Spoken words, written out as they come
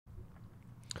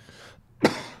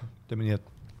Teeme nii, et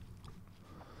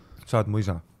sa oled mu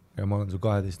isa ja ma olen su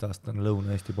 12-aastane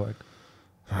Lõuna-Eesti poeg,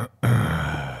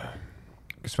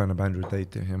 kes fännab Andrew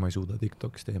Tate'i ja ma ei suuda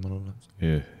TikTokist eemal olla.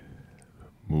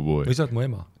 Mu poeg. Või sa oled mu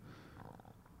ema?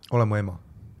 Ole mu ema.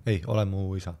 Ei, ole mu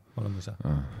isa. Ole mu isa.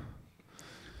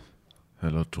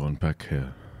 A lot to unpack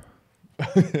here.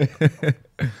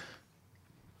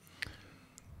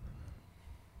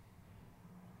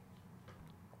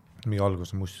 Mingi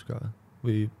algus must ka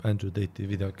või Andrew Tate'i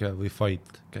video ka või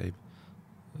fight käib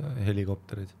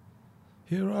helikopterid.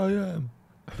 Here I am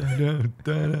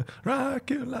rock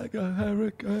you like a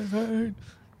hurricane.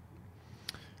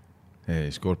 Ei,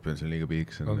 Scorpions on liiga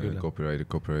pikk, see on copyrighted.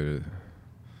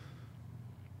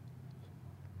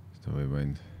 Seda võib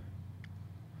ainult.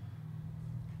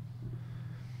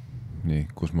 Nii,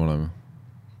 kus me oleme?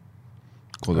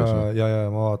 Kodus? Ja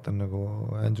ma vaatan nagu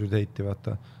Andrew Tate'i,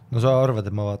 vaata. No sa arvad,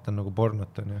 et ma vaatan nagu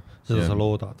pornot, on ju. Seda sa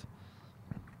loodad.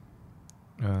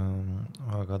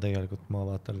 Aga tegelikult ma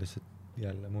vaatan lihtsalt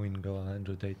jälle muin kõva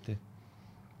Andrew Tate'i.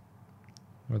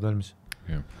 Oled valmis?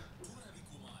 Jah.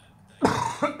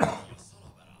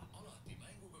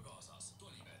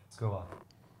 Kõva.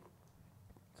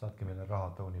 Saatke meile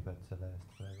raha Toonipet selle eest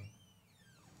praegu.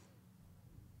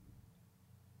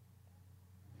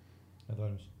 Oled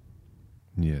valmis?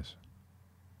 Yes.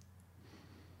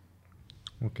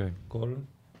 Okei, 3,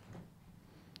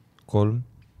 2,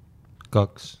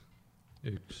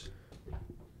 1.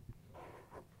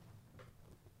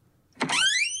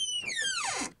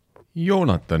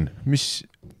 Joonatan, mis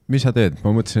sa teed? Ma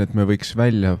mõtlesin, et me võiks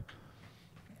välja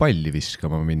palli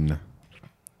viskama minna.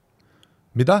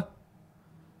 Mida?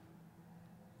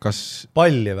 Kas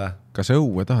palli või? Kas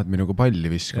õue tahad minuga palli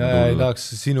viskama tulla? Ei tulla? tahaks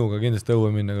sinuga kindlasti õue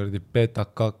minna, kuradi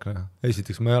petakakna.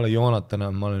 Esiteks, ma ei ole Joonatan,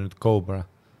 ma olen nüüd cobra.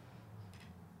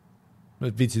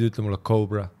 Nüüd vitsid ütle mulle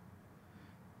cobra.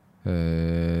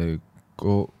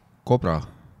 Cobra.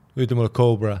 Ütle mulle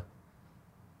cobra.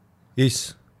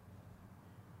 Is.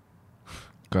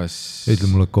 Kas... Ütle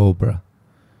mulle cobra.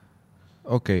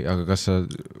 Okei, aga kas sa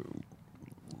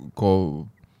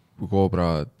cobra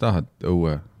tahad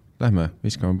õue? Lähme,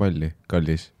 viskame palli,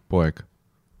 kallis poeg.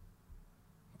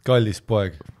 Kallis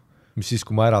poeg. Mis siis,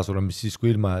 kui ma ära sulen, mis siis,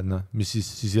 kui ilma jääd, no? Mis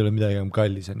siis ei ole midagi enam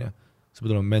kallis, on ju? Sa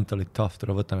pead olema mentally tough,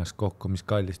 tule võta ennast kokku, mis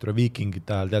kallis. Tule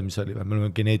viikingite ajal, tead, mis oli või? Me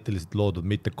oleme geneetiliselt loodud,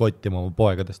 mitte kottima oma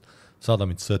poegadest. Saada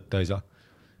mind sõtta, ei saa.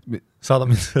 Saada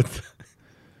mind sõtta.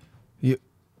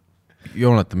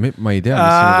 Joonatan, ma ei tea,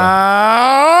 mis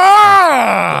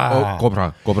sinuga...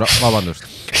 Cobra, vabandust.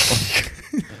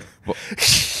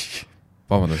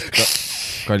 Vabandust,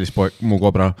 kallis poeg, mu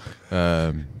cobra.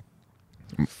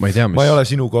 Ma ei tea, mis... Ma ei ole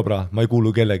sinu cobra, ma ei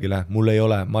kuulu kellegile. Mul ei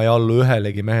ole, ma ei allu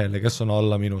ühelegi mehele, kes on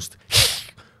alla minust.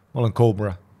 Ma olen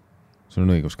cobra. Sul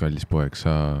on õigus, kallis poeg,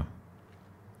 sa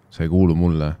ei kuulu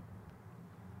mulle,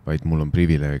 vaid mul on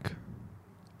privileeg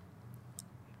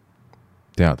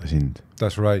teada sind.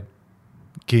 That's right.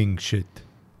 King shit.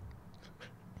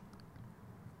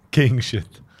 King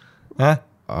shit.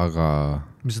 Aga...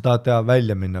 Mis sa tahad teha,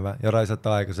 välja minna või? Ja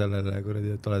raisata aega sellele,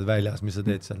 et oled väljas, mis sa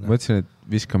teed seal? Ma ütlesin, et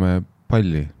viskame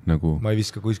palli nagu... Ma ei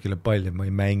viska kuskile palli, ma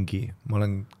ei mängi. Ma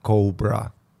olen cobra.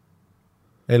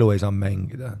 Elu ei saa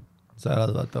mängida. Sa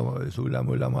elad vaata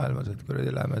sulja-mulja maailmas, et kuradi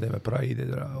läheme, teeme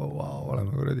pride'id,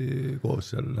 oleme kuradi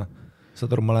koos seal.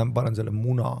 Saad aru, ma panen selle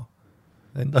muna.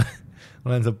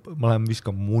 Ma lähen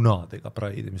viskan munadega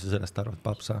pride'i, mis sa sellest arvad,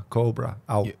 papsa? Cobra,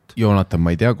 out. Joonatan, ma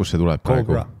ei tea, kus see tuleb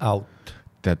praegu. Cobra, out.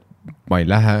 Tead, ma ei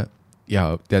lähe ja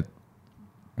tead,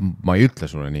 ma ei ütle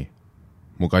sulle nii.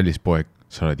 Mu kallis poeg,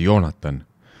 sa oled Joonatan.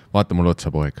 Vaata mulle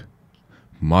otsa, poeg.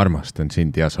 Ma armastan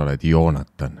sind ja sa oled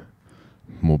Joonatan.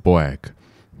 Mu poeg.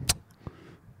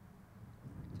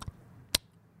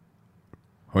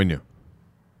 On ju?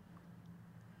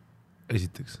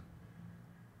 Esiteks.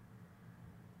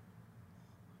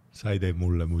 Sa ei tee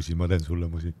mulle musi, ma teen sulle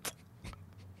musi.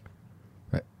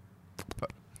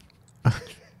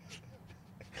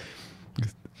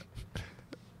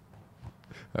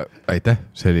 Aitäh,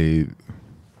 see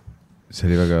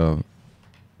oli väga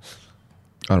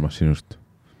armas sinust.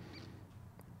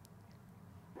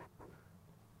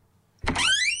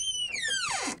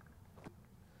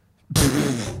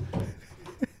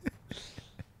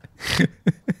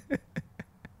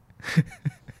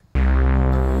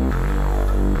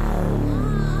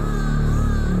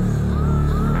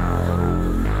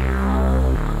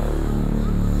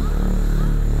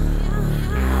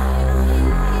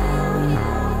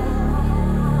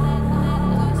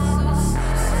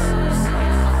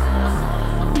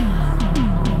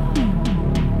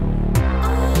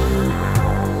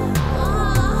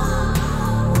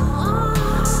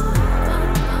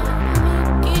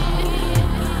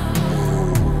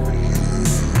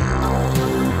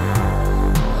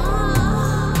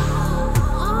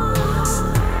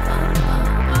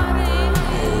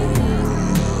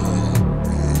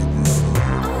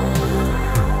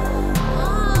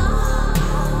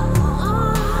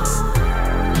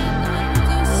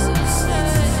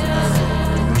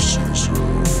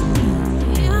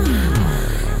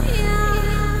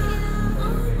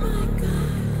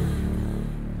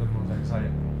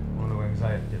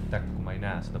 anxiety attack, kui ma ei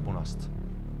näe seda punast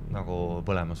nagu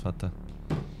põlemas, vaata.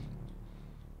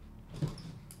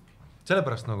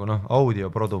 Sellepärast nagu audio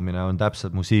produmine on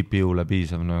täpselt mu CPU-le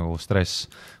piisav nagu stress.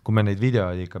 Kui me neid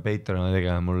videoid ikka Patreon'a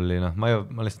tegema, mul oli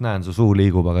ma lihtsalt näen, su suu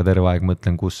liigub, aga terve aeg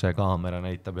mõtlen, kus see kaamera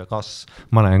näitab ja kas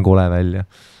ma näen kole välja.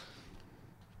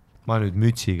 Ma nüüd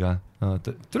mütsiga.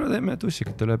 Tule teeme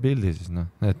tussikat üle pildi siis,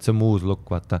 et see on uus look,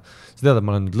 vaata. Sa tead, et ma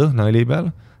olen nüüd lõhnaõli peal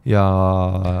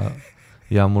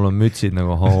ja mul on mütsid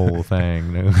nagu whole thing.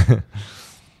 Nagu.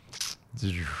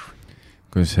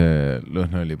 Kui see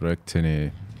lõhnaõli projekt seni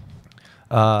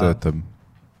töötab?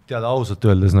 Tead, ausalt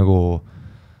öeldes nagu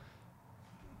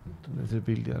tule see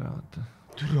pildi ära, vaata.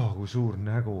 Türa, kui suur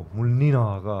nägu, mul nina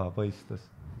ka paistas.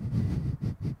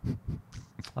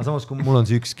 Aga samas, kui mul on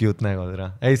see üks cute nägu,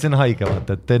 ei, see on haige,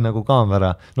 vaata, et teed nagu kaamera,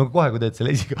 no kohe, kui teed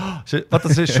selle vaata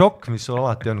see šokk, mis sul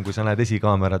alati on, kui sa näed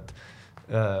esikaamerat,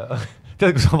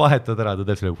 tead, kui sa vahetad ära, ta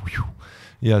teeb selle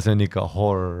ja see on ikka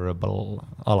horrible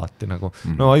alati nagu.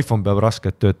 No iPhone peab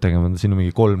rasket tööd tegema, siin on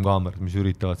mingi 3 kaamerat, mis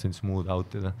üritavad siin smooth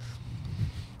out'ida.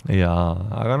 Ja,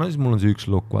 aga no siis mul on see üks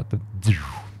look, vaata,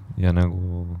 ja nagu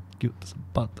cute saab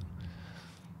paata.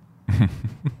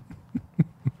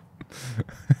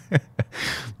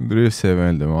 Tuli just see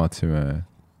meelde, me vaatasime,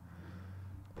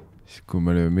 siis kui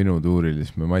me olime minu tuuril,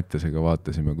 siis me Mattiasega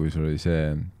vaatasime, kui sul oli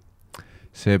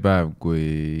see päev, kui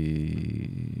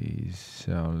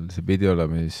seal see pidi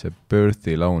olema siis see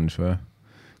birthday lounge või,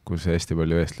 kus hästi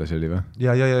palju eestlasi oli või?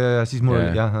 Ja, siis mul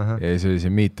oli, jah. Ja siis oli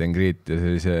see meet and greet ja see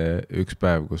oli see üks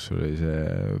päev, kus sul oli see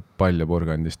pall ja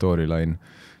porgandi storyline,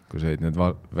 kus olid need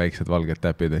väiksed valged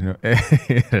täpid,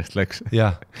 järjest läks.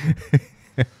 Jah.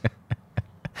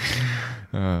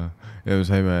 Ja me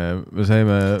saime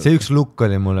see üks look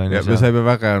oli mulle ja me saime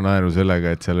väga naeru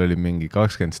sellega, et seal oli mingi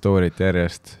 20 storyt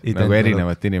järjest nagu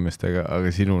erinevate inimestega, aga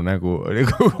sinu nägu oli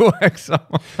kogu aeg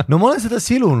sama. No ma olen seda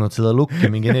silunud, seda looki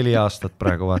mingi 4 aastat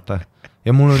praegu, vaata.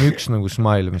 Ja mul on üks nagu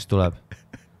smile, mis tuleb.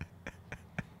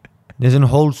 Ja see on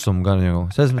wholesome ka nagu.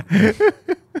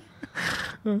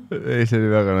 Ei, see oli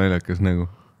väga naljakas nägu.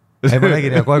 Ei, ma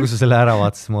nägin ja kohe, kui sa selle ära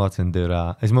vaatasid, ma vaatasin tööle.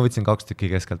 Ja siis ma võtsin 2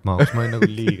 tükki keskelt maha, kus ma olin nagu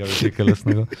liiga ridiculous,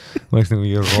 nagu. Ma oleks nagu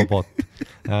robot.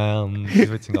 Siis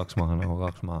võtsin 2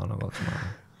 maha.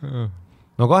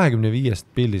 No 25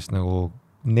 pildist nagu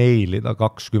neilida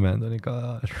 20 on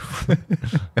ikka.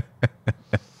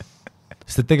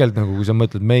 Sest et tegelikult nagu, kui sa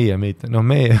mõtled meie,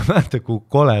 määrata, kui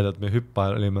koledad me hüppa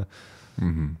olime.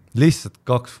 Lihtsalt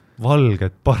 2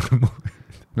 valget parmu.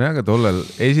 No aga tollel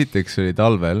esiteks oli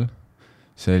talvel,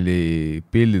 see oli,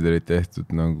 pildid olid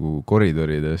tehtud nagu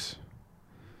koridorides,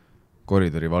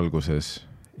 koridori valguses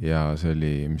ja see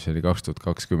oli, mis oli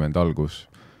 2020 algus,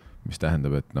 mis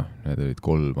tähendab, et need olid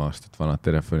 3 aastat vanad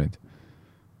telefonid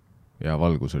ja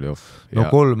valgus oli off. No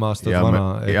 3 aastat vana.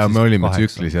 Ja me olime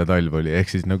tsüklis ja talv oli, ehk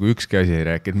siis nagu ükski asi ei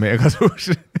rääkinud meie kasuks.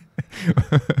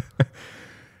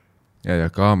 ja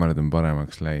kaamerad on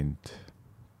paremaks läinud.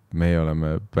 Meie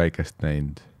oleme päikest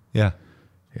näinud. Ja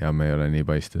me ei ole nii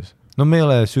paistes. No me ei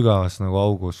ole sügavas nagu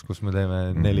augus, kus me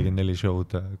teeme 44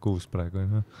 show'd kuus praegu.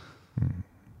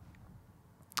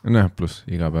 Pluss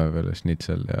iga päev veel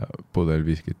schnitzel ja pudel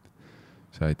viskit.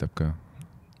 See aitab ka.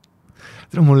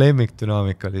 Mu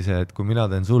lemmikdünaamika oli see, et kui mina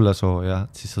teen sulle sooja,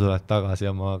 siis sa tuled tagasi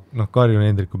ja ma karjun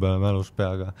Hendriku peale mälus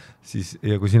peaga. Siis,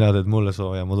 ja kui sina teed mulle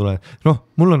sooja, ma tulen.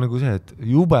 Mul on nagu see, et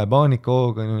jube paanika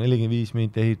hooga, 45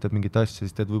 minti ehitad mingit asja,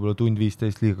 siis teed võib-olla tund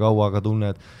 15 liiga kaua, aga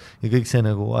tunned. Ja kõik see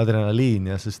nagu adrenaliin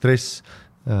ja see stress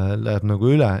läheb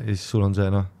nagu üle ja siis sul on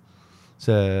see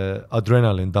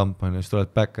adrenalin dump, siis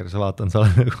tuled backer ja sa vaatan, sa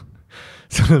oled nagu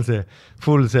sul on see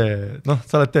full see,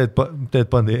 sa oled teed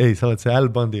bandi, ei, sa oled see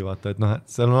L-bandi, vaata, et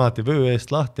seal on alati vöö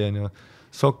eest lahti,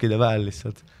 sokkide väel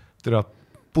lihtsalt, türa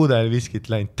pudel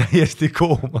viskit läinud täiesti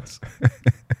koomas.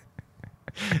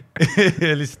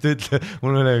 Ja lihtsalt ütle,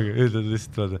 mul on ütled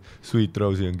lihtsalt, Sweet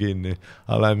Rosie on kinni,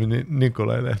 aga läheme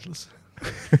Nikolai Lehtlas.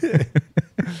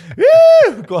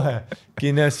 Kohe,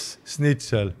 Guinness,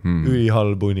 Snitsel,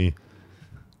 ülihalbuni.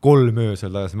 3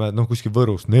 öösel tagasi, kuskil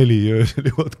Võrus 4 öösel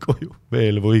jõuad koju,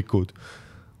 veel võikud.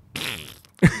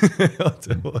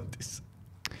 Otse voodis.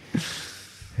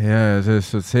 Ja selles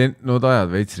suhtes, need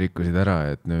ajad veits rikkusid ära,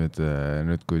 et nüüd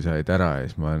kui said ära,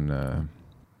 siis ma olen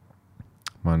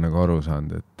nagu aru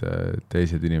saanud, et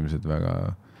teised inimesed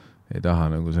väga ei taha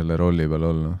nagu selle rolli peal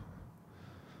olla.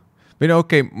 Või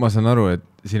okei, ma saan aru, et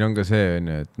siin on ka see,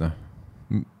 et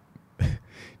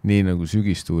nii nagu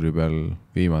sügistuuri peal,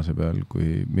 viimase peal,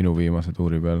 kui minu viimase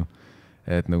tuuri peal,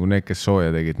 et nagu need, kes sooja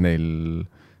tegid, neil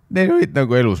neil olid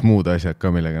nagu elus muud asjad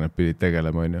ka, millega nad pidid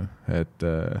tegelema, on ju, et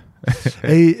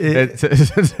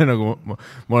see nagu, ma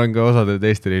olen ka osade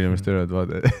teistele inimeste öelnud,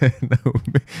 vaata, nagu,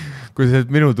 kui see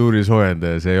minu tuuri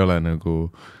soojendaja, see ei ole nagu,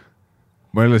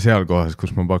 ma ei ole seal kohas,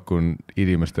 kus ma pakun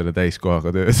inimestele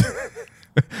täiskohaga tööd.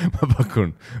 Ma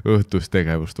pakun õhtust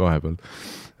tegevust vahepeal.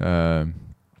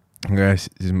 Aga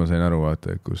siis ma sain aru,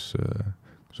 vaata, kus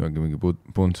ongi mingi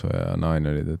Puntso ja Naan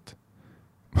olid, et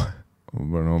ma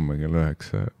pean homme kell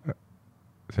 9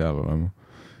 seal olema.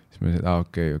 Siis ma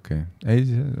ütlesin, okei. Ei,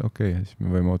 siis me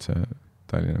võime otse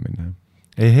Tallinna minna.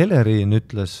 Ei, Helerin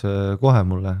ütles kohe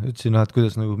mulle, ütlesin, et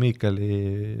kuidas nagu Miikali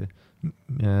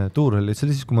tuur oli, see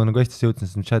oli siis, kui ma nagu Eestisse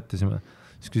jõudsin, siis me chattisime.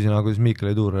 Siis küsin, kuidas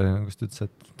Miikali tuur oli, kus ta ütles,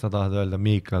 et sa tahad öelda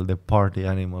Miikal the party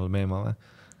animal meema või?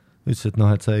 Ütles, et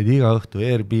et sa olid iga õhtu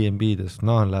Airbnb-des,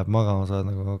 Naan läheb magama, saad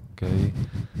nagu okei.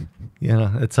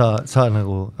 Ja et sa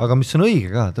nagu, aga mis on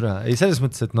õige ka, tere. Ei, selles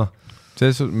mõttes, et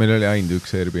meil oli ainult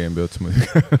üks Airbnb ots muidugi.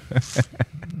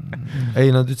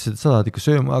 Ei, nad ütlesid, et sa tahad ikka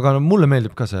sööma, aga mulle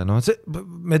meeldib ka see,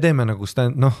 me teeme nagu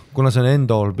kuna see on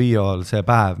end-all, be-all, see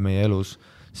päev meie elus,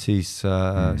 siis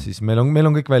meil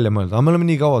on kõik välja mõelda, aga me oleme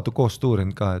nii kaua koos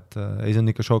tuurinud ka, et ei, see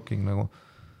on ikka shocking nagu.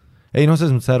 Ei,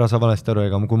 selles mõttes ära sa valesti aru,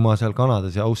 ega kui ma seal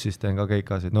Kanadas ja Aussis teen ka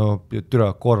keikasid, türa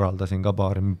korraldasin ka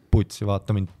paari putsi,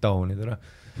 vaata mind tauni, türa.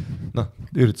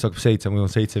 Üritus hakkab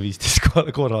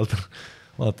 7:15 korraldan.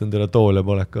 Vaatan türa toole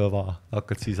pole kõva,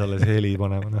 hakkad siis alles heli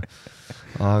panema.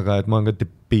 Aga et ma olen ka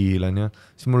debiil, on ju.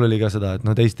 Siis mul oli ka seda, et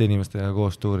teiste inimestega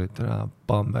koos tuurid, türa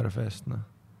Bamberfest,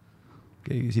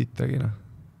 keegi sittagi,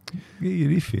 keegi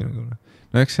riffi nagu.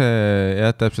 No eks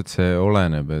see, täpselt see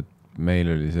oleneb, et meil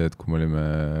oli see, et kui me olime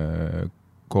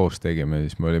koos tegime,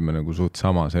 siis me olime nagu suht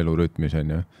samas elurütmis,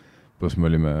 on ju. Plus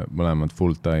me olime mõlemad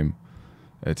full time.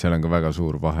 Et seal on ka väga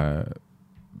suur vahe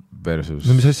versus...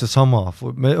 No mis asja sama?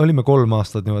 Me olime 3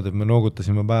 aastat niimoodi, et me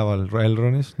noogutasime päeval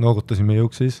Elronis, noogutasime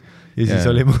Juuksis ja siis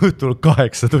olime õhtul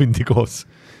 8 tundi koos.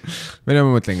 Ma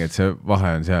mõtlengi, et see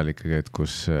vahe on seal ikkagi, et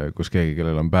kus keegi,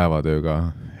 kellel on päevatöö ka,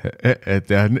 et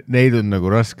jah, neid on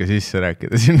nagu raske sisse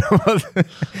rääkida sinna vaata.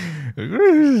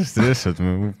 Stressad,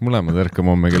 mõlemad ärkame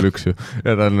homme kell 1 ju.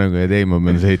 Ja ta on nagu, et ei, ma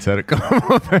pean 7 ärkama.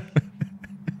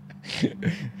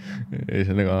 Ei,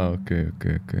 see on nagu, okei,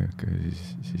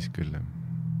 siis küll.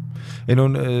 Ei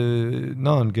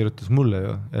Naan kirjutas mulle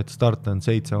ju, et start on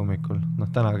 7 hommikul.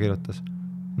 Täna kirjutas.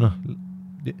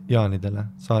 Jaanidele,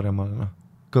 Saaremaale,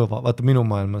 kõva. Vaata, minu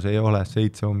maailmas ei ole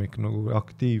 7 hommik nagu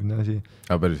aktiivne asi.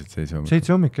 Päriselt 7 hommik?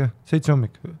 7 hommik, jah. 7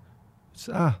 hommik.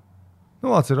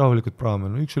 Vaatasin rahulikult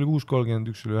praamel. Üks oli 6:30,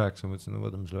 üks oli 9. Mõtlesin,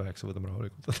 võtame selle 9, võtame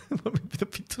rahulikult. Mida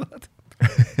pitu saad?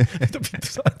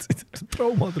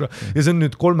 Traumadra. Ja see on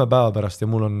nüüd 3 päeva pärast ja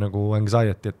mul on nagu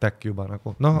anxiety attack juba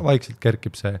nagu. Vaikselt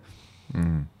kerkib see.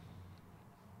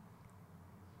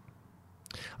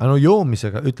 Aga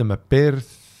joomisega, ütleme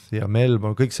Perth ja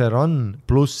Melbourne, kõik see run,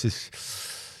 pluss siis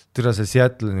türa see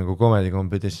Seattle nagu comedy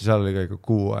competition, seal oli ka ikka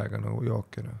 6 aega nagu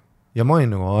jookina. Ja ma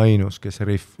olin nagu ainus, kes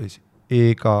riffis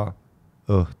iga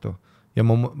õhtu. Ja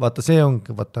vaata, see on,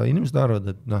 vaata, inimesed arvad,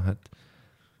 et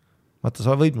vaata,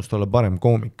 sa võid must olla parem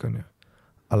koomik, on ju.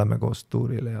 Aga lähme koos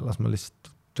tuurile ja las ma lihtsalt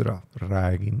türa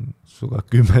räägin suga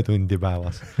 10 tundi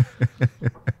päevas.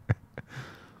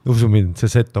 Usu mind, see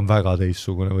set on väga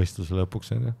teissugune võistluse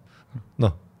lõpuks, on ju.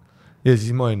 Ja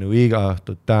siis ma olin ju iga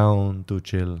õhtu down to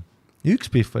chill. Ja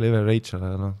üks pihv oli veel Rachel,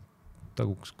 aga ta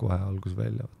kukkus kohe algus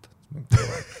välja.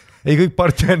 Ei, kõik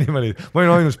party animalid. Ma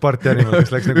olin ainus party animal,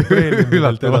 kes läks nagu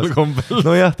preemiumidelt edasi.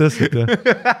 No jah, tõstad jah.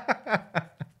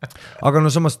 Aga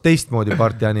samas teistmoodi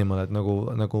party animal, et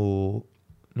nagu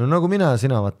mina ja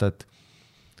sina, vaata, et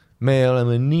me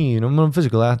oleme nii, me oleme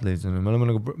physical athletes, me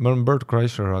oleme Bert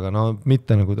Kreischer, aga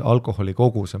mitte nagu alkoholi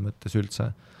koguse mõttes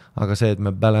üldse. Aga see, et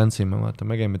me balansime, vaata,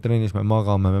 me käime trennis, me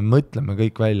magame, me mõtleme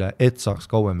kõik välja, et saaks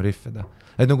kauem riffida.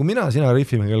 Et nagu mina ja sina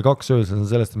riffime kell 2 öösel,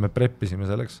 sellest, et me preppisime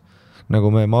selleks,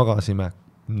 nagu me magasime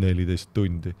 14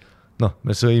 tundi.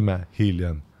 Me sõime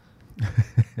hiljem.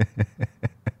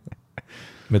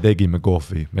 Me tegime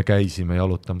kohvi, me käisime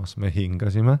jalutamas, me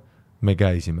hingasime, me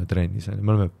käisime trennis.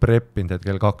 Me oleme preppinud, et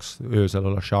kell 2 öösel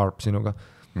olla sharp sinuga.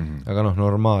 Aga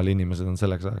normaal inimesed on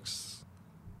selleks ajaks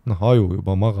aju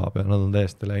juba magab ja nad on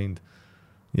täiesti läinud.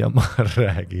 Ja ma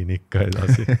räägin ikka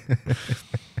edasi.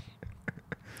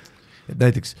 Et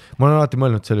näiteks, ma olen alati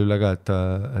mõelnud selle üle ka,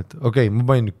 et okei, ma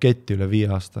panin nüüd ketti üle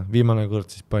 5 aasta. Viimane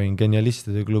kord siis panin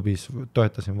genialistide klubis,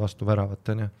 toetasin vastu väravat.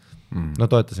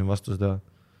 Toetasin vastu seda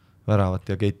väravat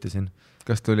ja kettisin.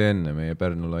 Kas tuli enne meie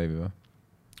Pärnu laivi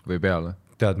või peale?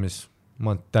 Tead mis,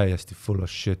 ma olen täiesti full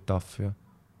of shit off. Ja.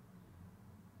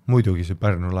 Muidugi see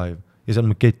Pärnu laiv. Ja seal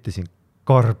ma kettisin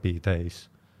karbi täis.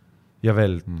 ja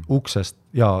veel uksest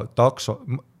ja takso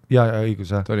ja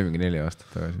õigus. Ta oli mingi 4 aastat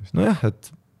tagasi vist. Nojah,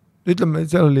 et ütleme,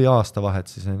 seal oli aasta vahet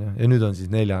siis on ja nüüd on siis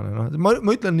 4. No.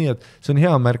 Ma ütlen nii, et see on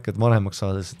hea märk, et vanemaks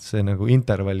saades, et see nagu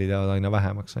intervallid jäävad aina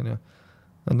vähemaks on ja.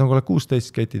 Nad nagu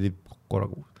 16 ketid korra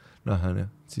kuus. On ja,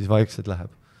 siis vaikselt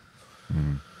läheb.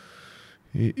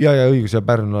 Ja õigus ja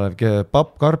Pärnul olev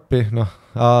pappkarpi,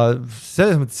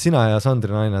 selles mõttes sina ja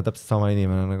Sandri naine täpselt sama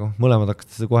inimene nagu. Mõlemad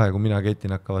hakkasid kohe, kui mina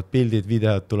ketin hakkavad pildid,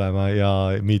 videod tulema ja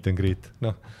meet and greet.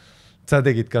 Sa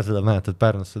tegid ka seda, mäletad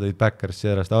Pärnus, sa tõid Backers'i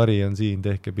järjest, Ari on siin,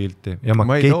 tehke pilti. Ja ma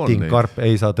ketin karp,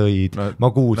 ei sa tõid,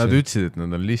 ma kuulsin. Nad ütlesid, et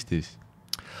nad on listis.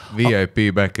 VIP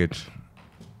package.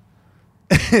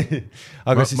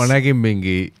 Ma nägin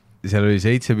mingi, seal oli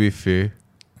 7 biffi,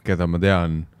 keda ma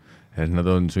tean, et nad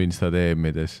on su Insta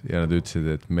DM-ides ja nad ütlesid,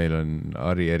 et meil on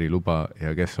Ari eriluba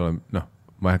ja kes olen,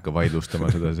 ma ei hakka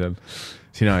vaidlustama seda seal.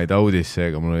 Sina ei taudis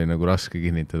seega, mul oli nagu raske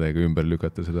kinnitada ega ümber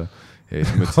lükata seda.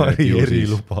 Ari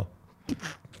eriluba.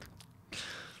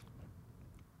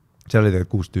 Seal oli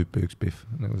tegelikult 6 tüüpi üks pihv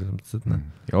nagu selles mõttes,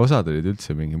 et ja osad olid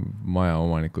üldse mingi maja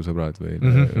omaniku sõbrad või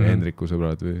Hendriku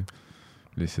sõbrad või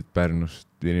lihtsalt Pärnust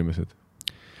inimesed.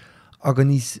 Aga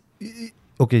nii,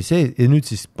 okei, see ja nüüd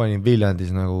siis panin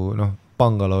Viljandis nagu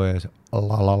Pangalo ees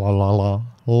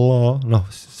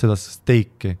seda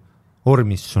steiki,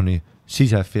 Ormissoni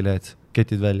sisefileed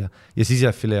ketid välja ja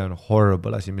sisefilee on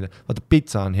horrible asi, vaata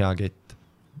pizza on hea kett,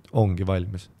 ongi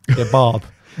valmis, kebaab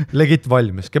legit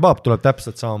valmis, kebaab tuleb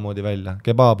täpselt samamoodi välja,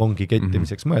 kebaab ongi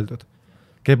kettimiseks mõeldud,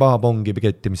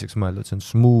 see on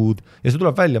smooth ja see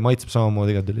tuleb välja, maitseb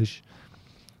samamoodi ka delish,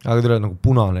 aga tuleb nagu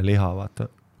punane liha,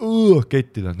 vaata,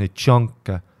 kettida neid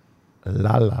chunke,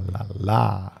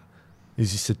 ja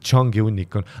siis see chungi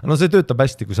hunnik on, see töötab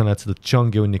hästi, kui sa näed seda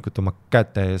chungi hunnikut oma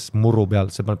käte ees muru peal,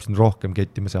 see paneb siin rohkem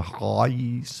kettima, see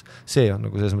hais, see on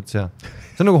nagu selles mõttes hea.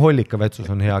 See on nagu hollika vetsus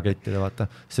on hea kettida, vaata,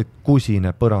 see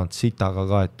kusine põrand sitaga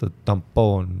kaetud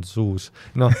tampoon suus,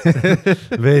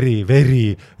 veri,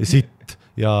 sitt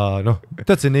ja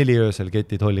tead see 4 öösel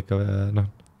ketid hollika,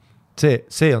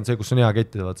 see on see, kus on hea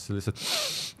kettida, vaata, see lihtsalt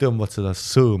tõmbavad seda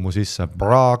sõõmu sisse,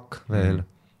 braak veel.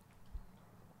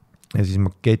 Ja siis ma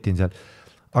ketin seal.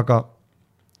 Aga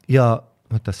ja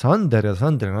vaata Sander ja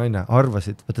Sandri naine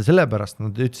arvasid, vaata sellepärast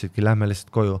nad ütlesidki, lähme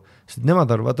lihtsalt koju. Sest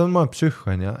nemad arvavad, ma olen psühh,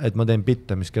 et ma teen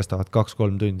bitte, mis kestavad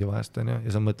 2-3 tundi vahest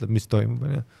ja sa mõtled, mis toimub.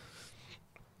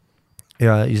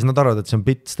 Ja siis nad arvavad, et see on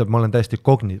bitt, sest ma olen täiesti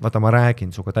vaata ma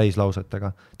räägin suga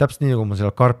täislausetega. Täpselt nii, nagu ma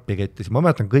selle karpi kettis. Ma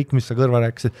mäletan kõik, mis sa kõrva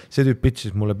rääkisid. See tüüp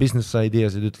pitchis mulle business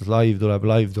ideasid, ütles live tuleb.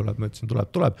 Ma ütlesin,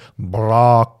 tuleb.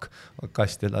 Braak,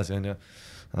 kast edasi on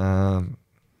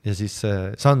ja siis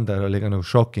Sander oli ka nagu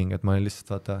shocking, et ma olin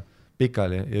lihtsalt vaata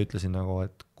pikali ja ütlesin nagu,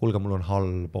 et kuulge, mul on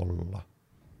halb olla.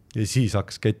 Ja siis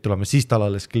hakkas kett tulema, siis tal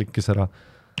alles klikkis ära.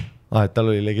 Et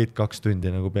tal oli legit 2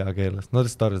 tundi nagu pea keelest. No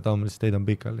ta arvasid, ma lihtsalt heidan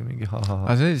pikali mingi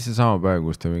Aga see oli see sama päev,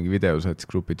 kus ta mingi video saatis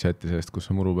grupi chati sellest, kus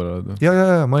sa muru peal oled?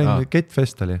 Ja, ma olin Kett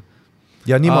Festali.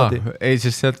 Ja niimoodi. Ei,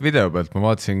 siis sealt video pealt ma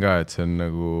vaatasin ka, et see on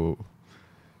nagu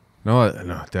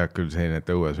tead küll selline, et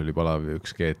õues oli palav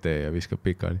üks GT ja viskab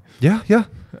pikali. Jah.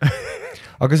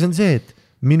 Aga see on see, et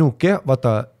minu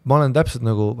vaata, ma olen täpselt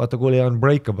nagu, vaata, kui oli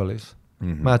Unbreakable'is,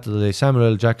 mäletad oli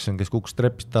Samuel L. Jackson, kes kukkus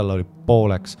trepist alla, oli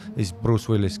pooleks, ja siis Bruce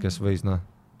Willis, kes võis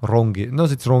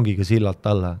sõitis rongiga sillalt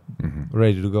alla,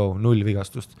 ready to go, 0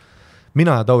 vigastust.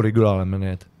 Mina ja Tauri Küla oleme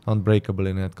need,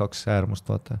 Unbreakable'i need 2 äärmust,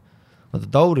 vaata. Vaata,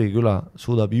 Tauri Küla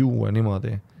suudab juua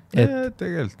niimoodi, et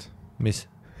tegelikult. Mis?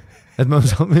 Et me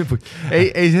saame...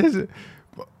 Ei, see...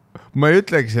 Ma ei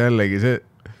ütleks jällegi see...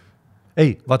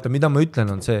 Ei, vaata, mida ma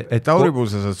ütlen on see, et... Tauri puhul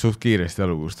sa saad suht kiiresti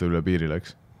alu, kus ta üle piiri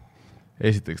läks.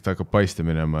 Esiteks ta hakkab paiste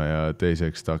minema ja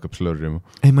teiseks ta hakkab slurrima.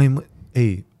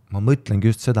 Ma mõtlengi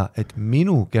just seda, et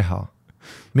minu keha,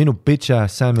 minu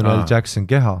bitch-ass Samuel L. Jackson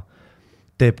keha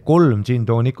teeb 3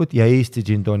 gin-toonikut ja Eesti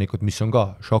gin-toonikut, mis on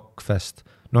ka shockfest.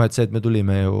 Et see, et me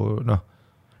tulime ju,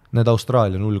 need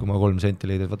Austraalia 0,3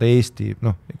 centilitrit, vaata Eesti,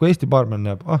 kui Eesti baarman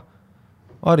näeb,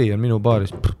 Ari on minu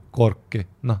baaris, korki,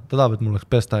 ta tahab, et mul oleks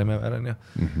best time ever,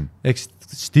 eks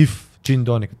stiff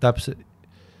gin-toonik, täpselt,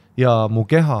 ja mu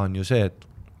keha on ju see,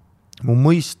 et mu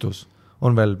mõistus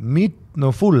on veel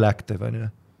full active,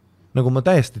 nagu ma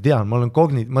täiesti tean, ma olen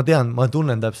ma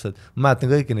tunnen täpselt, ma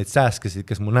mäletan kõiki neid sääskesid,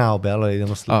 kes mu näo peal olid.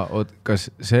 Kas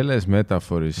selles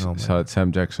metafooris sa oled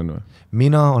Sam Jackson või?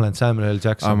 Mina olen Samuel L.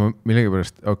 Jackson.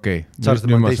 Millegipärast, okei.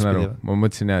 Ma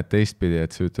mõtlesin et teistpidi,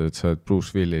 et sa ütled, et sa oled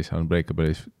Bruce Willis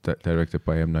Unbreakable'is directed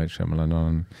by M. Night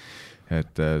Shyamalan.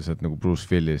 et sa oled nagu Bruce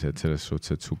Willis, et selles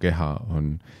suhtes, et su keha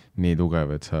on nii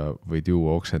tugev, et sa võid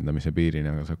juua oksendamise piirini,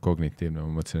 aga sa oled kognitiivne,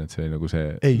 ma mõtlesin, et see oli nagu see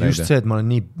ei, näide. Just see, et ma olen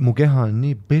nii, mu keha on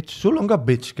nii bitch, sul on ka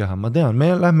bitch keha, ma tean, me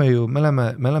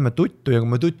lähme tuttu ja kui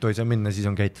me tuttu ei saa minna, siis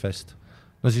on Gatefest.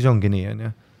 No siis ongi nii, on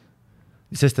ju.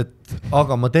 Sest et,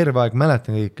 aga ma terve aeg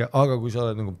mäletan kõike, aga kui sa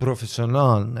oled nagu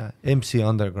professionaalne MC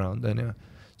Underground, on ju,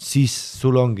 siis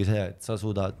sul ongi see, et sa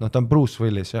suudad, noh, ta on Bruce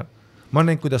Willis, ja ma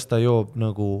näin, kuidas ta joob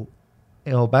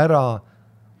ära,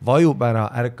 vajub ära,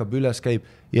 ärkab üles, käib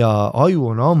ja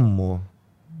aju on ammu,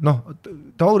 noh,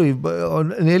 Tauri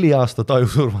on 4 aastat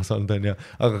aju surmas olnud, on ju,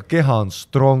 aga keha on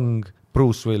strong,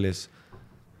 Bruce Willis.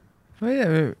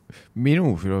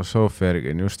 Minu filosoofia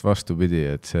järgi on just vastupidi,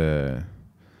 et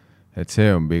see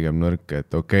on pigem nõrk,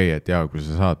 et okei, et jaa, kui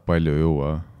sa saad palju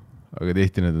juua, aga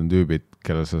tihti need on tüübid,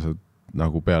 kellel sa saad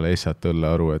nagu peale essat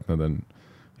õlle aru, et nad on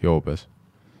joobes.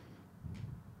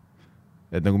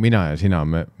 Et nagu mina ja sina,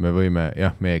 me võime,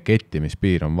 jah, meie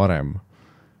kettimispiir on varem,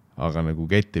 aga nagu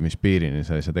kettimispiirini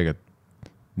sa ei saa tegelikult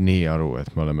nii aru, et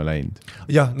me oleme läinud.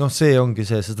 Jah, noh, see ongi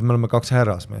see, sest me oleme 2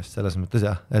 härrasmeest selles mõttes,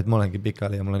 jah, et ma olengi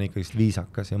pikali ja ma olen ikkagi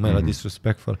viisakas ja ma ei ole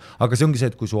disrespectful. Aga see ongi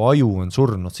see, et kui su aju on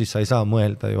surnud, siis sa ei saa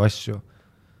mõelda ju asju.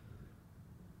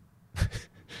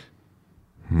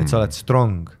 Et sa oled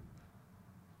strong.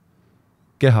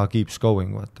 Keha keeps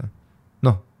going, vaata.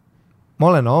 Noh,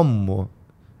 ma olen ammu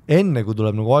enne kui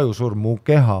tuleb nagu ajusurm, mu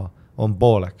keha on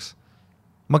pooleks.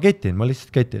 Ma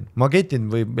lihtsalt ketin. Ma ketin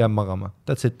või jään magama.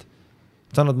 That's it.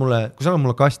 Kui sa annad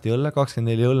mulle kasti õlle,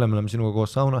 24 õlle, me oleme sinuga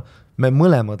koos sauna, me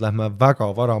mõlemad lähme väga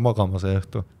vara magama see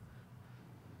õhtu.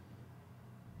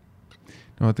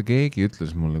 No vaata, keegi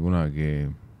ütles mulle kunagi,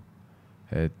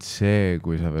 et see,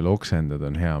 kui sa veel oksendad,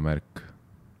 on hea märk.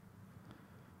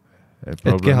 Et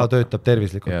keha töötab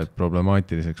tervislikult. Ja, et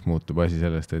problemaatiliseks muutub asi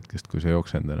sellest hetkest, kui sa ei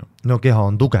oksenda enam. No keha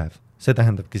on tugev. See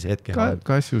tähendabki see, et keha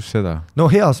kas just seda? No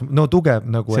tugev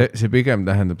nagu... See pigem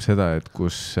tähendab seda, et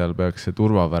kus seal peaks see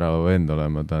turvavärava vend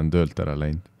olema, ta on töölt ära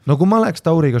läinud. No kui ma läks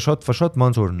Tauriga shot for shot, ma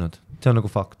on surnud. See on nagu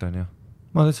fakt, on ju.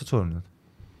 Ma olen lihtsalt surnud.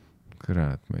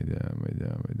 Kurat, ma ei tea.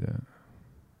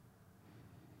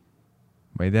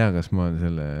 Ma ei tea, kas ma olen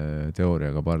selle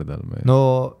teooriaga pardal. Ma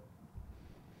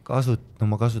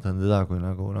kasutan teda kui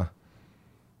nagu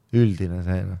üldine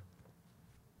see.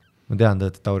 Ma tean,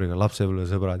 et Tauriga lapsepõlve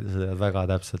sõbrad ja sa tead väga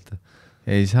täpselt.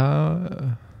 Ei saa...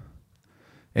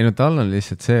 Ei, no tal on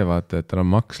lihtsalt see, vaata, et tal on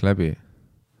maks läbi.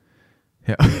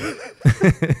 Ja.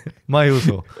 Ma ei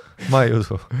usu.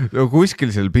 No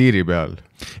kuskil seal piiri peal.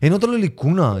 Ei, no tal oli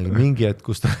kunagi mingi, et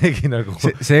kus ta tegi nagu...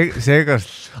 Aga see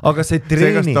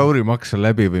treening... kas Tauri maks on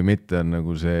läbi või mitte, on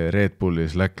nagu see Red Bulli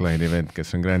Slackline event,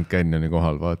 kes on Grand Canyoni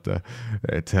kohal, vaata.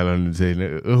 Et seal on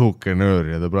selline õhuke nöör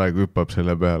ja ta praegu hüppab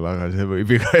selle peale, aga see võib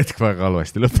iga hetk väga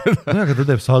halvasti lõpetada. No, aga ta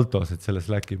teeb saltosid selle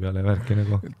Slacki peale värki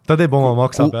nagu. Ta teeb oma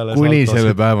maksa peale kuni saltosid.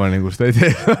 Selle päevani, kus ta ei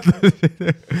tee.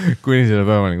 Kuni selle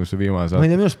päevani, kus ta viimase... Ma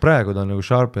ei tea, minust praegu ta on nagu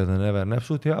sharper than ever. Näeb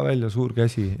suht hea välja, suur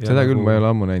käsi. Seda küll ma ei ole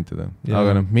ammu näinud teda.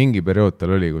 Aga mingi periood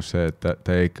tal oli, kus see, et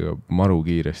ta jäi ikka maru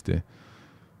kiiresti,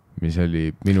 mis oli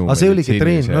minu... Aga see oligi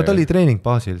treening, no ta oli treening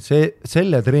baasil.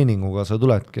 Selle treeninguga sa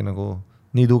tuledki nagu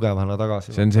nii tugevana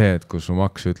tagasi. See on see, et kus su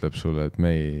maks ütleb sulle, et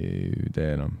me ei tee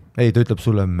enam. Ei, ta ütleb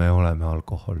sulle, me oleme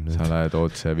alkohol nüüd. Sa lähed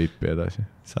otse vippi edasi.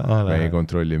 Me ei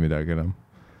kontrolli midagi enam.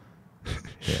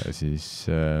 Ja siis...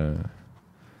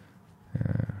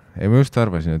 Ei, ma just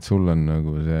arvasin, et sul on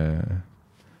nagu see...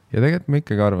 Ja tegelikult ma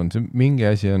ikkagi arvan, see mingi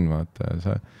asi on, vaata.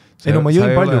 Sa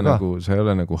ei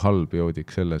ole nagu halb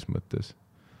joodik selles mõttes.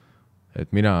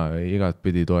 Et mina igat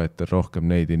pidi toetan rohkem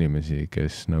neid inimesi,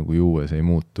 kes nagu juues ei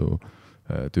muutu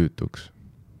tüütuks.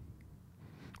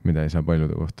 Mida ei saa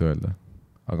paljude kohta öelda.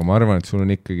 Aga ma arvan, et sul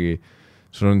on ikkagi,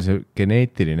 sul on see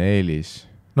geneetiline eelis.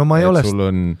 No ma ei ole... Sul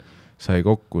on, sai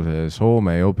kokku see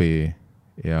Soome jobi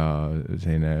ja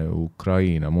selline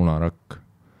Ukraina munarakk,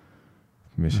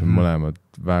 mis on mõlemad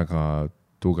väga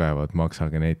tugevad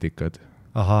maksageneetikad.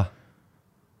 Aha.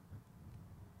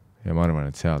 Ja ma arvan,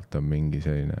 et sealt on mingi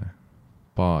selline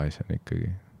baas on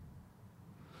ikkagi.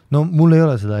 No mul ei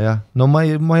ole seda, jah. No ma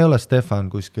ei ole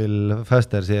Stefan kuskil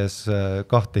Fasters ees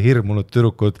 2 hirmunud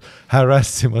tüdrukut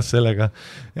harassimas sellega,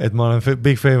 et ma olen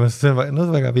big famous. No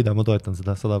väga vida, ma toetan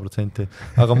seda 100%.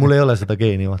 Aga mul ei ole seda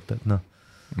geeni, vaata. Et noh.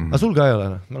 Aga sul ka ei ole,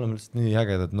 noh. Me oleme lihtsalt nii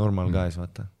ägedad normal guys,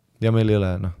 vaata. Ja meil ei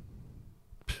ole, noh.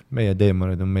 Meie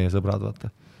teemonid on meie sõbrad, vaata.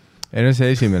 Ei, no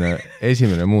see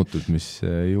esimene muutus, mis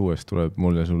juuest tuleb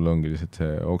mulle ja sulle ongi lihtsalt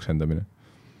see oksendamine.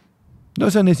 No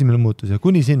see on esimene muutus ja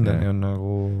kuni sinnani on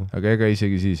nagu... Aga ega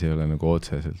isegi siis ei ole nagu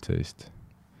otseselt sellist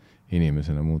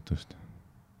inimesena muutust.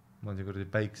 ma olen see kuradi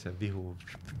päikse vihu.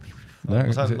 Ma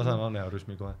saan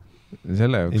aneurüsmi kohe.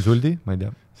 Selle jaoks, insuldi, ma ei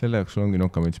tea. Selle jaoks sul ongi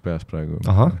nokamüts peas praegu.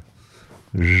 Aha.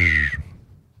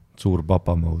 Suur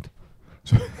papa mode.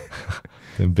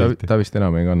 ta vist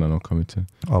enam ei kanna nokamütse.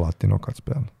 Alati nokats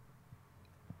peal.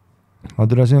 Aga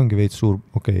türa see ongi veits suur,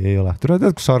 ei ole. Türa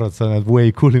tead, kus sa arvad, sa näed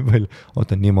way cool'i palju.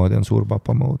 Oota, niimoodi on suur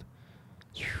papa mode.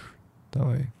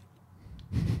 Tavai.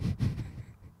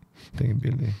 Tegin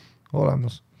pildi.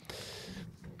 Olemas.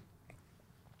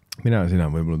 Mina ja sina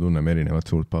võib-olla tunneme erinevat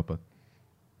suurt papat.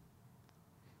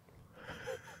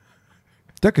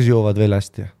 Tead, kes joovad veel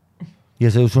hästi? Ja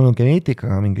see sul on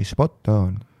geneetikaga mingi spot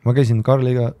on. Ma käisin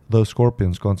Karliga The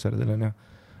Scorpions kontserdil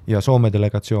ja Soome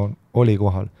delegatsioon oli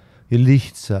kohal ja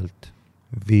lihtsalt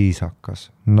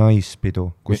viisakas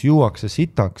naispidu, kus juuakse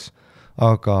sitaks,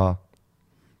 aga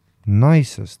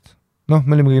naisest. Me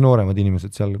olime kõige nooremad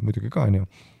inimesed seal muidugi ka,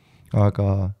 aga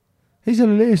ei, seal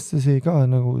oli eestlasi ka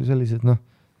nagu sellised,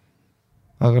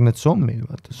 aga need sommid,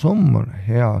 vaata, somm on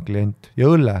hea klient ja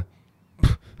õlle.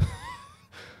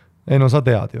 Ei, sa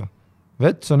tead ju.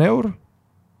 Vets on eur,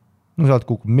 sealt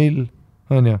kukub mill,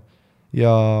 on ja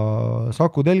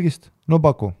Saku telgist,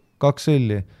 paku, 2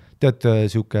 õlli, tead,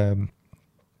 siuke,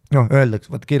 öeldaks,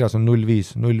 vaata kirjas on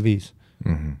 05,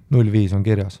 05 on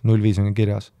kirjas, 05 on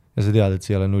kirjas ja sa tead, et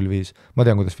see ei ole 05. Ma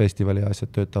tean, kuidas festivali asjad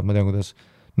töötab, ma tean, kuidas,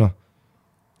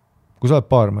 kui sa oled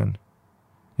baarmen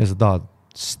ja sa tahad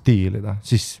stiilida,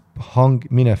 siis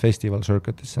mine festival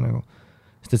circuitisse nagu.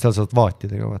 Sest et seal saad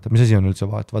vaatidega, vaata, mis asi on üldse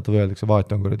vaat, vaata või öeldakse, vaat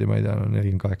on kuradi, ma ei tea,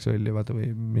 48 õlli, vaata või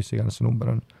mis iganes see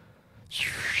number on.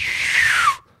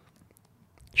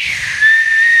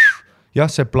 Jah,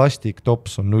 see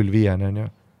plastiktops on 0,5 on ja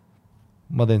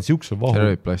ma teen siukse vahu. Seal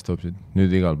olid plasttopsid,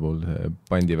 nüüd igal pool see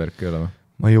pandivärk ei ole või?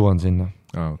 Ma jõuan sinna.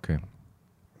 Okay.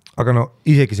 Aga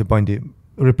isegi see pandi,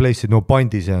 replace'id,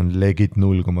 pandi see on legit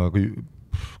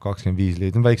 0,25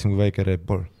 liit, on väiksem kui väike Red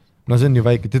Bull. See on ju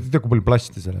väike, tead kui palju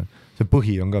plasti seal on. See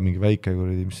põhi on ka mingi väike,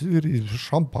 mis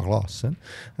šampaklaas see on.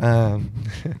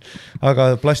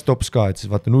 Aga plasttops ka, et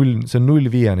siis vaata see on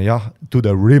 0,5, jah, to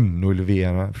the rim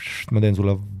 0,5. Ma teen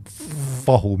sulle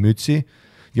vahu mütsi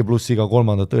ja pluss iga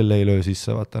 3. õlle ei löö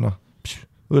sisse, vaata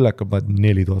õllekab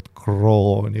 4000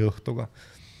 krooni õhtuga.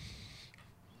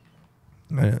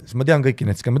 Ma tean kõiki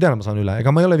need, ma tean, ma saan üle,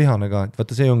 ega ma ei ole vihane ka, et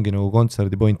vaata see ongi nagu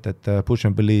kontserdi point, et Push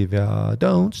and Believe ja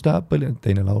Don't Stop Believe,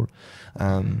 teine laul.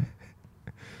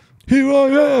 Here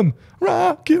I am,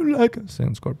 rock you like a... See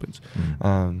on Scorpions.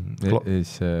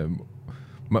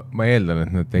 Ma eeldan,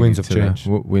 et nad tegid selle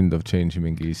Wind of Change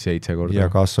mingi 7 korda. Ja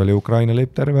kas oli Ukraina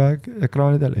lipp terve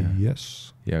ekraanidel?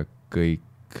 Yes. Ja kõik...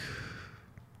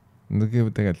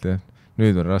 Tegelikult jah.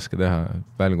 Nüüd on raske teha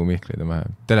välgumihkleid ja vähe.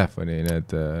 Telefoni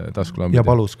need taskulambid. Ja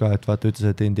palus ka, et vaata ütles,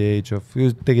 et in the age of...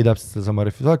 Tegi täpselt selle sama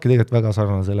riffi. Saadki tegelikult väga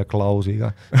sarnane selle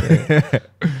Klausiga.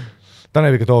 Ta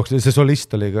näeb ikka tooks. See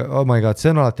solist oli, oh my god,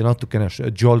 see on alati natukene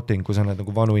jolting, kui sa näed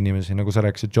nagu vanu inimesi, nagu sa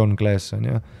rääkisid John Gleason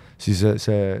ja siis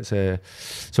see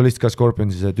solist ka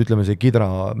Scorpionsis, et ütleme, see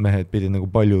kidramehed pidid nagu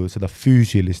palju seda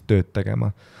füüsilist tööd tegema.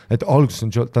 Et alguses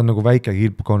on ta on nagu väike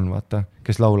kilpkon, vaata,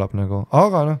 kes laulab nagu,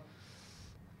 aga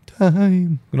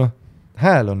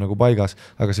hääl on nagu paigas,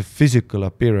 aga see physical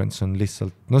appearance on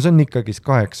lihtsalt, see on ikkagi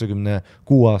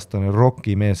 86-aastane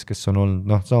rockimees, kes on olnud,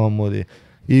 samamoodi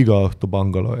iga õhtu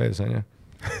bangalo ees, on ju.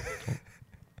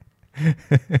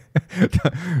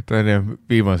 ta on jah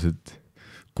viimased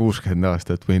 60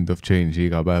 aastat Wind of Change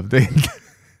iga päev teinud.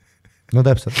 No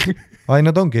täpselt. Ai,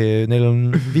 nad ongi, neil on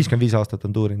 55 aastat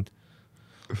on tuurinud.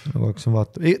 Nagu hakkasin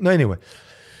vaatama. No anyway.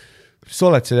 Sa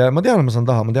oled seal ja ma tean, ma saan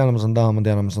taha, ma tean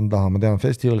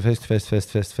festival,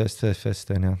 fest,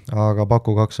 aga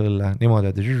paku 2 õlle, niimoodi,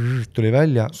 et tuli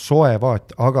välja, soe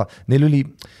vaat, aga neil oli,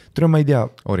 ma ei tea.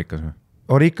 Orikas või?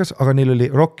 Orikas, aga neil oli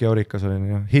rock ja orikas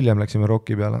oli, hiljem läksime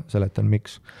rocki peale, seletan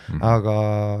miks. Aga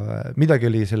midagi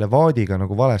oli selle vaadiga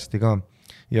nagu valesti ka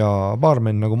ja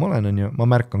baarmen nagu ma olen, ma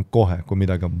märkan kohe, kui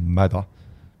midagi on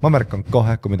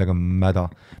mäda.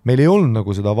 Meil ei olnud nagu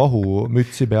seda vahu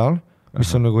mütsi peal, mis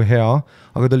on nagu hea,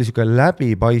 aga ta oli siuke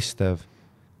läbipaistev,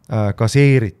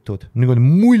 kaseeritud, nagu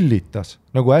mullitas,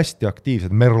 nagu hästi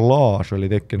aktiivsed, merlaaž oli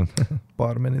tekkinud,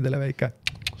 baarmenidele väike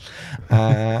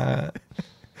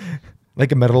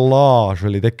merlaaž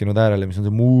oli tekkinud äärele, mis on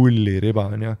see mulliriba,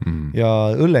 ja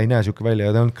õlle ei näe siuke välja,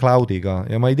 ja ta on cloudiga,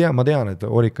 ja ma tean, et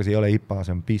orikas ei ole IPA,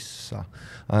 see on pissa.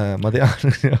 Ma tean,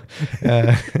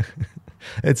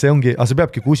 et see ongi, aga see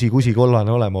peabki kusi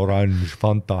kollane olema, oranž,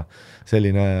 Fanta,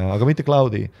 selline, aga mitte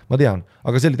cloudi, ma tean,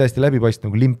 aga see oli täiesti läbipaist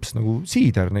nagu limps, nagu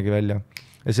siider nägi välja.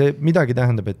 Ja see midagi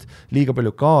tähendab, et liiga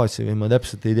palju gaasi või ma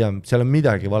täpselt ei tea, seal on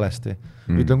midagi valesti.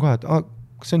 Ütlen kohe, et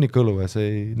kas see on ikka õlu ja see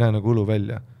ei näe nagu õlu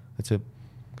välja, et see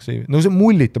no see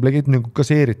mullitab, legit nagu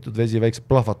gaseeritud vesi, väiksed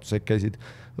plahvatused käisid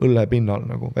õlle pinnal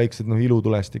nagu, väiksed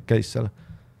ilutulestik käis seal.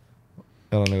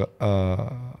 Ja nagu,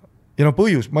 ja no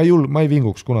põhjus, ma ei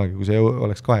vinguks kunagi, kui see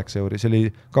oleks 8 euri, see oli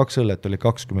 2 õllet, oli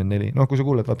 24. Kui sa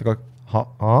kuuled, vaata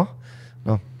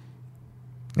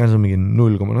ja see on mingi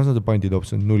 0, see on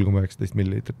panditops, 0,19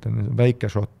 millilitrit, väike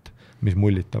šott, mis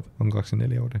mullitab, on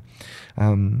 24 euri.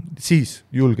 Siis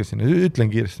julgesin,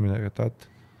 ütlen kiiresti midagi, et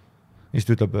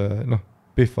siis ütleb,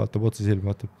 Pihv vaatab otse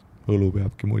silma, vaatab, õlu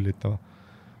peabki mullitama.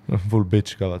 Full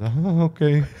bitch ka vaata,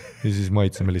 okei. Ja siis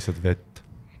maitseme lihtsalt vett.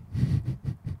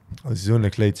 Siis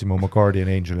õnneks leidsime oma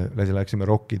Guardian Angel, läksime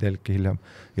Rocki telki hiljem.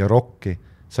 Ja Rocki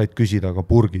said küsida ka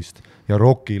purgist. Ja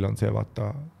Rockil on see,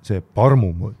 vaata, see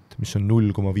parmumõõt, mis on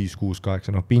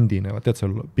 0,568, pindine, tead, see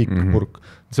on pikk purk.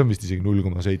 See on vist isegi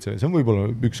 0,7, see on võib-olla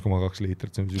 1,2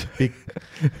 liitrit, see on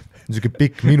selline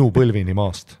pikk minu põlvini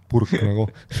maast purk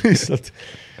nagu lihtsalt.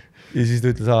 Ja siis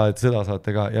ta ütles, et seda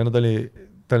saate ka. Ja ta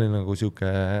oli nagu siuke,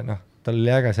 tal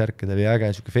oli äge särk, ta oli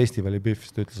äge siuke festivali Pihv,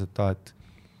 siis ta ütles, et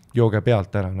jooge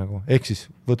pealt ära nagu. Ehk siis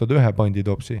võtad ühe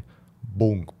panditopsi,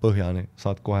 bung, põhjani,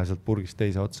 saad kohe sealt purgist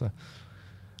teise otsa.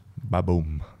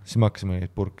 Babum. Siis me hakkasime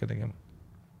neid purke tegema.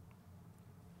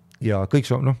 Ja kõik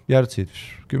järtsid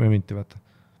 10 minti, vaata.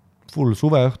 Full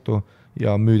suveõhtu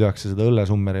ja müüdakse seda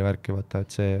õllesummeri värki, vaata,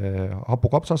 et see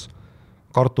hapukapsas,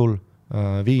 kartul,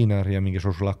 viiner ja mingi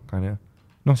šošlakk on ja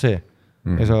see.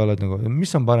 Ja sa oled nagu,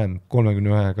 mis on parem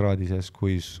 31 kraadi sees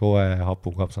kui soe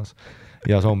hapukapsas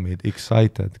ja sommid,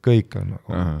 excited, kõik on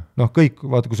nagu, kõik,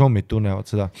 vaata, kui sommid tunnevad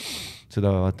seda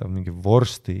vaata, mingi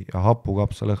vorsti ja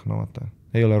hapukapsa lõhna, vaata.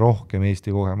 Ei ole rohkem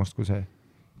Eesti kogemust kui see.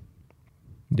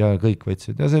 Ja kõik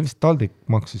võtsid. Ja see vist taldik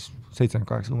maksis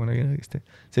 78, kui ma nägin õigesti.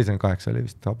 78 oli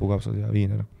vist hapukapsas ja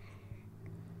viiner.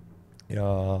 Ja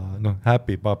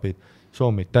happy papid.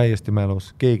 Soomid täiesti mälus,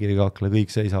 keegi ei kakle,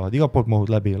 kõik seisavad, igalt poolt mahud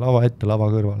läbi, lava ette, lava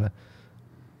kõrvale.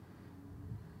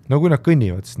 Kui nad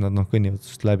kõnnivad, siis nad kõnnivad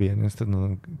sest läbi ja nad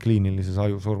on kliinilises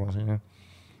ajusurmas.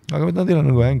 Aga nad ei ole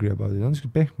nagu angry about it, nad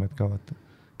on pehmed ka, vaata.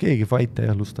 Keegi fight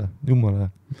ei alusta, jumala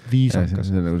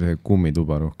viisakas. See on nagu see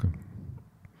kummituba rohkem.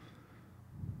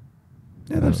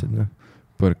 Ja täpselt,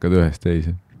 Põrkad ühest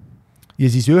teise. Ja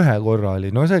siis ühe korra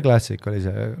oli, see klassik oli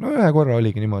see, ühe korra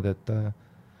oligi niimoodi,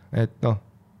 et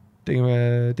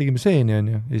tegime seeni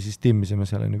on ju, ja siis timmisime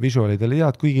seal on ju, visuaalid oli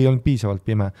head, kuigi ei olnud piisavalt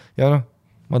pime. Ja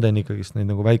ma teen ikkagist neid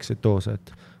nagu väikseid doose,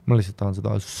 et ma lihtsalt tahan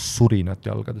seda surinat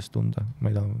jalgades tunda.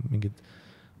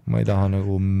 Ma ei taha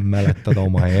nagu mäletada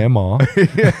oma ema.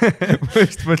 Ma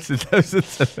just mõtlesin täpselt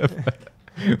selle peale.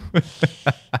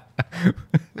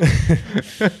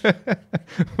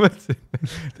 Mõtlesin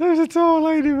täpselt sama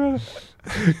laini peale.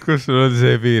 Kus sul on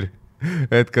see piir?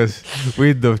 Et kas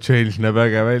Wind of Change näeb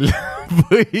äge välja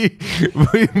või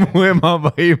mu ema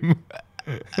vaim?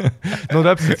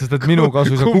 Täpselt, sest et minu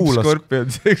kasu sa kuulas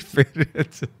Scorpions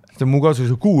experience. Mu kasu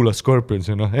sa kuulas Scorpions,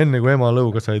 enne kui ema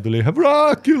lõuga sai, tuli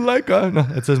rock you like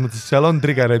et selles mõttes seal on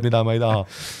triggereid, mida ma ei taha.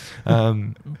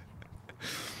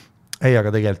 Ei,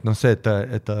 aga tegelikult see, et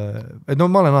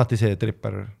ma olen alati see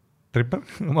tripper?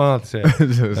 Ma olen alati see.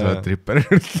 Sa oled tripper?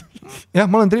 Jah,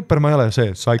 ma olen tripper, ma ei ole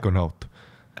see psychonaut.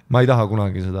 Ma ei taha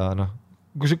kunagi seda,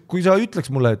 kui sa ütleks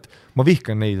mulle, et ma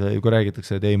vihkan neid, kui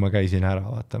räägitakse, et ei, ma käisin ära,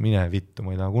 vaata, mine vittu,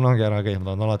 ma ei taha kunagi ära käia, ma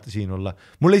tahan alati siin olla.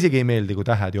 Mulle isegi ei meeldi, kui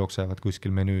tähed jooksevad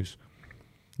kuskil menüüs.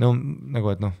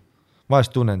 Nagu, et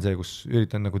vahest tunnen see, kus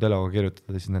üritan nagu teloga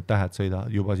kirjutada, siis need tähed sõida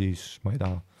juba siis, ma ei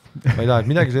taha, et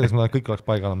midagi sõidaks, ma tahan, kõik oleks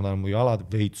paigale, ma tahan mu jalad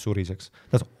veits suriseks.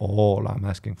 That's all I'm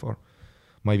asking for.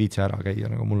 Ma ei viitsi ära käia,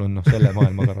 nagu mul on selle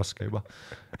maailmaga raske juba.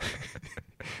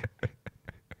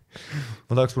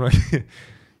 Ma tahaks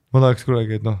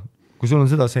kunagi, et kui sul on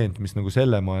seda seent, mis nagu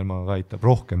selle maailmaga aitab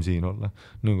rohkem siin olla,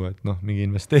 nagu et mingi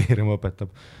investeerima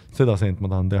õpetab, seda seent ma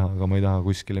tahan teha, aga ma ei taha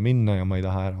kuskile minna ja ma ei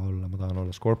taha ära olla, ma tahan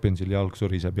olla Scorpionsil, jalg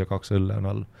suriseb ja 2 õlle on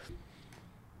all.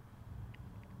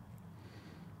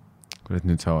 Kuule, et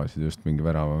nüüd sa avasid just mingi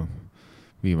värava,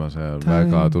 viimase ajal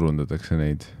väga turundatakse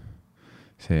neid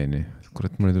seeni.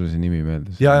 Kurat, mulle tuli see nimi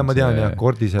meelde. Ja ma tean,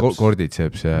 Korditseps.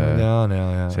 Korditseps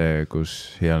ja see,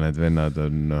 kus hea need vennad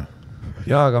on.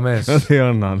 Ja, aga mees. Nad ei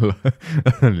anna alla.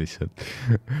 Lihtsalt.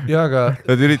 Ja, aga.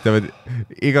 Nad üritavad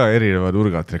iga erineva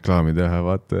nurgat reklaami teha.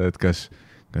 Vaata, et kas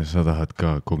sa tahad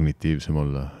ka kognitiivsem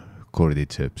olla?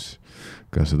 Korditseps.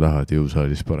 Kas sa tahad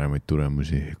jõusaalis paremaid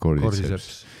tulemusi? Korditseps.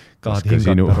 Tahad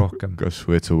hingata rohkem. Kas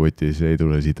su etsuvotis ei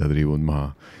tule sita triibund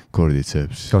maha?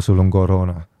 Korditseps. Kas sul on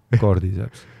koroona?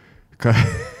 Korditseps.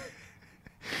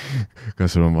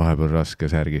 kas sul on vahepeal raske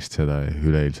särgist seda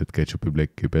üleilmselt ketšupi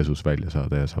plekki pesus välja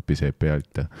saada ja sapiseepi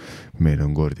alt ja meil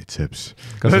on korditseps.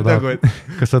 Kas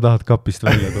sa tahad kapist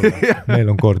välja tulla? Meil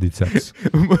on korditseps.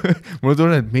 Mul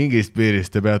tunne, et mingist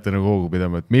piirist te peate nagu hoogu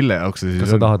pidama, et mille jaoks see siis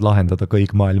kas sa tahad lahendada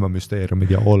kõik maailma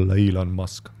müsteeriumid ja olla Elon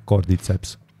Musk?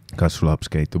 Korditseps. Kas sul laps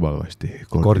käitub halvasti?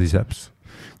 Korditseps.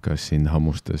 Kas sind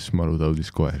hammustas marutaudis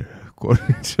koer?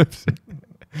 Korditseps.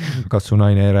 Kas su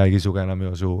naine ei räägi suge enam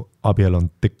ja su abiel on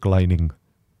declining?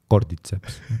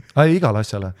 Korditseps. Igal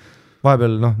asjale.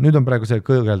 Vahepeal, nüüd on praegu see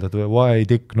kõõgeldad why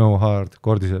dick no hard,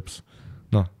 korditseps.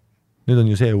 Nüüd on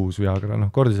ju see uus viagra,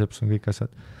 korditseps on kõik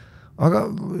asjad. Aga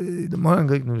ma olen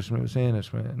kõik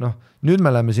seenes. Nüüd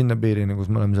me läheme sinna piirini,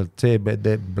 kus me oleme sealt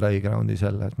CBD playgroundis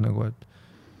jälle, et nagu,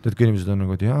 et kui inimesed on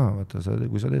nagu, et jaa, vaata,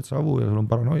 kui sa teed savu ja sul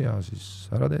on paranoia, siis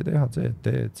ära tee THC,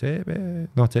 tee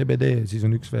CBD, siis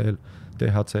on üks veel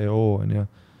THCO on ja.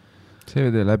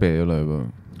 CBD läbi ei ole juba.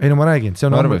 Ei, ma räägin, see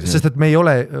on sest et me ei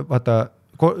ole, vaata,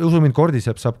 usumind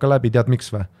kordiseps saab ka läbi, tead miks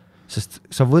või? Sest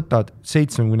sa võtad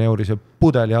 70 eurise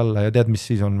pudeli alla ja tead, mis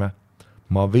siis on või?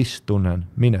 Ma vist tunnen,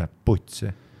 mine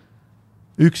putsi.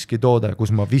 Ükski toode,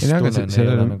 kus ma vist tunnen, ei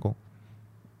ole nagu...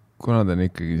 Kuna ta on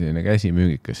ikkagi selline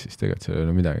käsimüügikas, siis tegelikult seal ei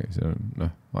ole midagi. See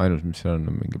on, ainus, mis seal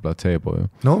on mingi placebo ju.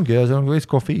 No ongi ja see on veits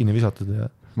kofeiini visatud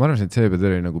ja... Ma arvan, et CBD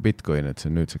oli nagu Bitcoin, et see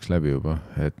on nüüdseks läbi juba,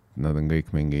 et nad on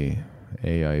kõik mingi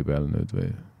AI peal nüüd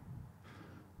või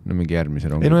mingi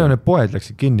järgmise rongi. Ei, ja need poed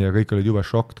läksid kinni ja kõik olid juba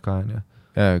šokt ka.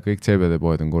 Ja kõik CBD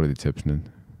poed on korditseps nüüd.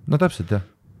 No täpselt jah,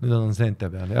 nüüd on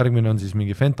seente peal. Järgmine on siis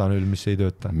mingi fentanüül, mis ei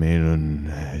tööta. Meil on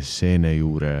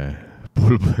seenejuure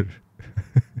pulber.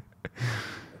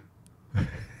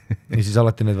 Ja siis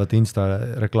alati need vaata Insta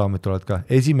reklaamid tulevad ka.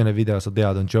 Esimene video sa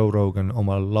tead on Joe Rogan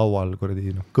oma laual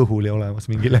kõhuli olemas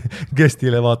mingile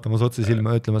gestile vaatamas otse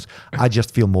silma ütlemas I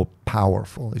just feel more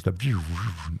powerful. Siis tuleb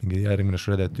mingi järgmine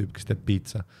shredded tüüp, kes teeb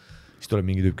pizza. Siis tuleb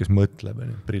mingi tüüp, kes mõtleb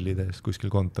prillide eest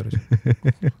kuskil kontoris.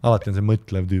 Alati on see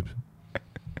mõtlev tüüp.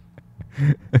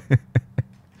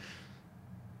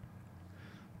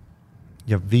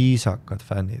 Ja viisakad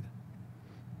fännid.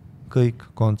 Kõik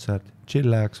kontsert,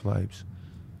 chillax vibes.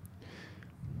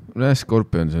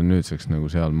 Scorpion, see on nüüdseks nagu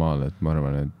seal maal, et ma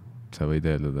arvan, et sa võid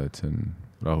eeldada, et see on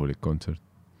rahulik kontsert.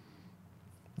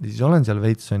 Siis olen seal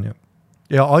veits on ju.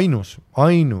 Ja ainus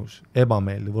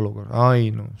ebameeldiv olukord,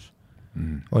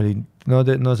 oli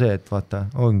no see, et vaata,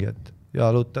 ongi, et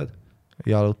jalutad.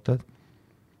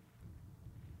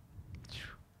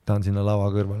 Tahan sinna lava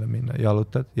kõrvale minna,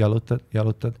 jalutad.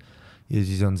 Ja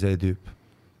siis on see tüüp.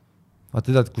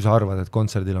 Vaata, tead, kui sa arvad, et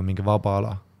kontserdil on mingi vaba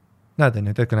ala. Näed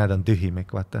on tühimik,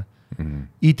 vaata.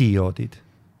 Idioodid,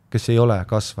 kes ei ole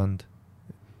kasvanud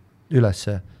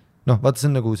ülesse. Vaata, see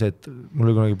on nagu see, et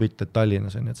mul oli kunagi pilt, et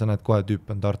Tallinnas on, et sa näed kohe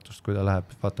tüüp on Tartust, kui ta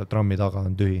läheb, vaata, trammi taga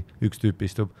on tühi, üks tüüp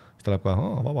istub, siis ta läheb kohe,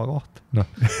 vaba koht.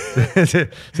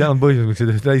 See on põhjus, miks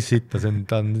see täis sitta,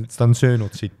 ta on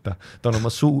söönud sitta. Ta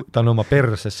on oma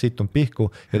perses sittun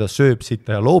pihku ja ta sööb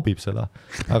sitta ja loobib seda.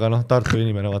 Aga Tartu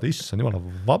inimene vaata, issand, jumala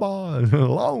vaba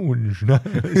lounge,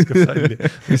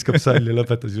 viskab salli,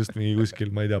 lõpetas just mingi kuskil,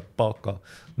 ma ei tea, Paaka.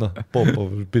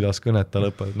 Popov pidas kõnet, ta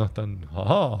lõpeb, ta on,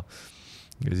 ahaa.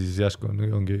 Ja siis jäsku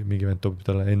ongi mingi vend toob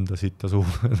talle enda sitta suhu.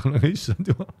 Issand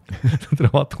jumala,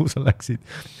 vaata, kuhu sa läksid.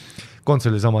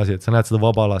 Kontsoli sama asi, et sa näed seda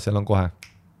vaba ala, seal on kohe.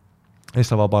 Ja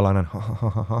siis vaba ala näen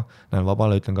vaba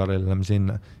ala, ütlen Karlile, lähme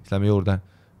sinna. Siis lähme juurde,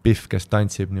 Pihv, kes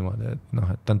tantsib niimoodi, et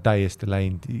ta on täiesti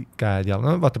läinud käed ja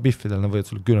vaata Pihvidel, nad võivad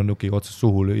sulle küünannukiga otsast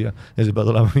suhu lüüa ja see pead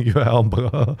olema mingi ühe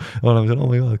hambaga. Oleme seal, oh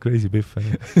my god, crazy Pihv.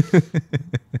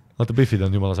 Vaata Pihvid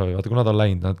on jumala savi, vaata kui nad on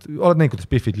läinud, oled näinud, kuidas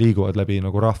Pihvid liiguvad läbi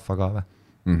nagu rahva ka või?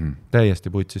 Täiesti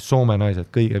putsis, Soome naised,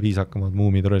 kõige viisakamad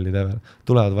muumitrollid ever,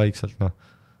 tulevad vaikselt,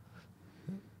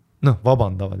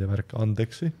 vabandavad ja värk,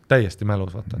 andeksi, täiesti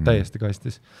mälus, vaata, täiesti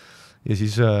kastis. Ja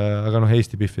siis, aga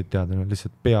Eesti Pihvid tead,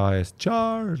 lihtsalt pea eest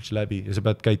charge läbi ja sa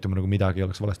pead käituma nagu midagi,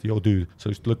 oleks valesti, tüüd, sa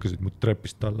just lõkkasid mu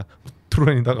trepist alla,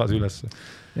 tulenin tagasi ülesse.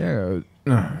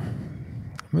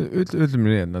 Ütleme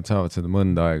nii, et nad saavad seda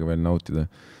mõnda aega veel nautida,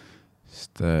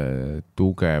 sest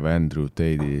tugev Andrew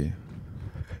Tate'i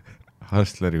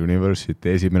Hustler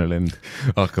University esimene lend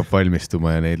hakkab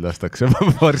valmistuma ja neid lastakse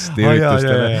varsti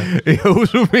üritustele. Ja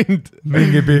usu mind.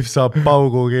 Mingi Pihv saab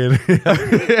paugu keeli.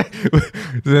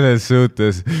 Selles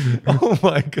suhtes. Oh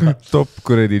my god. Top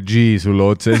kuredi G sul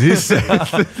otse sisse.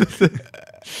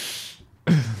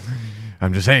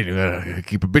 I'm just saying, you gotta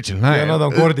keep a bitch in line. Ja nad on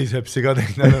kordisepsi ka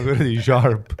teinud, nad on kuradi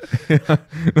sharp.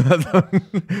 Nad on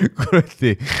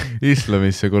kuradi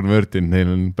islamisse konvertinud,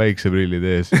 neil on päikseprillid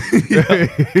ees.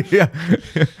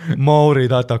 Mauri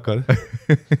tatakad.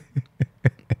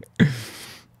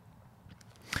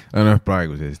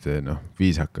 praegu sellist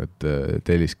viisakat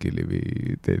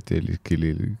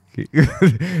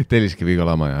telliskiviga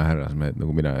lama ja härrasmehed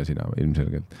nagu mina ja sina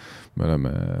ilmselgelt. Me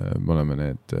oleme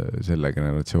need selle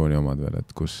generatsiooni omad veel,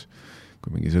 et kui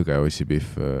mingi sõge ossipihv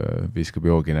viskab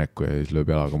joogi näkku ja siis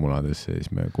lööb jalaga muladesse ja siis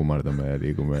me kummardame ja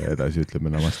liigume edasi, ütleme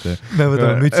namaste. Me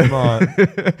võtame mütsi maha.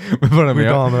 Me paneme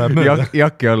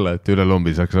jakki alla, et üle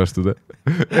lombi saaks astuda.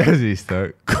 Ja siis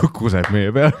ta kuseb meie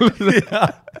peale.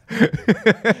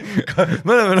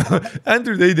 Me oleme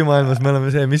Andrew Tate'i maailmas, me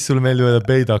oleme see, mis sulle meeldib öelda,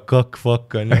 peida kakk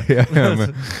fuck on.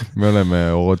 Me oleme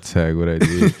otse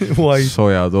kuredi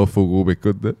soja tofu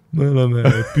kuubikud. Me oleme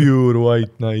pure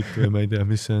white knight või ma ei tea,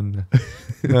 mis see on.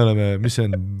 Me oleme, mis see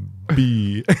on?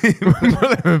 Bi. Me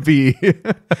oleme bi.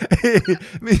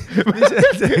 Mis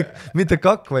see? Mitte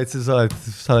kakk, vaid sa oled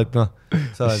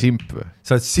simp või?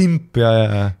 Sa oled simp ja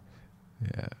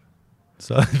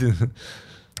sa oled...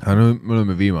 me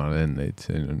oleme viimane enneid,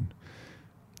 see on...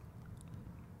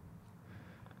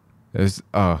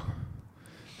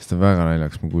 Sest on väga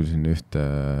naljaks, ma kuulsin ühte...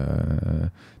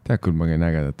 Tead, küll ma käin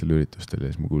ägedatel üritustel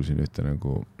ja siis ma kuulsin ühte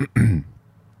nagu...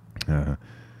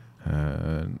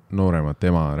 nooremat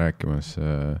ema rääkimas,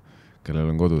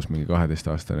 kellel on kodus mingi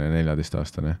 12-aastane ja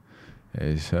 14-aastane. Ja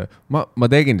siis ma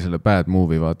tegin selle bad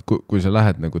movie, vaat, kui sa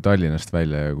lähed nagu Tallinnast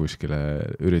välja ja kuskile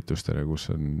üritustele, kus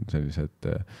on sellised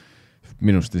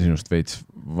minust ja sinust veits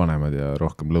vanemad ja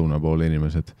rohkem lõuna poole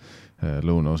inimesed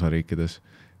lõunaosa riikides.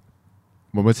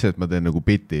 Ma mõtlesin, et ma teen nagu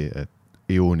biti, et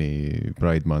juuni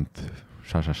Pride Month,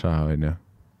 on ju.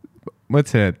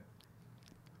 Mõtlesin, et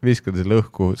viskan selle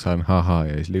õhku, saan haha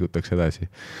ja siis liigutakse edasi.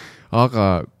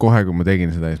 Aga kohe, kui ma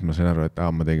tegin seda, siis ma sain aru, et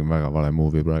ma tegin väga vale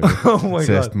movie praegu.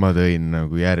 Sest ma tõin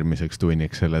nagu järgmiseks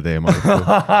tunniks selle teema.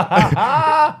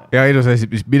 Ja ilus asi,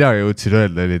 mis mina jõudsin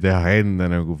öelda, oli teha enda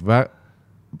nagu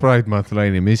Pride Month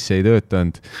line'i, mis ei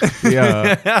töötanud.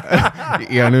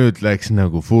 Ja nüüd läks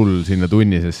nagu full sinna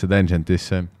tunnisesse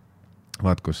tangentisse.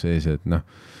 Vaat, kus sees, et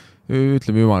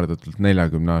ütleme ümardatult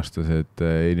 40-aastased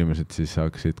inimesed siis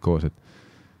hakkasid koos, et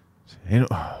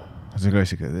see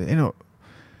klassika,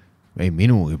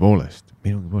 minugi poolest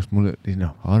mulle,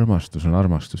 armastus on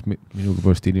armastus, minugi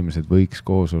poolest inimesed võiks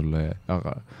koos olla,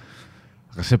 aga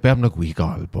see peab nagu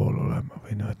igal pool olema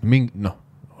või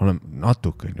oleme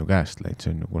natuke ju käest läinud,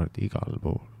 see on ju kuradi igal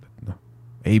pool,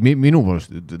 ei, minu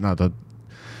poolest,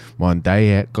 ma olen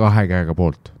kahe käega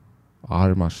poolt,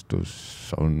 armastus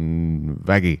on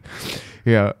vägi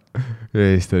ja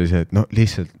siis ta oli see, et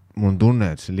lihtsalt mul on tunne,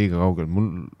 et see on liiga kaugel.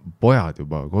 Mul pojad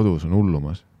juba kodus on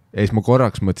hullumas. Ja siis ma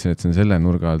korraks mõtlesin, et see on selle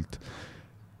nurga alt.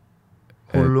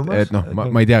 Hullumas? Et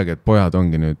ma ei teagi, et pojad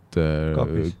ongi nüüd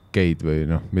geid või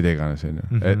mida iganes.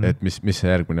 Et mis see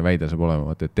järgmine väide saab olema.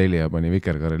 Vaata, et Telia pani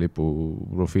Vikerkaare lipu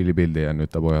profiilipildi ja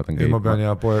nüüd ta pojad on geid. Ma pean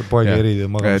poegi erida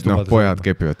magamistubades. Pojad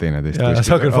kepivad teineteist. Ja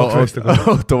sagel faktoista.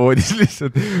 Autovoodis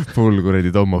lihtsalt full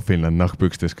kuredi Tom of Finland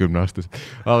nahkpükstes 10-aastas.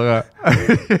 Aga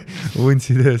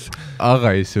untsides.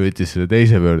 Aga siis võttis selle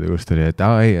teise pöörde, kus ta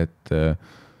oli, et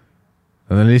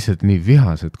nad on lihtsalt nii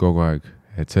vihased kogu aeg,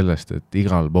 et sellest, et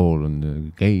igal pool on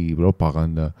gei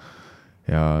propaganda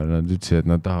ja nad ütlesid, et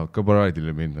nad tahavad ka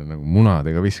paraadile minna nagu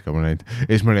munadega viskama neid. Ja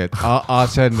siis ma oli, et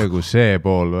see on nagu see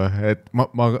pool või, et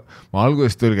ma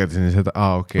alguses tõlgerdasin seda,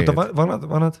 okei.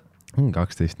 Vanad?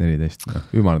 12, 14,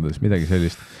 ümardades, midagi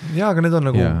sellist. Jaa, aga need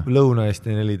on nagu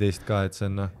Lõuna-Eesti 14 ka, et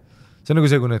see on see on nagu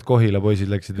see, kui need Kohila poisid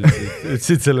läksid,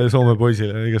 ütlesid selle Soome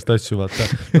poisile igast asju, vaata.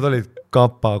 Nad olid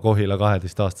Kapa Kohila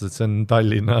 12-aastased, see on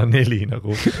Tallinna 4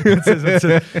 nagu.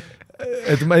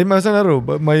 Et ma saan aru,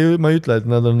 ma ei ütle, et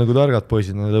nad on nagu targad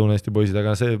poisid, nad on Lõuna-Eesti poisid,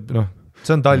 aga see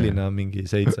on Tallinna mingi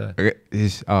 7.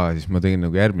 Siis ma tegin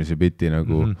nagu järgmise biti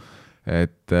nagu,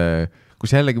 et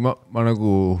kus jällegi ma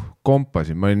nagu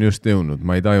kompasin, ma olin just jõudnud,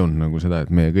 ma ei tajunud nagu seda, et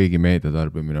meie kõigi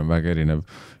meediatarbimine on väga erinev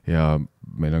ja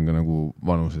meil on ka nagu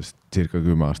vanusest circa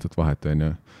 10 aastat vahet, on ju,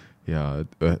 ja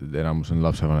enamus on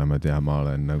lapsevanemad ja ma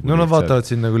olen nagu... Nad vaatavad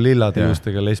siin nagu lillade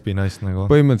juustega lesbinaist nagu.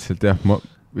 Põhimõtteliselt jah,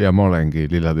 ma olengi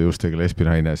lillade juustega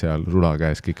lesbinaine seal rula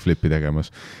käes kickflipi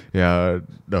tegemas ja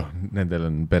nendel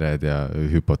on pered ja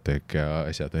hüpoteek ja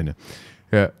asjad, on ju.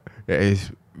 Ja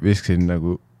siis viskasin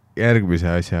nagu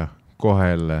järgmise asja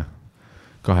kohe jälle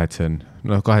kahetsen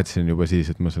juba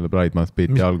siis, et ma selle Pride Month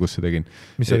beati algusse tegin.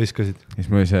 Mis sa viskasid? Siis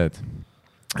ma oli see,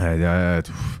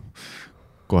 et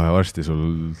kohe varsti sul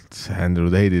Andrew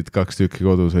Tate'id 2 tükki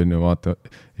kodus on ju, vaata.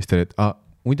 Siis ta oli, et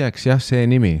muideks jah, see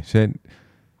nimi,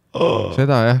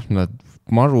 seda jah, nad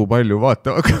maru palju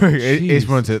vaatavad. Ja siis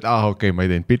ma mõtlesin, et okei, ma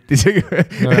ei teinud bitti isegi,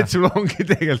 et sul ongi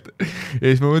tegelikult. Ja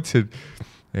siis ma mõtlesin,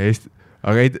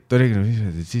 aga ta oligi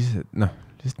siis,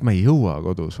 lihtsalt ma ei jõua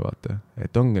kodus, vaata.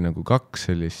 Et ongi nagu 2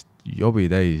 sellist jobi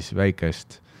täis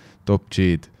väikest top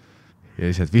G-d ja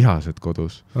lihtsalt vihased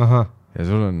kodus. Aha. Ja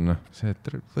sul on see, et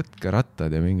võtke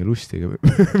rattad ja mingi lustiga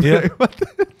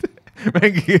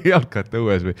mängi jalkat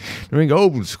õues või mingi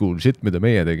old school shit, mida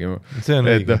meie tegime. See on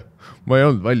õige. Ma ei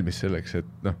olnud valmis selleks,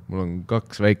 et mul on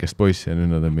 2 väikest poissi ja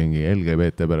nüüd nad on mingi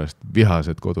LGBT pärast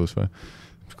vihased kodus või.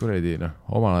 Kuredi,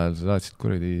 omal ajal sa saatsid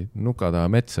kuredi nuka taha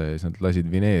metsa ja siis nad lasid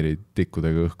vineeri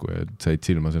tikkudega õhku ja said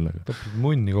silma sellega. Topid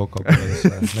munni kokapudelisse,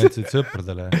 näitasid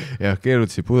sõpradele. Jah,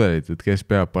 keerutasid pudelit, et kes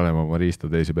peab panema oma riista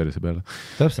teise perse peale.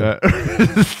 Täpselt.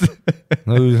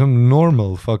 No see on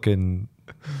normal fucking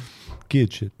kid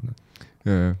shit.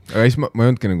 Aga siis ma ei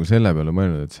olnudki nagu selle peale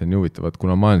mõelnud, et see on huvitav,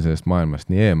 kuna ma olen sellest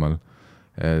maailmast nii eemal,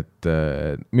 et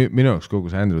minu jaoks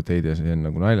kogu see Andrew Tate see on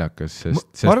nagu naljakas,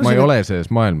 sest ma ei ole selles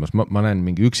maailmas, ma näen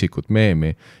mingi üksikut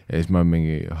meemi ja siis ma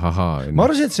mingi haha. Ma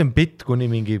arvasin, et see on bitt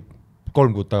kuni mingi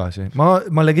 3 kuud tagasi.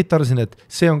 Ma legit arvasin, et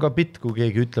see on ka bitt, kui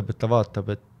keegi ütleb, et ta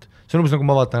vaatab, et see on umbes nagu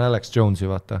ma vaatan Alex Jonesi,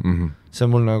 vaata. See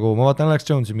on mul nagu, ma vaatan Alex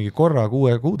Jonesi mingi korra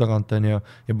 6 kuu tagant on ja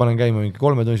panen käima mingi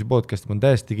 3 tunnisi podcast, ma on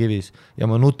täiesti kivis ja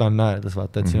ma nutan naerdes,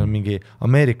 vaata, et siin on mingi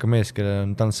Ameerika mees, kellel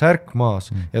on, ta on särk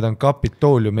maas ja ta on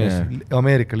Kapitooliu mees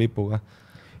Ameerika lipuga.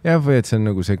 Jah, või et see on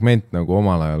nagu segment nagu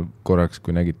omal ajal korraks,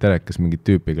 kui nägid telekas mingit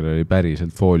tüüpi, kellel oli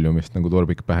päriselt fooliumist nagu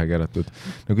torbik pähe keeratud.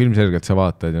 Nagu ilmselgelt sa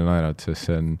vaatad ja naerad, sest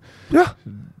see on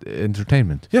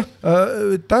entertainment. Jah,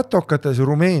 tätokates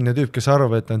Rumeenia tüüp, kes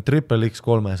arvab, et on triple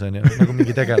X3 on ju, nagu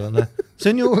mingi tegelane.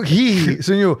 See on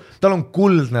ju, tal on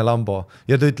kuldne Lambo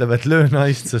ja ta ütleb, et löö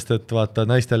naist, sest et vaata,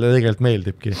 naistele tegelikult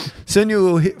meeldibki. See on ju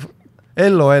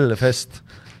LOL fest.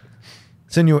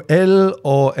 See on ju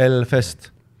LOL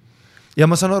fest. Ja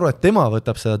ma saan aru, et tema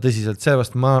võtab seda tõsiselt,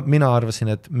 seepärast mina arvasin,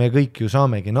 et me kõik ju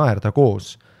saamegi naerda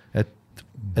koos,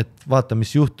 et vaata,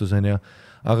 mis juhtus on ju,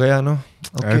 aga ja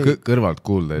okay. Kõrvalt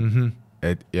kuulda,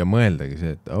 et ja mõeldagi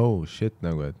see, et oh shit,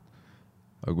 nagu,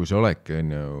 et aga kui sa oledki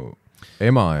on ju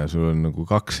ema ja sul on nagu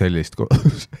 2 sellist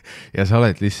kodus ja sa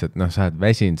oled lihtsalt, sa oled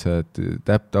väsinud, sa oled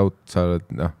tapped out, sa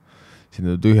oled,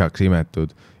 sinna tühjaks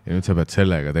imetud ja nüüd sa pead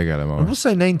sellega tegelema. No kus sa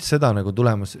ei näinud seda nagu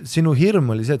tulemas? Sinu hirm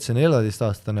oli see, et see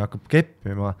 14-aastane hakkab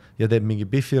keppima ja teeb mingi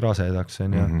Biffi rasedaks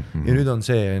on ju. Ja nüüd on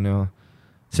see on ju,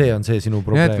 see on see sinu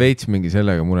probleem. Ja et veits mingi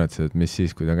sellega muretsed, et mis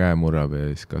siis, kui ta käe murrab ja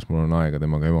siis kas mul on aega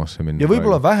temaga emosse minna. Ja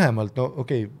võib-olla vähemalt,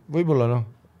 võib-olla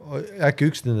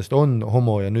äkki üks nendest on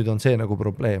homo ja nüüd on see nagu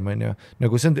probleem on ju.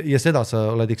 Nagu see on, ja seda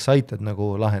sa oled excited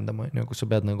nagu lahendama on ju, kus sa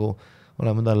pead nagu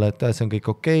olema talle, et see on kõik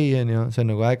okei, see on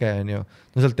nagu äge, no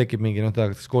sealt tekib mingi, ta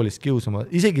hakatakse koolist kiusama,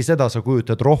 isegi seda sa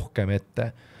kujutad rohkem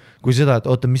ette, kui seda, et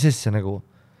oota, mis asja nagu,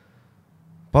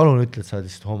 palun ütle, et sa oled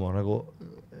lihtsalt homo, nagu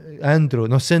Andrew,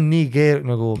 see on nii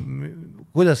nagu,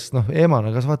 kuidas,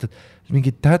 emana, kas vaatad,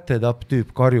 mingi täted up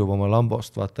tüüp karjub oma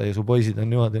Lambost, vaata, ja su poisid on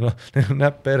niimoodi, neil on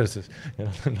näpp perses, ja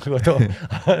nad on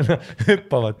nagu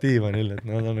hüppavad diivanil, et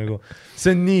nagu,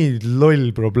 see on nii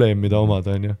loll probleem, mida omad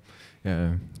on ju.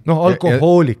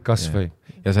 Alkohoolik kas või.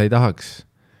 Ja sa ei tahaks,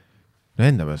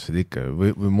 enda pääsed ikka,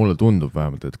 või mulle tundub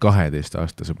vähemalt, et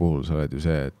 12-aastase puhul sa oled ju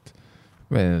see, et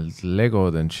meil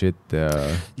Legod and shit ja...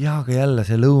 Jaa, aga jälle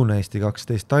see Lõuna-Eesti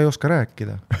 12, ta ei oska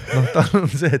rääkida. Ta on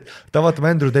see, et ta vaatab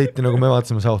Andrew Tate'i, nagu me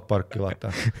vaatasime South Parki,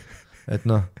 vaata. Et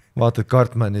vaatad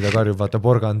Cartmanid ja karjub, vaata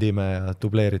Porgandime ja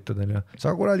dubleeritud on ju.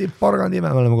 Sa kuradi Porgandime,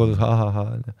 me oleme kodus, ha-ha-ha.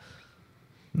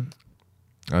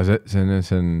 Aga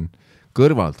see on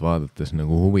kõrvalt vaadates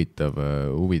nagu huvitav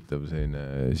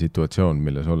selline situatsioon,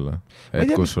 milles olla. Et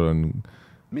kus sul on...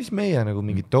 Mis meie nagu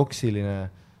mingi toksiline,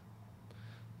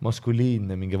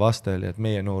 maskuliinne mingi vaste oli, et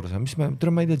meie noorus,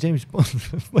 ma ei tea, James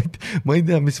Bond, ma ei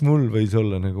tea, mis mul võis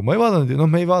olla nagu. Ma ei vaadanud,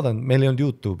 me ei vaadanud, meil ei olnud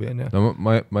YouTube'i. No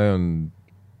ma ei olnud,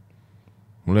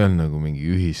 mul ei olnud nagu mingi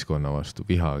ühiskonna vastu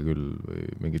viha küll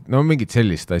või mingit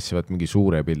sellist asja, mingi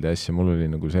suure pildi asja, mul oli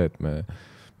nagu see, et me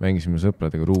mängisime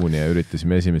sõpradega ruuni ja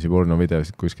üritasime esimesi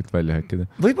pornovideosid kuskilt välja häkkida.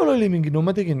 Võib-olla oli mingi,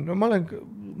 ma tegin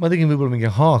võib-olla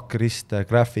mingi haakriste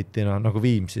graffitina, nagu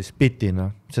Viimsis, bitina,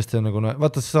 sest see on nagu,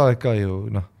 vaata, sa oled ka ju,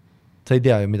 sa ei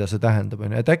tea ju, mida see tähendab,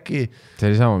 et äkki...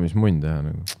 See oli sama, mis munn teha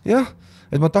nagu. Jah,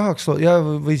 et ma tahaks,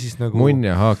 või siis nagu... Munn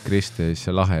ja haakrist ja siis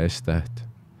see lahe S-täht.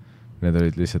 Need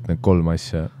olid lihtsalt need 3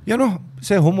 asja. Ja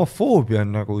see homofoobia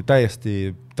on nagu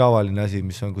täiesti tavaline asi,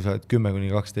 mis on, kui sa oled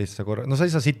 10-12 korra. Sa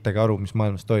ei saa sittagi aru, mis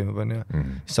maailmas toimub, on ju.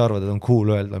 Siis sa arvad, et on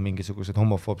cool öelda mingisugused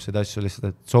homofoobsed asju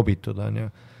lihtsalt, et sobituda, on ju.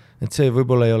 Et see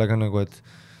võib-olla ei ole ka nagu, et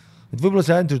võib-olla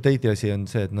see Andrew Tate'i asi on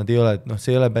see, et nad ei ole,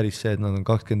 see ei ole päris see, et nad on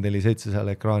 24/7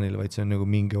 seal ekraanil, vaid see on nagu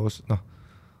mingi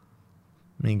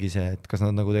mingi see, et kas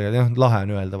nad nagu tegelikult, lahe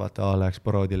on öelda, vaata, läheks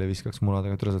paroodile, viskaks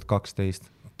munadega, tulevad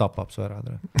 12. tapab su ära.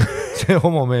 See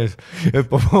homomees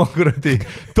hüppab oma kuradi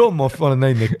Tommov, ma olen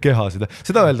näinud neid kehasid.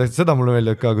 Seda mulle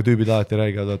meeldib ka, kui tüübid alati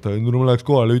räägivad, et ma läheks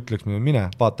kohale, ütleks mine,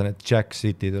 vaata need Jack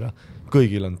City tüle.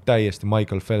 Kõigil on täiesti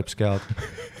Michael Phelps kehad,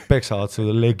 peksavad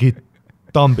seda legit,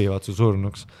 tambivad su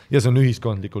surnuks ja see on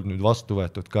ühiskondlikult nüüd vastu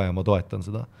võetud ka ja ma toetan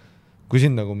seda. Kui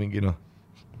sind nagu mingi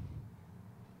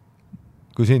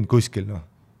kui sind kuskil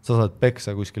sa saad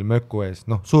peksa kuskil möku ees,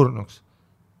 surnuks.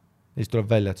 Ja siis tuleb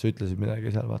välja, et sa ütlesid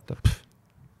midagi seal, vaata.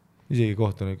 Isegi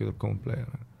kohtunik ütleb komplei.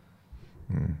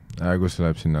 Kus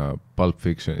läheb sinna Pulp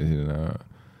Fictioni sinna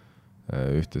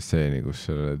ühte stseeni, kus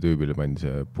selle tüübile pandi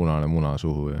see punane muna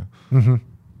suhu ja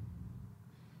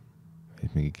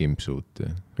mingi kimpsuut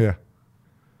ja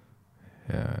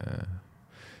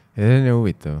see on ju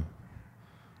huvitav.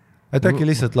 Et äkki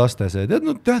lihtsalt laste see,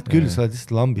 tead küll, sa oled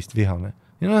lihtsalt lambist vihane.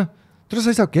 Ja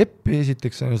sa ei saa keppi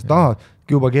esiteks, sa tahad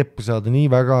juba keppi saada nii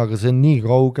väga, aga see on nii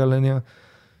kaugel ja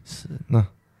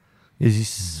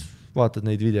siis vaatad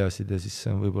neid videosid ja siis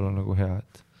see on võib-olla nagu hea,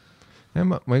 et ja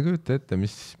ma ei kujuta ette,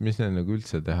 mis neil nagu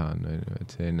üldse teha on, et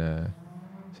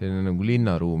selline nagu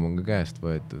linnaruum on ka käest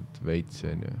võetud veits,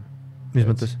 mis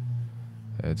mõttes?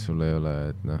 Et sul ei ole,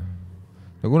 et no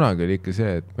kunagi oli ikka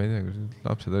see, et ma ei tea, kus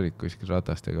lapsed olid kuskil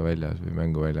ratastega väljas või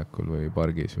mänguväljakul või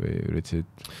pargis või üritasid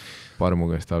parmu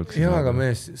käest algsi. Jaa, aga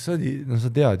mees, sa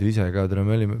tead ju ise ka,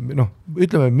 me olime,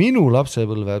 ütleme minu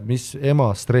lapsepõlve, mis ema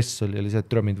stress oli see,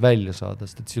 et mind välja saada,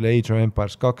 sest et selle Age of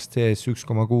Empires 2 CS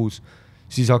 1,6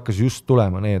 siis hakkas just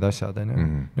tulema need asjad,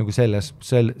 nagu selles,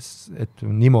 et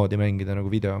niimoodi mängida nagu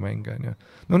videomänge.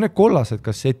 Need kollased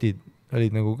kassetid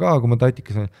olid nagu ka, kui ma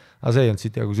tatikas, aga see ei olnud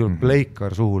siit, kui sul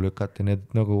pleikar suhu lükati, need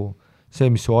nagu see,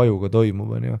 mis su ajuga toimub,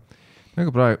 on ju.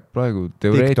 Aga praegu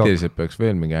teoreetiliselt peaks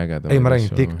veel mingi ägeda. Ei, ma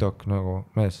räägin TikTok nagu,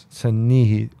 mees, see on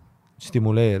nii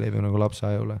stimuleeriv nagu lapse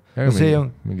ajule.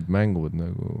 Mingid mängud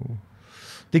nagu...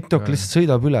 TikTok lihtsalt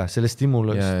sõidab üle selle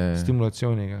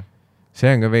stimulatsiooniga. See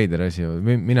on ka veider asi.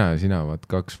 Mina ja sina,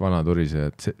 kaks vana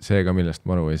turised, see ka millest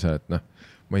ma aru ei saa, et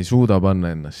ma ei suuda panna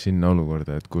ennast sinna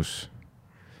olukorda, et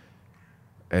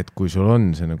kui sul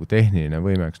on see nagu tehniline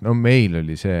võimeks, meil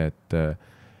oli see,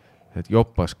 et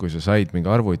joppas, kui sa said mingi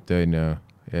arvuti on ja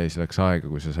siis läks aega,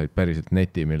 kui sa said päriselt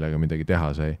neti, millega midagi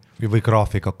teha sai. Või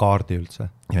graafikakaardi üldse.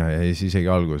 Ja siis isegi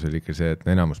algus oli ikka see, et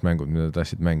enamus mängud, mida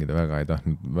tahtsid mängida, väga ei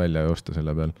tahtnud välja joosta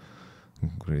selle peal.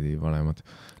 Kuradi valemad.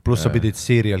 Plus sa pidid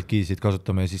serial keysid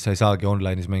kasutama ja siis sa ei saagi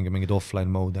online'is mingid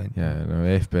offline mode. Ja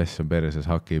FPS on perses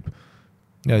hakib.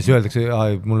 Ja siis öeldakse,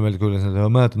 mulle meeldib küll, et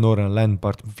mäletad noorena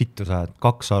landpart, vittu sa oled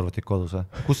 2 arvutit kodus.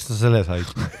 Kust sa selle said?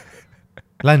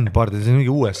 Landpart, see on mingi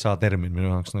USA termin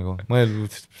minu jaoks nagu. Ma ei ole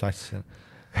sassi.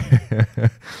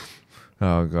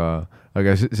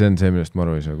 aga see on see, millest ma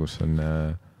aru ei saa, kus on,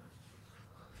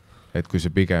 et kui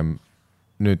see pigem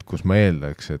nüüd, kus ma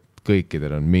eeldaks, et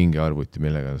kõikidel on mingi arvuti,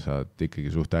 millega saad ikkagi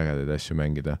suht ägedaid asju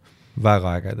mängida.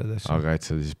 Väga ägedaid asju. Aga et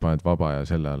sa siis paned vaba ja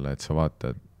selle alla, et sa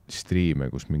vaatad striime,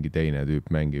 kus mingi teine tüüp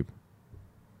mängib.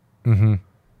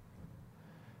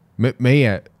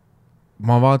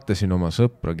 Ma vaatasin oma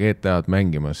sõpra GTA-d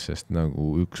mängimas, sest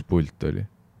nagu üks pult oli.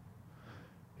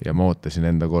 Ja ma ootasin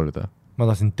enda korda. Ma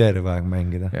tahtsin terve aeg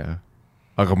mängida. Ja.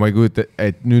 Aga ma ei kujuta,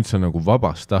 et nüüd sa nagu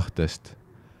vabast tahtest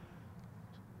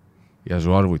ja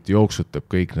su arvuti jooksutab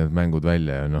kõik need mängud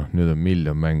välja ja nüüd on 1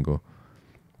 miljon mängu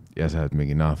ja sa oled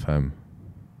mingi fam.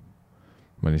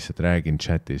 Ma lihtsalt räägin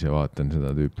chatis ja vaatan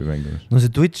seda tüüpi mängimas. See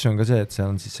Twitch on ka see, et see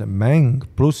on siis see mäng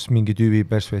pluss mingi tüübi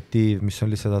perspektiiv, mis on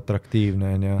lihtsalt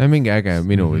atraktiivne. Mingi äge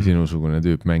minu või sinusugune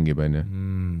tüüp mängib.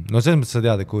 Selles mõttes sa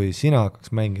tead, et kui sina hakkaks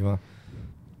mängima,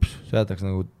 sa jätaks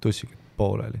nagu tussikud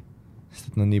pooleli. Sest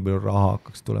et nii palju raha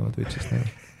hakkaks tulema Twitchist.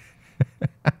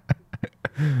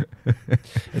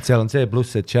 Et seal on see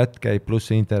pluss see chat käib, pluss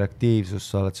see interaktiivsus,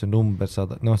 sa oled see number,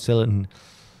 seal on...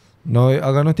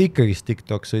 aga ikkagist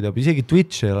TikTok sõidab, isegi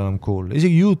Twitch ei ole enam cool,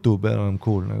 isegi YouTube ei ole enam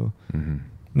cool nagu.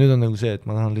 Nüüd on nagu see, et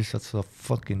ma tahan lihtsalt seda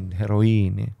fucking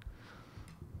heroiini.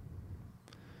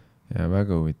 Ja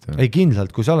väga huvitav. Ei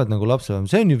kindlalt, kui sa oled nagu lapsevanem,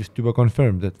 see on ju vist juba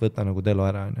confirmed, et võta nagu telo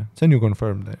ära. See on ju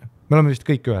confirmed. Me oleme vist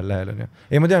kõik ühel lehel.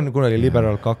 Ei, ma tean, kunagi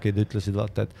liberal kakid ütlesid,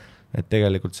 vaata, et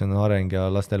tegelikult see on areng ja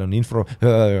lastel on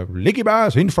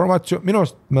ligipääs, informatsioon, minu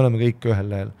arust me oleme kõik ühel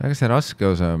lehel. Aga see raske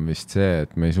osa on vist see,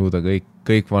 et me ei suuda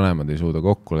kõik vanemad ei suuda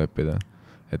kokku leppida.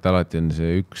 Et alati on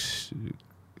see üks,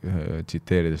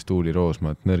 tsiteerides Tuuli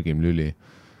Roosmaat, nõrgim lüli,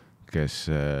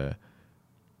 kes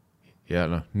ja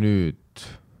nüüd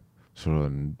sul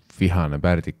on vihane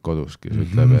pärdik kodus, kes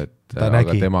ütleb, et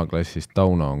aga tema klassist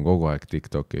Tauno on kogu aeg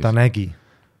TikTokis. Ta nägi.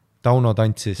 Tauno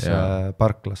tantsis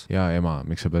parklas. Ja ema,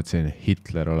 miks sa pead selline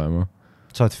Hitler olema?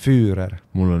 Sa oled Führer.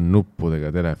 Mul on nuppudega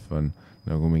telefon,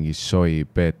 nagu mingi soi,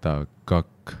 beta,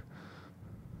 kakk.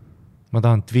 ma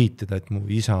tahan tweetida, et mu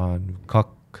isa on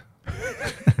kakk.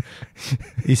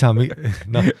 Isa, noh.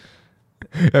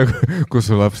 Ja kus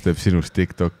su laps teeb sinust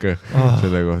TikTok'e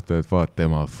selle kohta, et vaat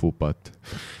tema fupat.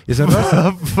 Ja see on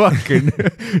fucking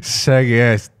saggy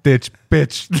ass bitch.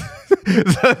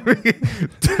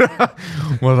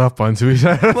 Ma tapan su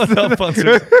isa.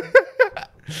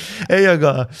 Ei,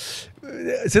 aga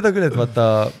seda küll, et vaata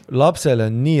lapsele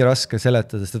on nii raske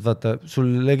seletada, sest et vaata sul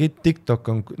legit TikTok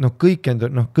on kõik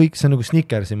see on nagu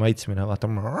Snickersi maitsmine, vaata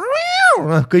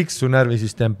kõik su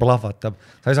närvisüsteem plahvatab,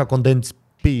 sa ei saa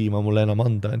kondenspiima mulle enam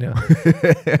anda, on ju.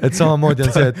 Et samamoodi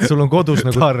on see, et sul on kodus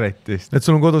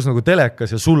nagu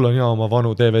telekas ja sul on oma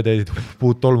vanu DVD-d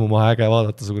puut tolmu maha äge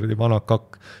vaadata, su kuradi vana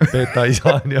kakk beta isa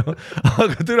on ju.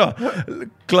 Aga türa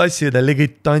klassidel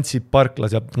legit tantsib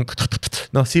parklas ja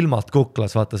silmad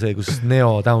kuklas, vaata see, kus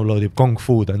Neo downloadib Kung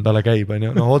Fu'd endale käib, on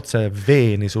ju. Otse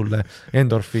veeni sulle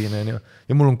endorfiine, on ju.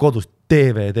 Ja mul on kodus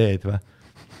DVD-d või.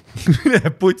 Mine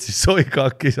putsi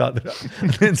soikakki saada.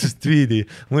 Nendest tweedi.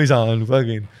 Mu isa on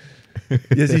fucking.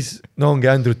 Ja siis ongi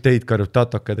Andrew Tate karjub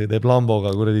tatokad ja teeb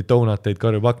lamboga kuradi donuteid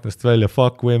karjub aknast välja.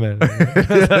 Fuck women.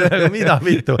 Mida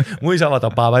vittu? Mu isa vaata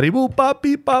paneb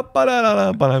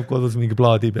kodus mingi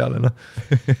plaadi peale. No.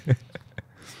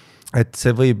 Et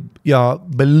see võib ja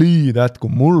believe that,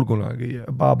 kui mul kunagi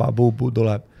baba-bubu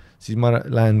tuleb, siis ma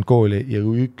lähen kooli ja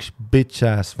kui üks bitch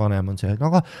ass vanem on see, et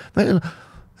aga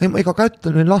ega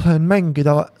kätten lasen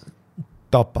mängida,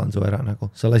 tapan su ära nagu.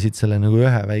 Sa lasid selle nagu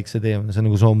ühe väikse teemine, see on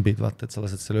nagu zombid, vaata, et sa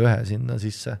lased selle ühe sinna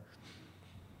sisse.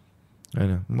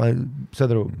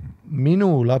 Saad aru,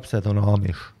 minu lapsed on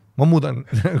Amish. Ma muudan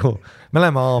nagu, me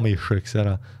läheme Amishiks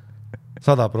ära.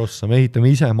 100%, me ehitame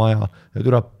ise maja ja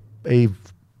tuleb ei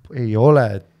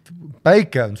ole, et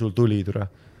päike on sul tuli, türa.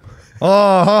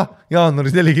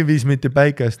 Jaanuaris 45 minti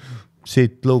päikest,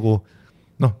 siit lugu.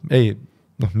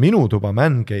 Minu tuba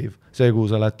man cave, see, kuhu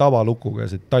sa lähed tavalukuga ja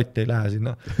see tatt ei lähe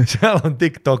sinna. Seal on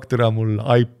TikTok türa mul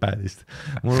iPadist.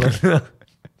 Mul on,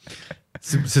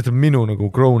 seda minu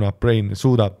nagu grown-up brain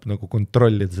suudab nagu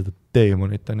kontrollida seda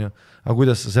deemonit, on ju. Aga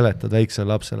kuidas sa seletad väiksele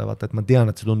lapsele, vaata, et ma tean,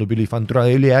 et see tundub ülifan, türa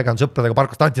üliäge on sõpradega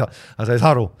parkas tantsida, aga sa ei saa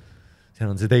aru.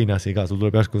 Seal on see teine asi ka, sul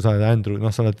tuleb järsku sa oled Andrew,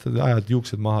 sa oled ajad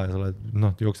juuksed maha ja sa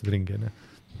oled jooksed ringi, on ju.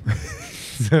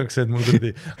 See oleks see, et mul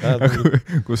kuradi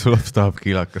kui su laps tahab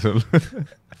kiilaka sul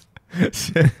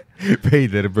see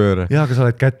veider pööre aga sa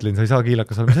oled Kätlin, sa ei saa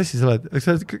kiilaka mis asi sa oled,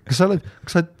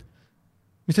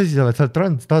 mis asi sa oled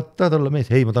trans, tahad olla mees,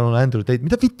 ei ma tahan olla Andrew Tate,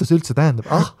 mida vittu see üldse tähendab,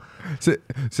 see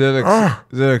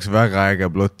oleks väga äge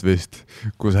plott vist,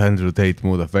 kus Andrew Tate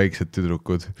muudab väiksed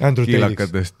tüdrukud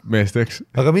kiilakatest meesteks,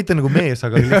 aga mitte nagu mees,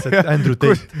 aga lihtsalt Andrew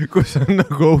Tate kus on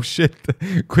nagu oh shit,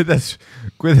 kuidas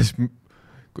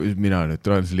mina nüüd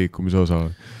transliikumise osa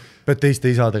olen. Pead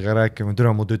teiste isadega rääkima,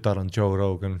 türa mu tütar on Joe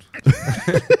Rogan.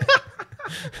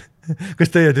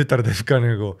 Kas teie tütar teeb ka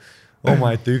nagu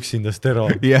omaette üksinda stero?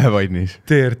 Jäävannis.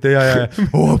 TRT,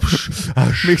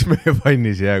 Miks meie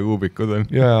vannis jääkuubikud on?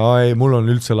 Ei, mul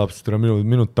on üldse laps,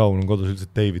 minu taun on kodus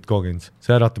üldse David Coggins.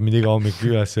 See äratab mind iga hommik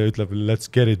üles ja ütleb, let's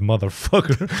get it,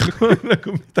 motherfucker.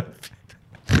 Nagu mida?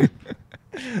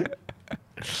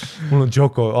 Mul on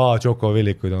Joko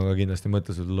Villikuid on ka kindlasti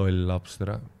mõtlesid loll laps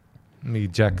tere. Mingi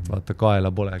jacked, vaata,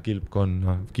 kaela pole, kilpk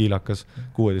on kiilakas,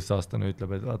 16-aastane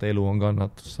ütleb, et vaata, elu on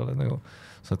kannatus, sa oled nagu,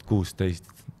 sa oled 16.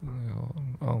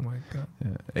 Oh my God.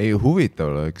 Ei, huvitav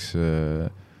oleks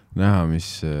näha,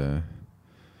 mis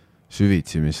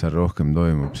süvitsi, mis seal rohkem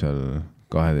toimub seal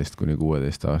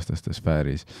 12–16 aastaste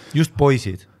sfääris. Just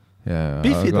poisid.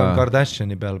 Biffid on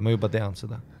Kardashiani peal, ma juba tean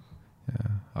seda.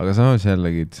 Aga samas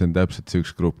jällegi, see on täpselt see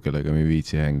üks grupp, kellega me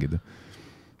viitsi hängida.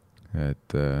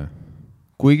 Et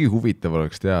kuigi huvitav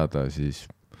oleks teada, siis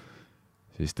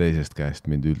teisest käest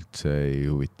mind üldse ei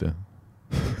huvita.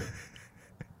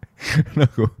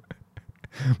 Nagu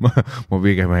ma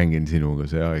pigem hängin sinuga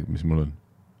see aeg, mis mul on.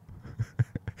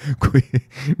 Kui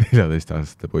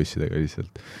 14-aastaste poissidega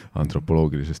lihtsalt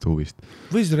antropoloogilisest huvist.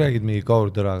 Või siis räägid mingi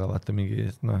kaurtõraga, vaata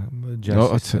mingi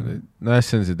jazz.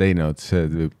 See on see teine ots, see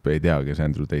ei tea, kes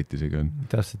Andrew Tate isegi on.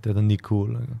 Täpselt, ta on nii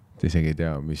cool. Ta isegi ei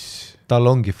tea, mis... Tal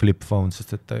ongi flip phone,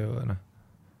 sest et ta ju...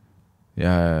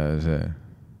 Ja see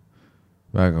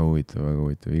väga huvitav,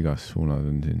 igas suunad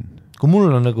on siin. Kui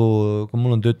mul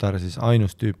on tütar, siis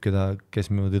ainus tüüp, kes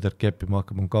minu tütar keppima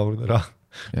hakkab, on kaurtõra.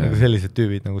 Nagu sellised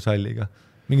tüübid nagu Salliga.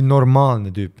 Mingi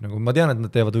normaalne tüüp, nagu ma tean, et nad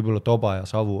teevad võib-olla toba ja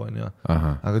savu on ju,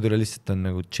 aga tule lihtsalt on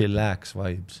nagu chillax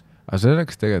vibes. Aga see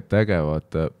oleks tegelikult äge,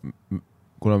 vaata,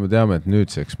 kuna me teame, et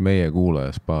nüüdseks meie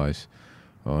kuulajaspaas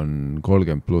on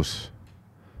 30+.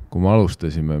 Kui me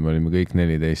alustasime, me olime kõik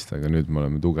 14, aga nüüd me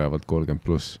oleme tugevalt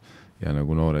 30+. ja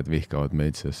nagu noored vihkavad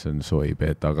meid, sest see on soi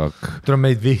beta-kakk. Tuleb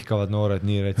meid vihkavad noored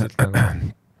nii retsilt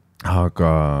nagu.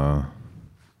 Aga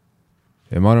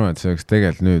ja ma arvan, et see oleks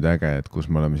tegelikult nüüd äge, et kus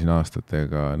me oleme siin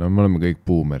aastatega, no me oleme kõik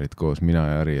buumerid koos, mina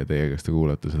ja Ari ja teie, kes te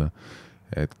kuulate seda,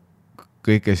 et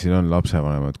kõik, kes siin on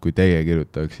lapsevanemad, kui teie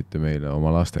kirjutaksite meile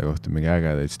oma laste kohta mingi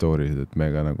ägedaid stories, et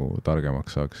me ka nagu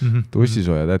targemaks saaks.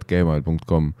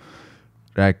 Tussisööjad@gmail.com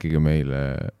rääkige meile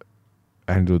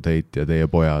Andrew Tate ja teie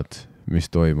pojad, mis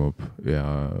toimub ja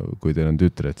kui teil on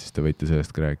tütred, siis te võite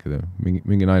sellest ka rääkida.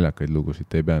 Mingi naljakaid lugusid,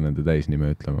 te ei pea nende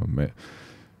täisnime ütlema. Me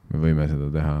võime seda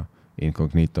teha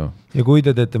incognito. Ja kui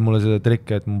te teete mulle seda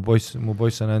trikke, et mu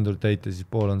poiss on Andrew Tate ja siis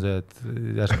pool on see, et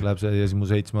järsku läheb see ja siis mu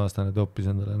 7-aastane toppis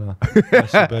endale,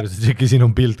 tšeki, siin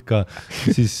on pilt ka,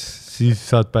 siis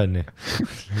saad bänni.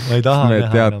 Ma ei taha me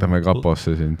teatame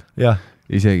kaposse sind. Jah.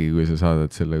 Isegi kui sa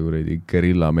saadad selle kuradi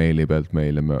gerilla meili pealt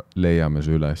meile, me leiame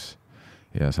su üles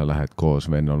ja sa lähed koos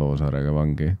Venno Loosaarega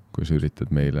vangi, kui sa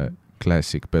üritad meile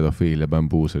classic pedofiil ja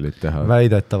bambuuselit teha.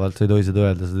 Väidetavalt, sa ei tohi seda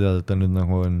öelda, sa tead, et ta nüüd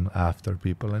nagu on after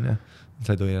people, on ja?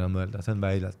 Sa ei tohi enam öelda, see on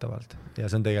väidetavalt. Ja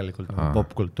see on tegelikult nagu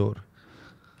popkultuur.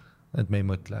 Et me ei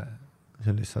mõtle,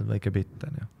 see on lihtsalt väike bitt,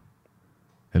 on ja?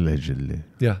 Allegedly.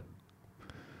 Jah.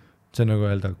 See on nagu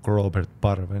öelda Robert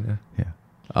Parv, on ja? Jah.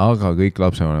 Aga kõik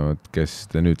lapsevanemad, kes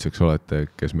te nüüdseks olete,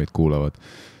 kes meid kuulavad,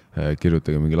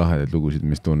 kirjutage mingi lahedaid lugusid,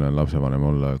 mis tunne on lapsevanem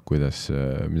olla,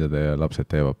 mida teie lapsed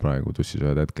teevad praegu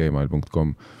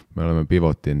tussisööjad@gmail.com. Me oleme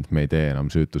pivotinud, me ei tee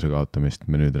enam süütuse kaotamist,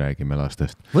 me nüüd räägime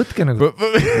lastest. Võtke nagu...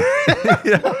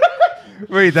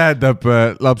 Või tähendab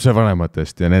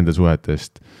lapsevanematest ja nende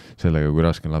suhetest sellega, kui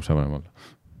raske on lapsevanem olla.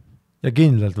 Ja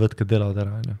kindlalt võtke telod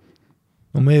ära, on ju.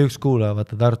 No meie üks kuulaja,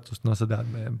 vaata Tartust, no sa tead,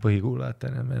 meie põhikuulajad,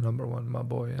 meie number one, my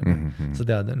boy, sa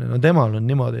tead, no temal on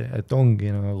niimoodi, et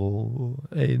ongi nagu,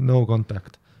 ei, no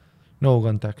contact.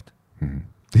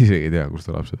 Isegi ei tea, kus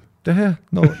ta lapsed. Jah,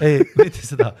 no, ei, mitte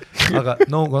seda, aga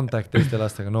no contact teiste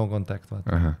lastega, no contact,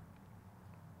 vaata.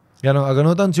 Ja no, aga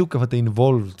no ta on siuke, vaata,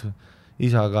 involved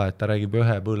isa ka, et ta räägib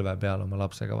ühe põlve peal oma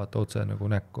lapsega, vaata, otse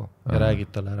nagu näkku ja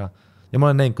räägib talle ära. Ja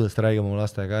ma olen näinud, kuidas ta räägib oma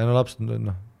lastega ja no lapsed,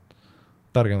 noh,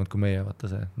 targemad kui meie, vaata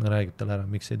see, no räägib talle ära,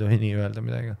 miks ei tohi nii öelda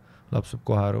midagi, laps saab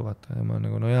kohe aru, vaata, ja ma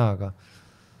nagu, no jaa, aga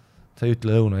sa ei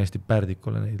ütle Lõuna-Eesti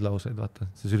pärdikule neid lauseid, vaata,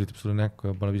 see sülitab sulle näkku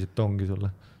ja paneb ise tongi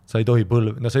sulle, sa ei tohi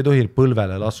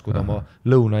põlvele laskuda oma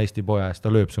Lõuna-Eesti poja eest,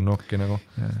 ta lööb su nokki nagu.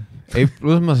 Ei,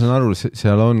 plus ma saan aru,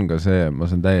 seal on ka see, ma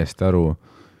saan täiesti aru,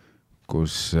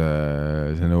 kus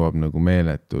see nõuab nagu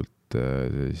meeletult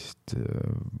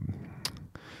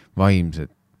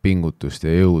vaimset pingutust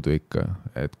ja jõudu ikka,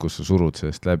 et kus sa surud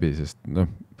sellest läbi, sest noh,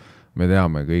 me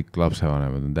teame, kõik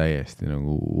lapsevanemad on täiesti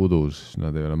nagu udus,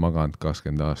 nad ei ole maganud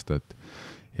 20 aastat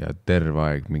ja terve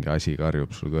aeg mingi asi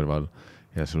karjub sul kõrval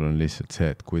ja sul on lihtsalt see,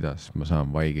 et kuidas ma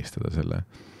saan vaigistada selle.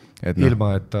 Et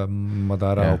ilma, et ma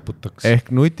ta ära oputaks.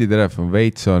 Ehk nutitelefon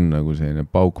veits on nagu selline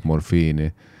pauk morfiini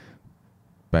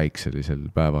päikselisel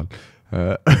päeval.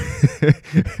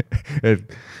 Et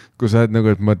kui sa oled nagu,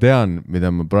 et ma tean,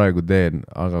 mida ma praegu teen,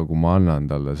 aga kui ma annan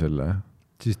talle selle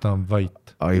siis ta on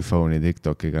vait. iPhone'i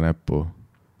TikTokiga näppu,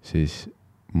 siis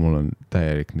mul on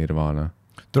täielik nirvana.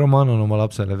 Tule ma annan oma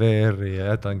lapsele VR-i ja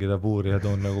jätangi ta puuri ja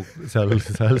toon nagu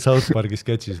seal South Parki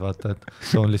sketšis, vaata, et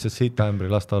toon lihtsalt siit-ämbri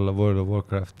lasta olla World of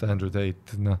Warcraft, Andrew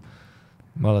Tate, noh,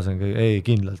 ma lasen ka, ei,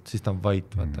 kindlalt, siis ta on vait,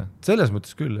 vaata. Selles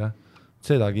mõttes küll, jah,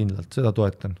 seda kindlalt, seda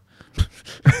toetan.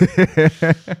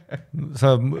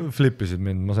 Sa flippisid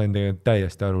mind, ma sain tegelikult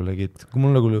täiesti aru legit. Kui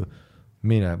mul nagu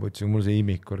mine, võtsin, kui mul see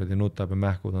imikurad ja nutab ja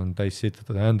mähkud on täis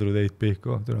sitatud, Andrew Tate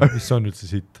pihku, mis on üldse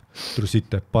sitt? Tule sitt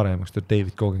teeb paremaks,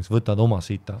 David Goggins, võtad oma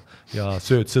sita ja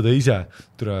sööd seda ise,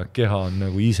 keha on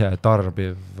nagu ise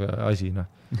tarbiv asina.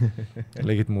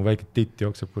 Legit mu väike titt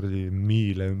jookseb kuradi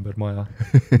miile ümber maja.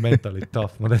 Mentally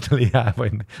tough, ma teen talle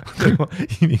jäävanni.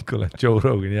 Imikule Joe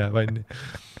Rogan jäävanni.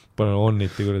 Panen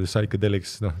onniti kuradi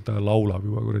psychedelics, noh, ta laulab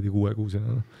juba kuradi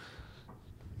 6-6-ina.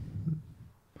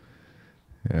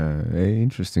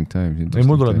 Interesting times. Ei,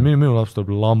 mul tuleb, minu laps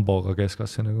tuleb Lamboga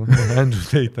keskasse nagu. Andrew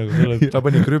Tate nagu, ta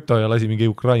pani krüpto ja lasi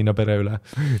mingi Ukraina pere üle.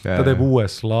 Ta teeb uue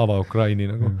Slava Ukraini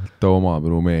nagu. Ta omab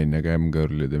Rumeenia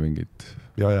camgirlid ja mingit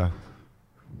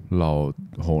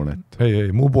laohoonet.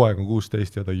 Ei, mu poeg on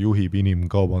 16 ja ta juhib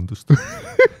inimkaubandust.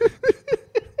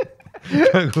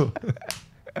 Nagu...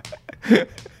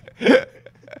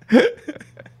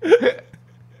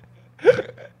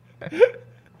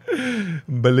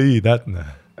 Believe that,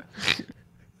 nah.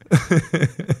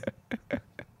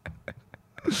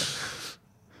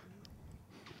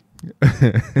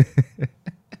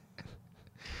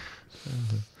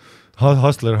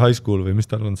 Hustler High School või mis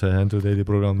tal on see Andrew Tate'i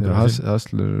programm?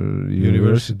 Hustler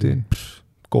University.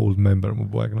 gold member mu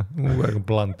poeg, mu poeg on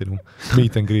platinum.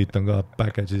 Meet and greet on ka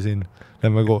package'is in.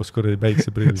 Lähme koos kuradi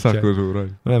päikseprillid. Saku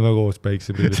Suurhalli. Lähme koos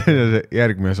päikseprillid. See on see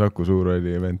järgmine Saku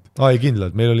Suurhalli event.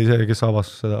 Kindlalt, meil oli see, kes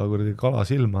avas seda kuradi kala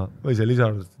silma või see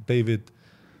lisard David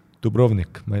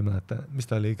Dubrovnik, ma ei mäleta, mis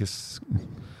ta oli, kes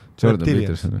Jordan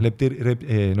Peterson.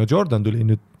 No Jordan tuli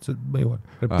nüüd, ma jõuan,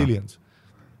 Reptilians.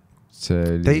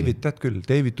 Oli... David, tead küll,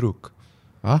 David Rook.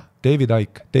 David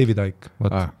Ike,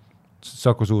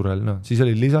 Saku Suurhall, no. Siis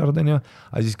oli Lizard, ja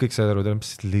siis kõik said aru,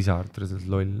 mis Lizard,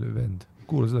 loll vend.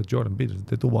 Kuule seda Jordan Peterson,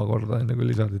 tee tuba korda, enne kui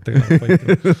Lizardit tegema paika.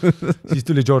 Siis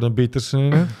tuli Jordan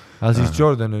Peterson, aga siis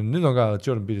Jordan, nüüd on ka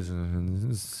Jordan Peterson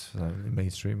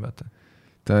mainstream, vaata.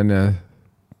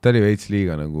 Ta oli veits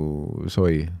liiga nagu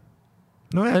soi.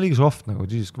 No liiga soft nagu,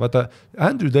 vaata,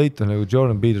 Andrew Tate on nagu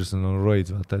Jordan Peterson on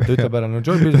roids, vaata, et ütleb ära, no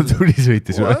Jordan Peterson tuli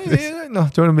sõitis Jordan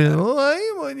Peterson, why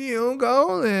would you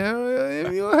go there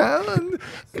if you haven't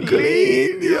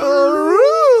cleaned your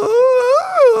room?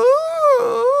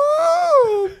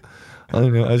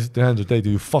 I just Andrew Tate,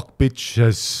 you fuck bitch,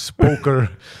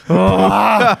 poker.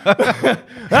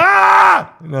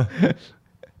 No.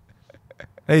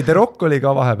 Ei, The Rock oli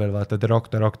ka vahepeal, vaata, The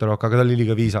Rock, aga ta oli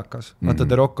liiga viisakas. Vaata,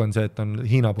 The Rock on see, et on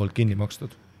Hiina poolt kinni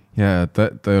makstud. Ja ta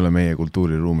ei ole meie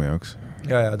kultuuriruumi jaoks.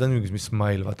 Ja ta on mingi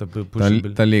smile, vaata. Ta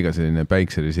on liiga selline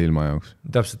päikseri silma jaoks.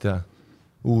 Täpselt, jah.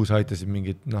 Uus aitasid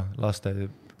mingid, laste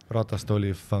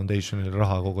Ratastooli Foundationil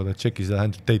raha koguda, tšeki seda,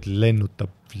 Andrew Tate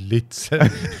lennutab litse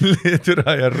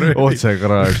türa ja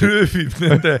rööbib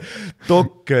nende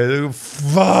tokke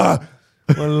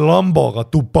Lamboga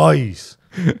Dubais.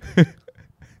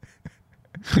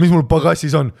 Mis mul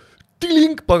pagassis on?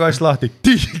 Tilink pagas lahti,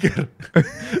 tiiger.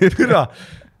 Türa.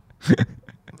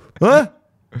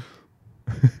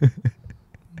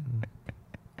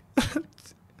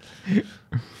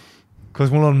 Kas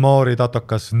mul on maori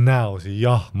tatokas näosi?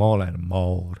 Jah, ma olen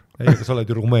maor. Ei, kas oled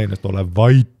ju Rumeeniast, ole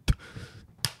vait.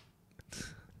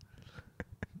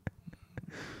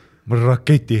 Ma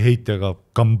raketi heitjaga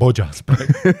Kambodžas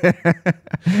praegu.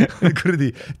 Kurdi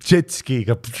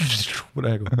jetskiga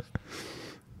praegu.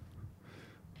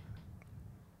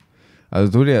 Aga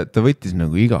ta võttis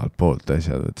nagu igalt poolt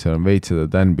asjad, et seal on veits seda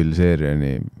Dan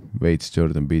Bilzeriani, veits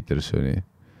Jordan Petersoni.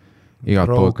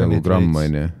 Igalt poolt nagu gramm,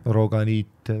 on ju.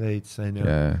 Roganiit veits, on ju.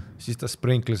 Siis ta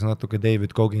sprinkles natuke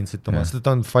David Cogginsit oma, sest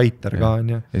ta on fighter ka,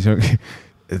 on ju. Ja see ongi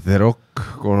The Rock,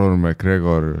 Conor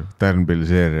McGregor, Dan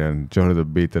Bilzerian,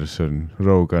 Jordan Peterson,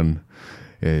 Rogan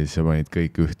ja siis sa panid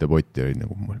kõik ühte potti ja olid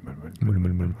nagu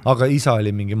mull. Aga isa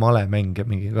oli mingi malemäng ja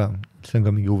mingi ka, see on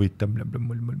ka mingi huvitav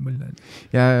mull.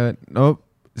 Ja no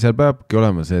seal peabki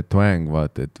olema see twang,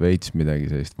 vaata, et veits midagi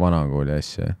sellist vanakooli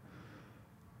asja.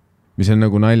 Mis on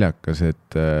nagu naljakas,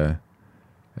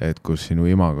 et kus sinu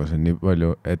imagos on nii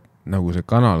palju, et nagu see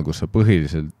kanal, kus sa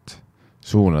põhiliselt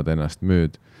suunad ennast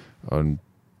müüd, on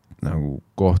nagu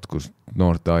koht, kus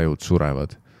noorte ajud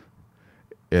surevad.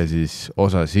 Ja siis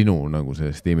osa sinu nagu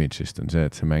sellest image'ist on see,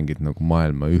 et sa mängid nagu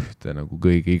maailma ühte nagu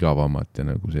kõige igavamat ja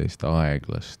nagu sellist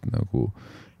aeglast nagu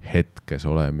hetkes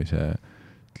olemise,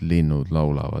 linnud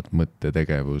laulavad,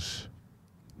 mõttetegevus,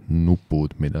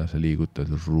 nupud, mida sa liigutad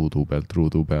ruudu pealt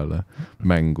ruudu peale,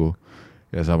 mängu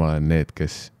ja samal ajal need,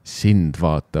 kes sind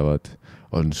vaatavad,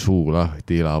 on suu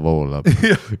lahti, ila voolab,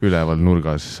 üleval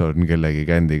nurgas on kellegi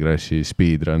Candy Crushi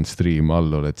speedrun stream,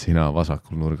 all oled sina,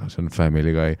 vasakul nurgas on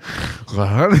Family Guy.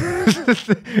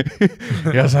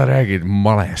 Ja sa räägid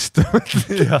malest.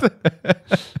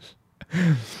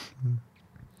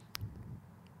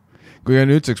 Kui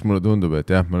on ütseks, mulle tundub,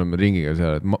 et jah, me oleme ringiga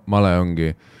seal, et male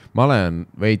on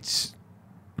veits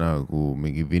nagu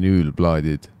mingi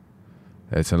vinüülplaadid,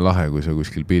 et see on lahe, kui sa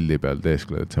kuskil pildi peal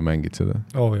teeskled, et sa mängid seda.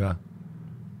 Jah.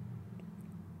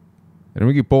 Ja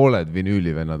mingi pooled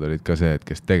vinüülivennad olid ka see, et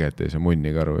kes tegelikult ei saa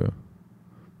munni karu ju.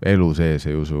 Elu sees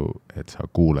ei usu, et sa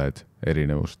kuuled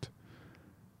erinevust.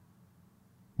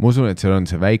 Ma usun, et seal on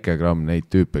see väike gramm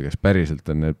neid tüüpe, kes päriselt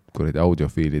on need kuradi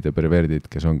audiofiilid ja perverdid,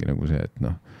 kes ongi nagu see, et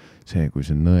see, kui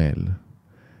see nõel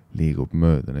liigub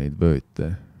mööda neid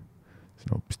vööte, see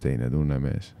on hoopis teine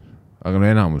tunnemees. Aga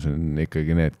enamus on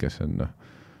ikkagi need, kes on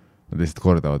nad lihtsalt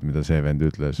kordavad, mida see vend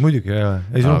ütles. Muidugi, jah.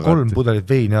 Ei, sul on 3 pudelit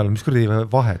veini all, mis kuradi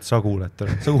vahet sa kuuled?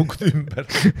 Sa kukud ümber.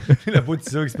 Mille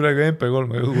putsi, sa võiks praegu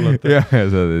MP3-ga kuulata. Ja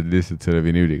sa teed lihtsalt selle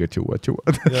vinüüliga tšuad.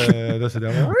 Ja täpselt,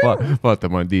 jah. Vaata,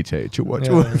 ma olen DJ, tšuad.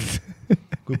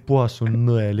 Kui puhas sul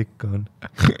nõel ikka on.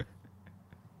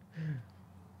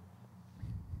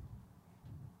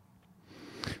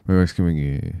 Me peakski mingi...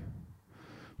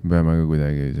 Me peame ka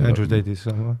kuidagi... Andrew Tate'is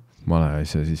saama. Male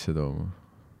asja sisse tooma.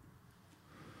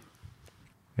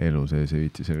 Elu sees ei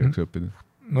viitsi selleks õppida.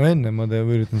 No enne ma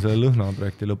üritan selle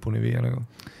lõhnaprojekti lõpuni viia nagu.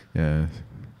 Yeah.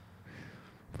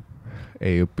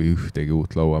 ei õpi ühtegi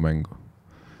uut lauamängu.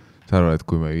 Sa arvad, et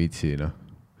kui ma ei viitsi,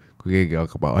 kui keegi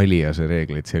hakkab Aliase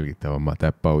reegleid selgitama, ma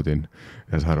tap-out'in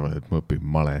ja sa arvad, et ma õpin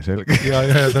male selge. ja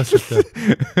täpselt.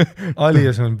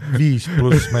 Alias on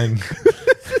 5+ mäng.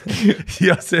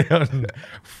 ja see on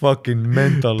fucking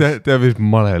mental. Teab, mis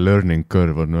male learning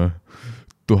curve on,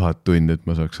 1000 tundi, et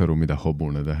ma saaks aru, mida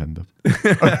hobune tähendab.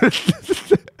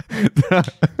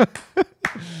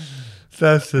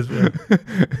 Täpselt.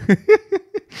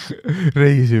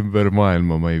 Reis ümber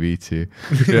maailma ma ei viitsi.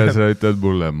 Ja sa ütled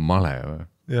mulle male või?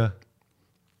 Jah.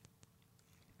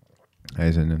 Ei,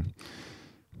 see on jah.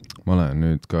 Male on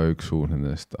nüüd ka üks uus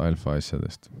nendest alfa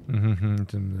asjadest.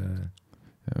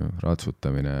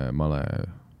 Ratsutamine, male,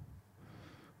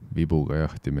 vibuga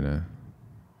jahtimine.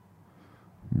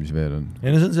 Mis veel on?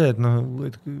 Ja see on see, et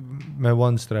me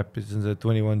one-strapis, see on see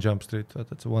 21 Jump Street,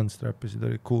 vaata, et see one-strapisid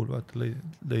oli cool, vaata,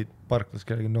 lõid parklas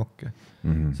kellegi nokki.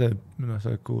 See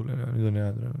oli cool, ja nüüd on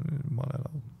jääd male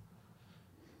laud.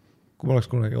 Kui ma oleks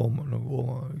kunagi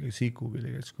oma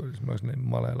siikupilli keskkoolis, ma oleks neid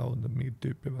male laud, mingid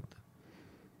tüüpi, vaata.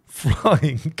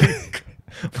 Flying kick.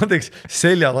 Ma teeks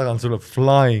selja tagant sulle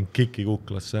flying kicki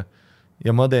kuklasse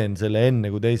ja ma teen selle enne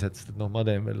kui teised, sest et ma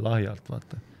teen veel lahjalt,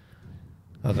 vaata.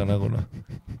 Aga nalja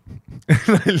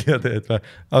teed või?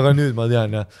 Aga nüüd ma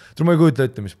tean, jah. Ma ei kujuta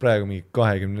ette, mis praegu mingi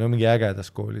 20, mingi ägedas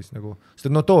koolis, sest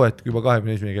et too hetk juba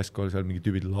 21 keskkooli seal mingi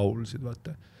tüübid laulsid,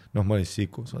 vaata. Ma olin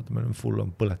sikus, vaata, me olime full on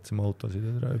põletasime autosid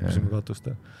ja hüppisime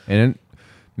katusta.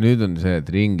 Nüüd on see, et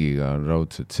ringiga on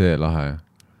raudselt see lahe,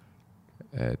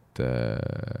 et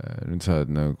nüüd sa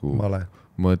oled nagu male.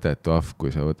 Mõtetu ahv, kui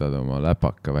sa võtad oma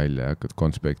läpaka välja ja hakkad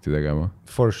konspekti tegema.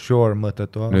 For sure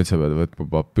mõtetu ahv. Nüüd sa pead võtma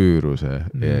papüüruse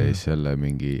ja siis jälle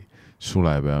mingi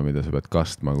sulepea, mida sa pead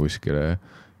kastma kuskile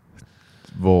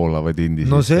voolava tindi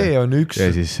sisse. See on üks.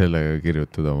 Ja siis sellega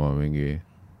kirjutad oma mingi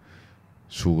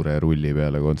suure rulli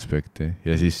peale konspekti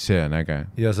ja siis see on äge.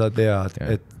 Ja sa tead,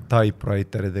 et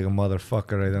typewriteridega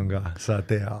motherfuckereid on ka, sa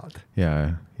tead.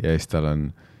 Ja siis tal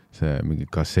on see mingi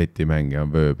kassetimängija on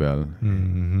vöö peal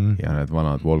ja need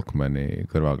vanad Walkmani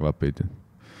kõrvaklapid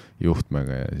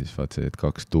juhtmega ja siis vaat see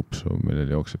 2 tupsu,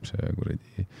 millel jookseb see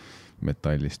kuradi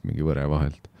metallist mingi võre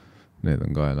vahelt. Need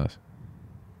on kaelas.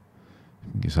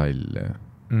 Mingi sall ja...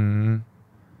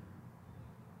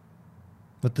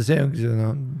 Võtta see ongi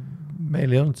see,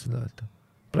 meil ei olnud seda, et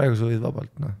praegu sa võid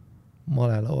vabalt,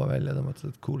 male laua välja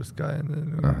tõmmata, et kuulest ka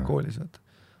koolis.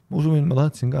 Ma usun, ma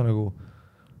tahtsin ka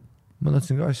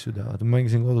asju teha, ma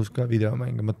mängisin kodus ka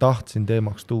videomänge, ma tahtsin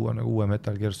teemaks tuua uue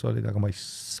Metal Gear Solid, aga ma ei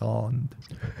saanud.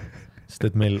 Sest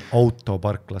et meil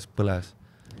autoparklas põles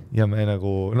ja me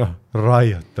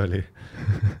riot oli.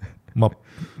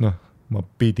 Ma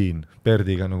pidin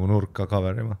Perdiga nurka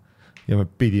coverima ja me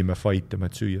pidime fightima,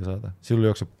 et süüa saada. Sul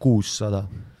jookseb 600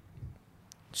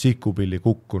 sikupilli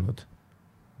kukkunud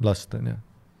last on ja.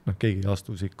 Keegi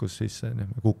astu sikkus sisse, me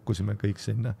kukkusime kõik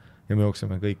sinna ja me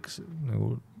jookseme kõik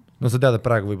sa tead, et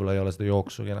praegu võib-olla ei ole seda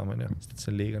jooksugi enam, sest see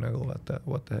on liiga vaata,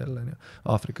 what the hell,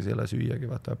 Aafrikas ei ole süüagi,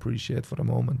 vaata, appreciate for a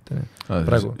moment.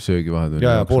 Praegu, söögivahed on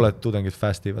ja pooled tudengid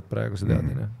fastivad praegu, sa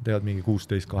tead mingi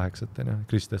 16-8,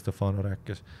 Kriste Stefano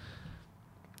rääkis.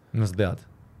 Sa tead.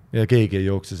 Ja keegi ei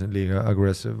jookse, see on liiga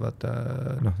aggressive, vaata,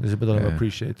 ja see peab olema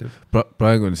appreciative.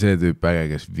 Praegu on see tüüp äge,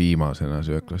 kes viimasena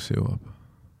sööklasse jõuab.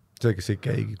 See, kes ei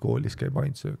käigi koolis, käib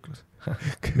ainult sööklas.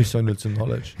 Mis on üldse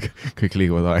knowledge? Kõik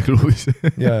liiguvad aegluvis.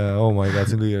 ja, oh my god,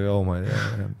 see on kõige, oh my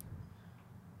god.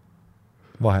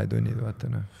 Vahetunnid, vaata,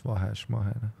 vahe.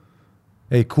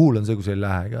 Ei, cool on see, kui sa ei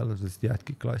lähegi alla, sa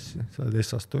jäädki klassi. Sa oled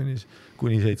essas tunnis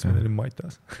kuni 7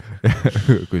 maitas.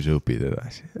 Kui sa õpid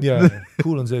edasi. ja,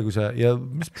 cool on see, kui sa, ja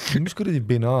mis kuradi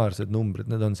binaarsed numbrid,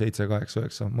 need on 7, 8,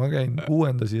 9. Ma käin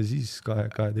 6. ja siis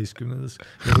 12.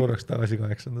 ja korraks tagasi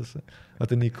 8.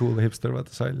 Vaata, nii cool, hipster,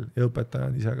 vaata, sall. Ja õpetaja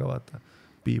on ise ka, vaata,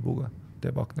 piibuga.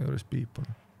 Teeb akna juures piipu.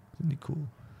 Nii cool.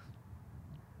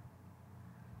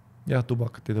 Jah,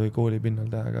 tubakat ei tohi kooli pinnal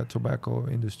teha, aga tobacco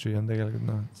industry on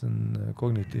tegelikult, see on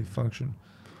cognitive function.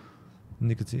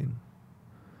 Nikotiin.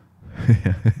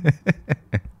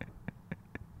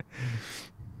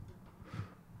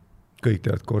 Kõik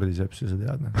teavad kordisepsi, sa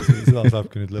tead. Seda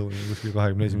saabki nüüd lõuni kuskil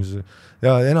 21.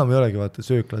 Ja enam ei olegi, vaata,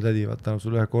 söökla tädi, vaata, annab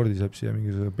sulle ühe kordisepsi ja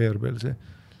mingisugune bearbellsi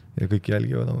ja kõik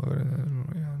jälgivad oma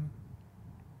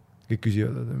kõik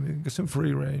küsivad, kas see on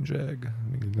free range egg?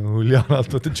 Mingi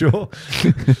huljanalt, vaata Joe.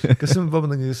 Kas see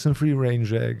on free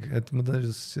range egg? Et ma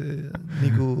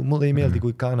nagu, mulle ei meeldi,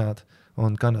 kui kanad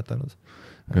on kannatanud.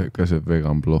 Kas see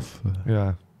vegan bluff?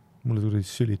 Jaa, mulle tuli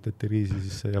sülitati riisi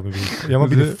sisse ja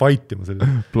ma pidin fightima selle.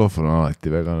 Bluff on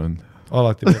alati vegan olnud.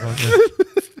 Alati vegan.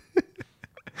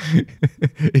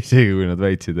 Isegi kui nad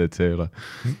väitsid, et see ei ole.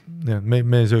 Ja,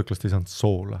 meie sööklast ei saanud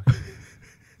soola.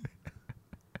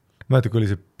 Mäletan, kui oli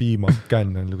see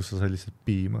piimakänn, kus sa sai lihtsalt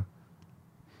piima.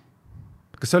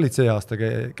 Kas sa olid see aasta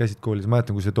käisid koolis?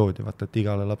 Mäletan, kui see toodi, vaata, et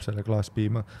igale lapsele klaas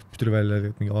piima, mis tuli välja,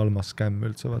 et mingi almas skämm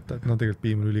üldse, vaata, et tegelikult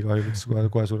piim oli ülikahjuliks,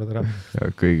 kohe sured ära. Ja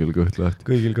kõigil kõht lahti,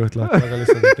 aga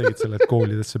lihtsalt tegid selle, et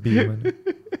koolidesse piima.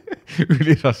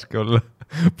 Üliraske olla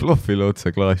plofile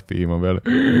otsa klaas piima peale.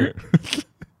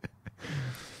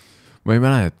 Ma ei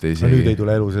mäleta isegi. Nüüd ei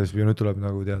tule elu sees, nüüd tuleb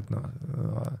nagu tead,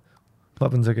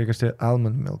 vaatan see, kas see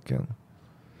almond milk on?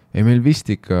 Ei, meil vist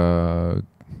ikka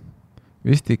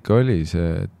oli see,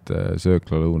 et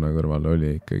söökla lõuna kõrval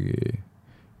oli ikkagi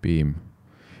piim.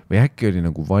 Või äkki oli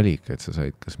nagu valik, et sa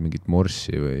said kas mingit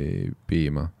morssi või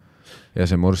piima. Ja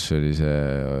see morss oli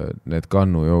need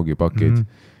kannu joogipakid,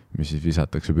 mis siis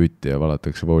visatakse pütti ja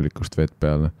valatakse voolikust vett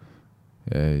peale.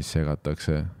 Ja siis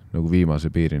segatakse nagu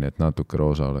viimase piirini, et natuke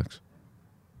roosa oleks.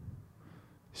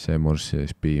 See morss ja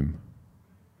siis piim.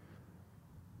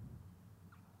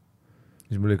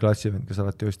 Siis mul oli klassivend, kes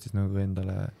alati ostis nagu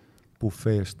endale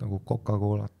buffeest nagu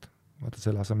Coca-Colat. Vaata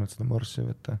selle asemel seda morssi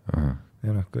võtta. Aha.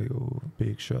 Ja kõigu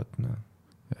big shot.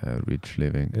 Ja rich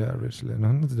living. Ja rich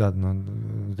living.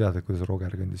 Tead, kuidas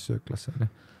Roger kõndis sööklasse.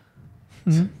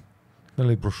 Tal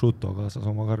oli prosciutto kaasas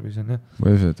oma karbis. Ma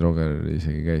ei usu, et Roger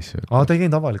isegi käis sööklas. Ta ei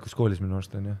käinud avalikus koolis minu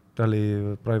arust. Ta oli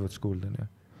private school.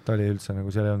 Ta oli üldse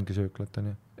nagu, seal ei olnudki sööklat.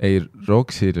 Ei,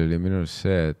 Roxil oli minu arust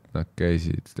see, et nad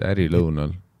käisid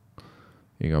ärilõunal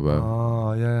iga päev.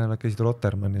 Ja, nad käisid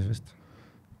Rotermannis vist.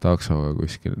 Taksoga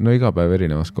kuskil. No iga päev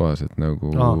erinevas kohas, et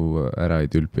nagu ära ei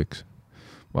tülpiks.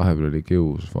 Vahepeal oli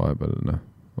kius, vahepeal,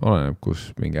 oleneb, kus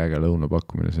mingi äge lõuna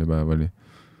pakkumine see päev oli.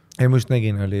 Ei, ma just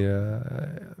nägin, oli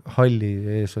halli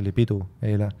ees oli pidu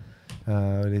eile.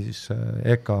 Oli siis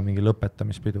EKA mingi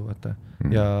lõpetamispidu, vaata.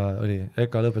 Ja oli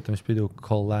EKA lõpetamispidu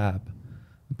collab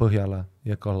Põhjala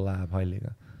ja collab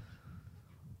halliga.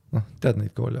 Tead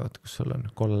neid kooli, vaata, kus sul on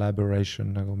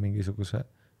collaboration nagu mingisuguse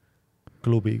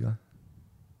klubiga.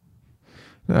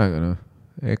 Ja, aga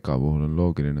EKA puhul on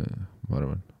loogiline, ma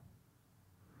arvan.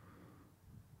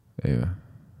 Ei või?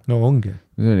 No ongi.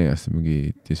 See on igast mingi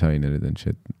disainerid on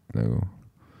shit nagu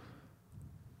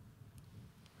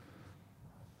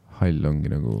hall ongi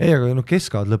nagu... Ei, aga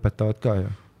keskad lõpetavad ka ju.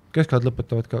 Keskad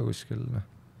lõpetavad ka kuskil.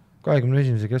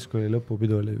 21. keskkooli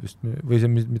lõpupidu oli vist, või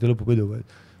see mitte lõpupidu, vaid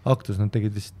aktus nad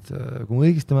tegid vist, kui ma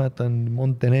õigesti mäletan,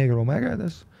 Montenegro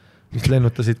mägedes, mis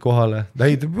lennutasid kohale.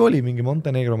 Oli mingi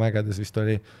Montenegro mägedes vist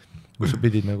oli, kus sa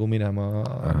pidid nagu minema,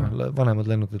 vanemad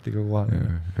lennutati ka kohale.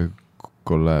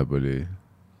 Collab oli...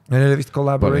 Neil oli vist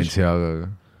collaboration. Balenciagaga.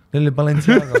 Neil oli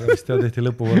Balenciagaga vist ja tehti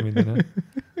lõpuvormindina.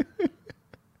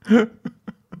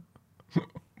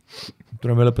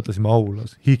 Tule me lõpetasime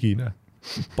aulas, higine,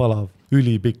 palav,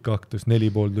 ülipikk aktus,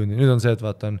 4,5 tundi. Nüüd on see, et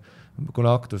vaatan,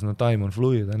 kuna aktus, time on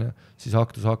fluid, siis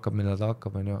aktus hakkab, millal ta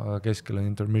hakkab, aga keskel on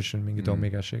intermission mingi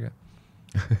Tommy Cashiga.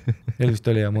 Neil vist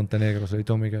oli ja Montenegros oli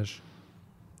Tommy Cash.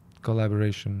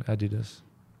 Collaboration, Adidas.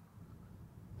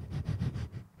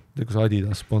 Kus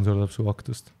Adidas sponsordab su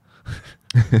aktust.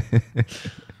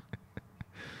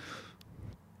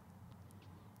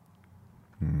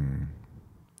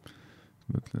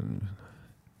 Mõtlen...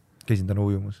 Käisin täna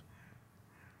ujumas.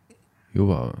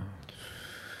 Juba?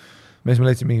 Mees me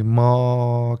leidsin mingi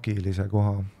maagilise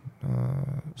koha.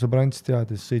 Sõbrants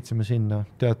teadis, sõitsime sinna.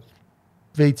 Tead,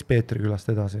 veits Peetri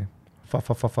külast edasi.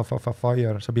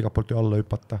 Fire, saab igalt poolt ju alla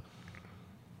hüpata.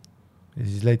 Ja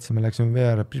siis leidsime, läksime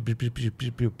veere.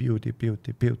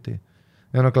 Beauty.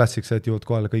 Ja klassik see, et jõud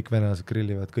kohale, kõik venelased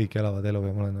grillivad, kõik elavad elu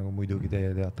ja ma olen nagu muidugi teie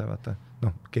teate, vaata.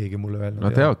 Keegi mulle öelnud. No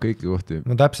teavad kõiki kohti.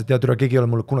 No täpselt, tead, keegi ei ole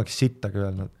mulle kunagi sittagi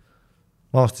öelnud.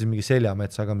 Ma avastasin mingi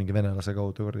Seljametsa ka mingi venelase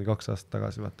kaudu 2 aastat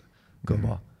tagasi, vaata.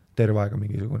 Kõva. Terve aega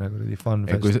mingisugune fun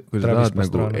fest. Kui sa tahad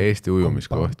nagu Eesti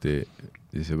ujumiskohti,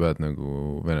 siis sa pead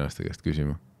nagu venelaste käest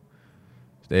küsima.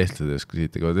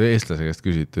 Eestlase käest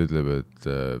küsite, ütleb, et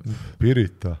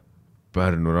Pirita.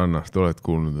 Pärnu rannast oled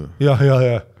kuulnud? Ja.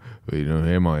 Või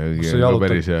ema jõgi on ka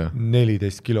päris hea.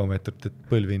 14 kilomeetrit, et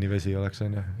Põlvini vesi oleks.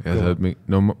 Ja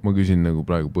ma küsin nagu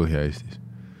praegu Põhja-Eestis.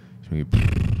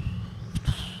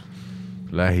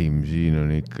 Lähim siin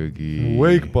on ikkagi...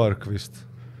 Wake Park vist.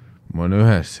 Ma olen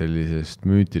ühest sellisest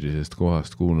müütilisest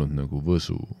kohast kuulnud nagu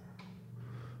Võsu.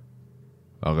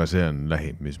 Aga see on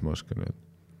lähim, mis ma oskan öelda.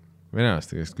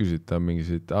 Venelaste käest küsita mingi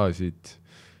siit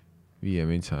 5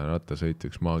 mintsa rattasõit,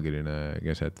 üks maagiline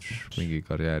keset, mingi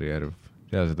karjäärijärv.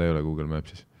 Ja seda ei ole Google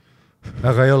Mapsis.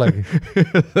 Aga ei olegi.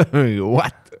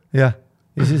 What? Jah.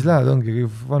 Ja siis lähed, ongi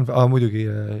muidugi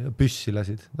püssi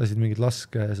lasid mingid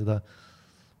laske ja seda,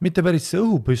 mitte päris see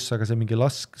õhupüss, aga see mingi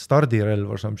lask,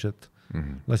 stardirelv or some shit.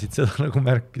 lasid seda nagu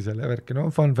märki selle värki, no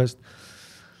fun fest.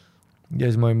 Ja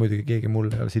siis ma olin muidugi keegi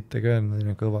mulle ei ole sittegi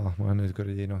öelnud, kõva, ma olen nüüd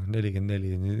kuradi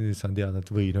 44, nüüd saan teada,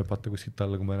 et võin hüpata kuskilt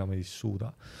alla, kui ma enam ei suuda.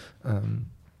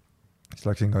 Siis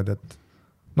läksin ka, et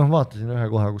vaatasin ühe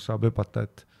koha, kus saab hüpata,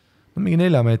 et mingi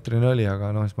 4-meetrine oli,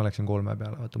 aga siis ma läksin 3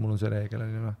 peale, vaata, mul on see reegel,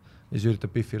 ja siis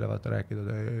üritab Piffile vaata rääkida,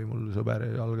 et ei, mul sõber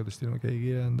jalgadest ilma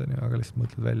keegi ei jäänud, aga lihtsalt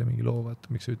mõtled välja mingi loo,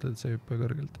 vaata, miks sa ütled, et sa ei hüppa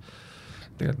kõrgelt.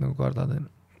 Tegelikult nagu kardad.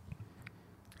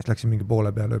 Siis läksin mingi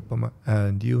poole peale hüppama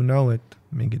and you know it,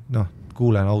 mingid,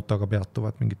 kuulen autoga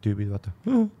peatuvad mingid tüübid, vaata.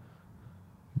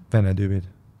 Vene tüübid.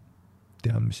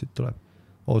 Tean, mis siit tuleb.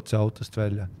 Otse autost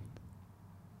välja.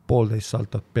 1,5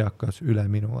 saltot peakas üle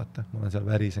minu, vaata. Ma olen seal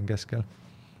värisen keskel.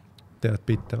 Teevad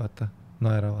pitte, vaata.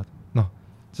 Naeravad.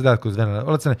 Sa tead, kuidas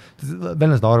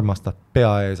venelased armastab pea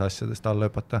ees asjadest alla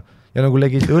hüpata. Ja nagu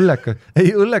legid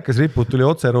õllekas ripud tuli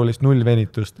otseroolist 0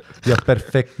 venitust ja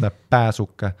perfektne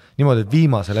pääsuke. Niimoodi, et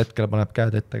viimasel hetkel paneb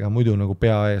käed ettega, muidu nagu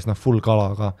pea ees, full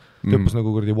kalaga. Tõppus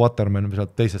nagu kurdi waterman või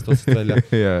sealt teisest otsast välja.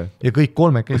 Ja kõik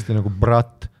 3 nagu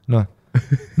brat,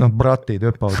 bratid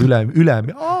hüppavad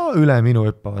üle minu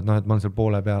hüppavad, et ma olen seal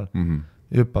poole peal.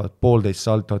 Hüppavad 1,5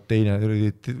 saltot, teine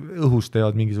õhus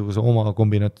teevad mingisuguse oma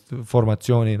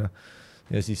formatsioonina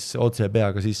ja siis otse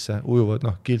peaga sisse ujuvad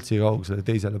kiltsi kaugusele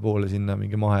teisele poole sinna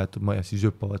mingi mahajätud maja, siis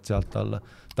hüppavad sealt alla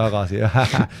tagasi ja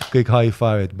kõik high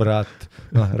five'id, brat,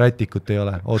 rätikut ei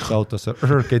ole, otse autosse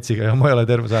ketsiga ja ma ei ole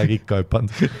terve aeg ikka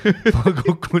hüppanud. Ma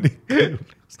kukun ikka.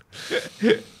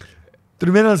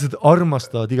 Venelased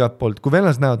armastavad igalt poolt, kui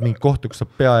venelased näevad mingi kohtu, kus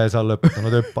saab pea ees alla hüppata,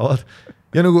 nad hüppavad.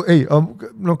 Ja nagu,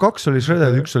 2 oli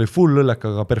shredded, 1 oli full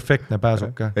õllekaga perfektne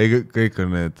pääsuke. Ei, kõik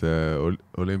on need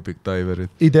Olympic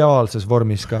diverid. Ideaalses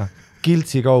vormis ka.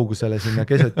 Kiltsi kaugusele sinna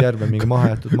keset järve mingi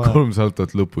mahajätud maja. 3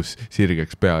 saltot lõpus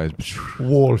sirgeks pea ees.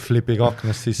 Wall flippig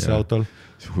aknast sisse autol.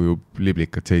 Siis hujub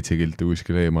liblikad 7 kilti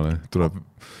kuskile eemale. Tuleb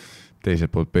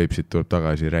teiselt poolt Peipsit, tuleb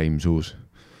tagasi räim suus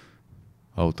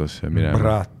autosse minema.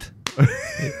 Brat.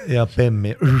 Ja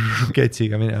Pemmi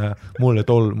ketsiga mine, mulle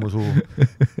tolmu suu.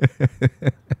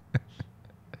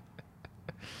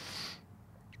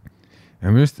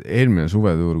 Ja minu just eelmine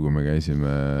suvetuur, kui me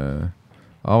käisime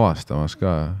avastamas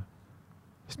ka,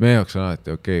 sest meie jaoks on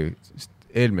alati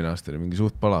sest eelmine aasta oli mingi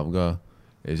suht palav ka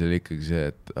ja see oli ikkagi see,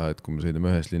 et kui me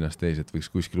sõidame ühest linnast teise, et võiks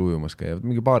kuskil ujumas käia,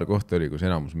 mingi paar kohta oli, kus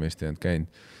enamus meest ei olnud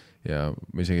käinud ja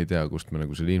me isegi ei tea, kust me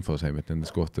nagu selle info saime, et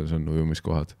nendes kohtades on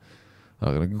ujumiskohad.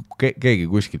 Aga keegi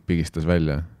kuskilt pigistas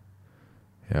välja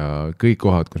ja kõik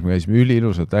kohad, kus me käisime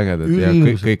üliilusad, ägedad ja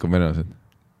kõik on venelased.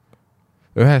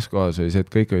 Ühes kohas oli see,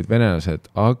 et kõik olid venelased,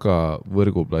 aga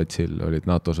võrguplatsil olid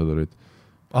NATO sõdurid.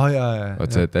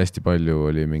 Vaat see, et hästi palju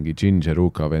oli mingi Ginger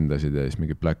Uka vendasid ja siis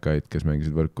mingi Black Eyed, kes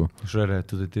mängisid võrku.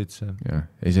 Šreretud, et üldse.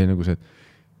 Ei, see nagu see, et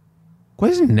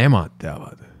kuidas nemad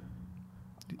teavad?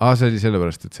 See oli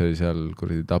sellepärast, et see oli seal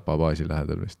kuradi Tapa baasi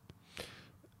lähedal vist.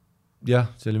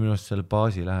 Jah, see oli minu arust selle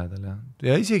baasi lähedal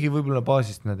ja isegi võib-olla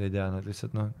baasist nad ei tea, nad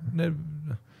lihtsalt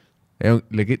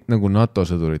legit nagu NATO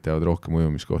sõdurid teavad rohkem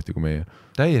ujumiskohti kui meie.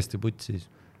 Täiesti putsis.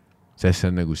 Sest see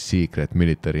on nagu secret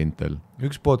military intel.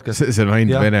 Üks podcast. See on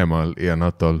ainult Venemaal ja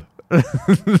NATOl.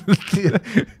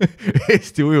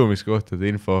 Eesti ujumiskohtade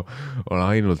info on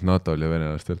ainult NATOl ja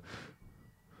venelastel.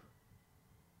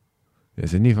 Ja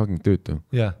see on nii fucking tüütu.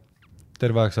 Jah.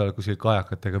 Terve aeg sa oled kuskil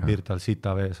kajakatega pirdal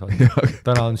sita vees.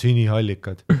 Täna on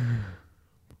sünihallikad.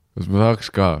 Kas ma saaks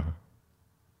ka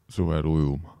suvel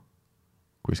ujuma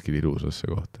kuskil ilusasse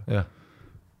kohta? Jah.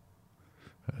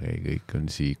 Ei, kõik on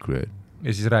secret. Ja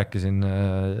siis rääkisin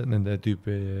nende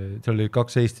tüüpi, seal oli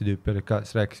 2 Eesti tüüpi,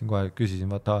 siis rääkisin kohe, küsisin,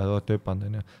 vaata, olete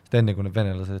hüpanud. Sest enne kui need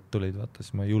venelased tulid, vaata,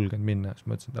 siis ma ei julgenud minna. Siis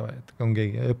ma ütlesin, et on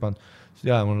keegi hüpanud.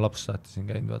 Ja mul on laps saati siin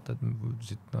käinud, vaata, et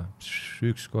siit,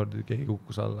 üks kord keegi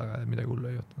kukkus alla, aga midagi hullu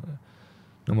ei juhtunud.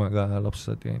 No ma ka laps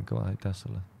saati käinud kõva, aitäh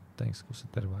sulle. Thanks, kus sa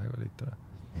terve aeg olid.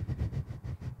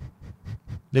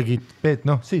 Legid, Peet,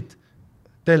 siit,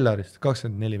 Tellarist,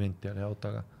 24 minti oli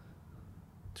autoga.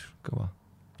 Kõva.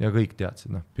 Ja kõik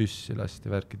teadsid, püssi lasti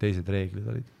värki, teised reeglid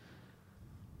olid.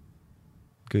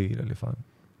 Kõigil oli fun.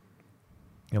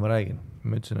 Ja ma räägin,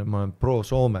 ma ütlesin, et ma olen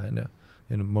pro-Soome ja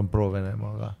nüüd ma olen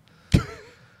pro-Venemaa ka.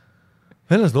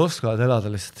 Venelased oskavad elada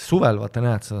lihtsalt suvel, vaata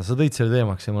näed seda, sa tõid selle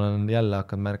teemaks ja ma olen jälle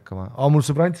hakanud märkama. Mul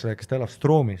sõbrants rääkis, ta elab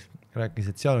Stroomis, rääkis,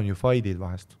 et seal on ju faidid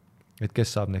vahest, et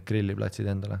kes saab need grilliplatsid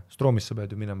endale. Stroomis sa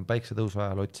pead ju minema päikse tõusu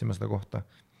ajal otsima seda kohta.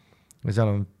 Ja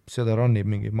seal on, seda rannib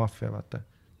mingi maffia, vaata,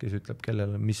 kes ütleb,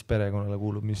 kellele, mis perekonnale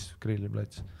kuulub, mis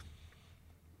grilliplats.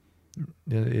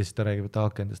 Ja siis ta räägib, et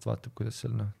akendest vaatab, kuidas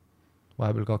seal,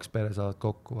 vahepeal 2 pere saavad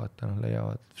kokku, vaata,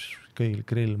 leiavad kõigil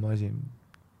grillmasin,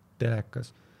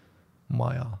 telekas,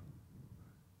 maja,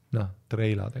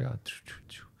 treiladega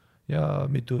ja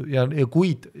mitu ja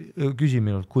küsi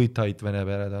minult, kui tait vene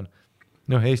pered on.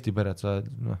 Eesti pered sa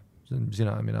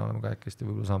sina ja mina oleme kahekesti,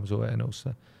 võib-olla saame suve ja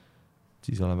nõusse.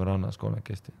 Siis oleme rannas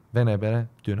kolmekesti. Vene pere,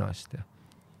 dünastia.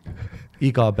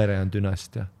 Iga pere on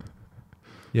dünastia.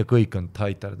 Ja kõik on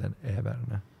tighter than ever.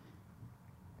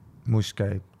 Mus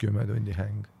käib 10 tundi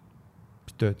häng.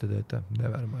 Mis tööta,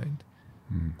 never mind.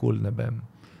 Kuldne bemm.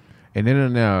 Ei, neil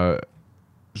on hea,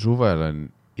 suvel on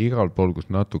igal pool,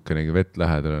 kus natukenegi vett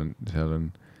lähedal on, seal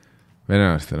on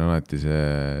venelastel on alati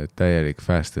see täielik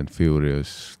Fast and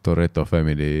Furious Toretto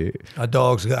Family. A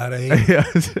dog's got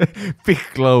eight.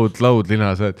 Pikk laud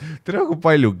linas. Tere, nagu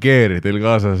palju geeri teil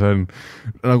kaasas on.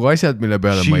 Nagu asjad, mille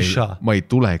peale ma ei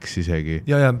tuleks isegi.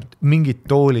 Ja mingid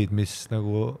toolid, mis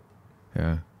nagu...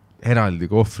 Ja. Eraldi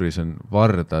kohvris on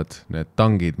vardad, need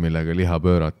tangid, millega liha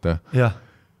pöörata. Ja.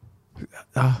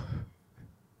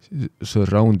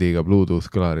 Surroundiga Bluetooth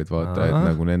kõlarid, vaata, et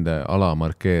nagu nende ala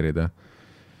markeerida.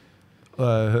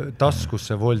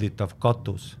 Taskusse volditav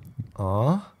katus.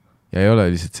 Ja ei ole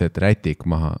lihtsalt see, et rätik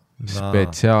maha.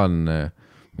 Spetsiaalne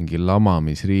mingi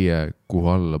lamamisriie,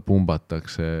 kuhu alla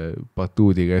pumbatakse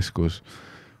batuudikeskus,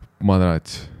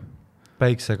 madrats.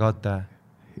 Päiksekate.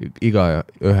 Iga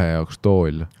ühe jaoks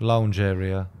tool. Lounge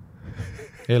area.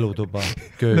 Elutuba.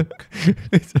 Köök.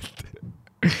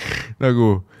 Nagu,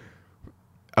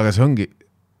 aga see ongi...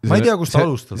 Ma ei tea, kust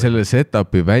alustada. Selle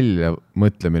setupi välja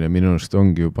mõtlemine minust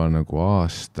ongi juba nagu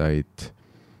aastaid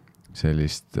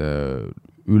sellist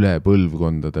üle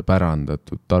põlvkondade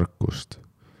pärandatud tarkust.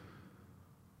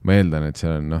 Ma eeldan, et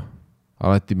seal on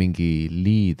alati mingi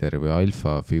liider või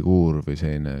alfa figuur või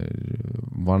selline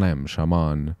vanem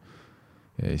šamaan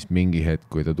ja siis mingi hetk,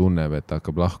 kui ta tunneb, et ta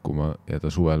hakkab lahkuma ja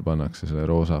ta suvel pannakse selle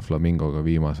roosa flamingoga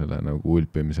viimasele nagu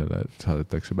ulpimisele, et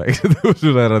saadetakse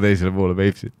päiksetõusule ära teisele poole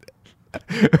Peipsit.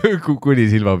 Kuni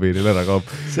silmapiiril ära kaob.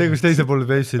 See, kus teise poole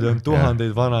Peipsid on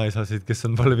tuhandeid vanaisasid, kes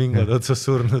on flamingode otsas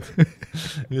surnud.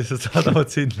 Lihtsalt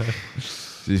saadavad sinna.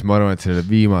 Siis ma arvan, et selle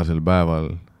viimasel päeval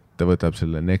ta võtab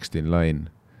selle next in line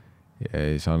ja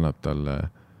siis annab talle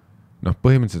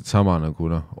põhimõtteliselt sama nagu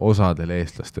osadel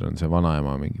eestlastel on see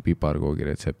vanaema mingi piparkoogi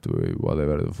retsept või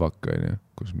whatever the fuck on,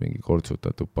 kus mingi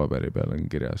kortsutatud paberi peal on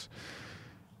kirjas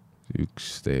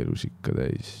üks teelusikka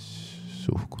täis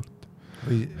suhkurt.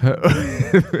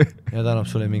 Ja ta annab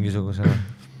sulle mingisuguse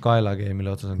kaelakee, mille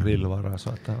otsas on grillvarras,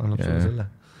 vaata, annab sulle selle.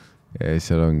 Ja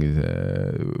seal ongi see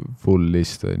full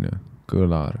list on ju,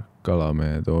 kõlar,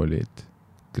 kalamehe toolid,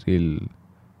 grill,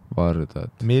 vardad,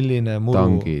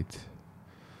 tangid.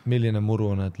 Milline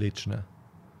muru on atlitsne?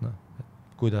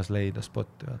 Kuidas leida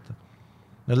spotti, vaata.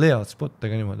 Nad leiavad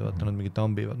spottega niimoodi, vaata, nad mingi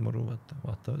tambivad muru,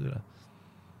 vaatavad üle.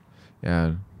 Ja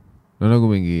nagu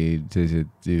mingi sellised,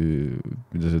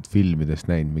 mida sa oled filmidest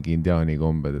näinud, mingi indiaani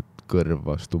kombed, et kõrv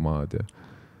vastu maad ja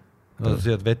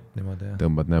sead vett niimoodi, ja.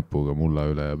 Tõmbad näpuga mulla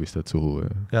üle ja pistad suhu.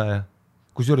 Ja.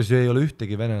 Kusjuures ei ole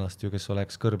ühtegi venelast ju, kes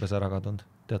oleks kõrbes ära kadunud.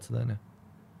 Tead seda, on ju?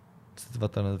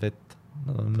 Vaata nad vett.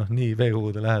 Nad on nii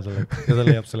veekogude lähedal ja ta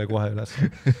leiab selle kohe üles.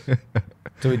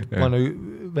 Sa võid panna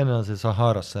venelase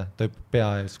Saharasse, ta pea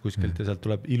ees kuskilt ja sealt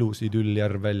tuleb ilus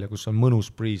idülljärv välja, kus on mõnus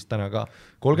breeze täna ka.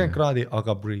 30 kraadi,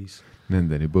 aga breeze.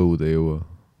 Nendeni põud ei jõua.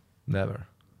 Never.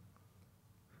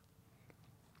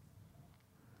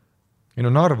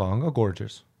 Narva on ka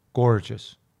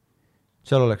gorgeous.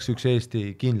 Seal oleks üks Eesti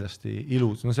kindlasti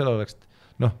ilus. Seal oleks,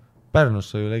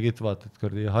 Pärnusse ju legit vaatad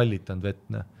kõrdi hallitanud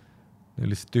vetne.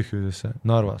 Lihtsalt tühjudesse,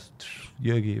 Narvas,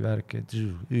 jõgi, värki,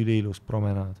 üliilus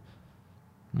promenaad,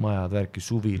 majad, värki,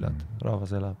 suvilad,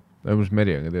 rahvas elab. Mis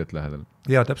meri on ka teed lähedal?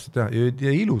 Ja, täpselt,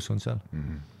 ja ilus on seal.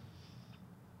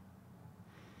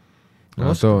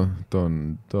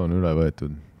 Too on üle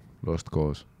võetud, loost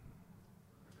koos.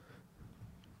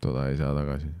 Toda ei saa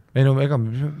tagasi. Ei ega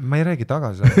ma ei räägi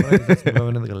tagasi, ma räägin, et me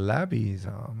peame nendega läbi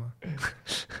saama.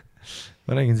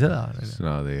 Ma räägin seda.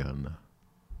 Sõnad ei anna.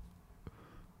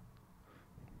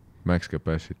 Max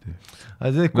capacity.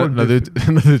 Nad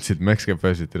ütlesid max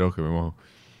capacity rohkem ei mahu.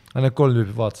 Need 3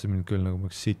 tüüpi vaatasid mind küll, nagu ma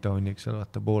sita hunniks seal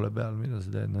vaata poole peal, mida sa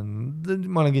teed.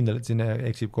 Ma olen kindel, et siin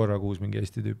eksib korra kuus mingi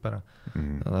Eesti tüüp ära.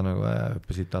 Nad nagu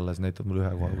hüppasid alles, näitad mul ühe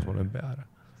koha, kus mul on pea ära.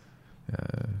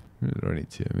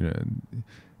 Ronid siia, mine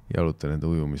jaluta nende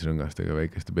ujumisrõngastega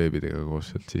väikeste beebidega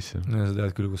koos sealt sisse. Ja sa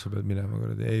tead küll, kus sa pead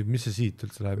minema. Ei, mis see siit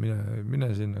üldse läheb? Mine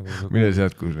sinna. Mine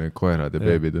sealt, kus need koerad ja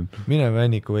beebid on. Mine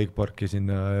Vänniku Wakeparki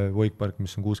sinna Wakepark,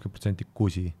 mis on 60%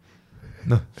 kusi.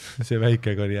 See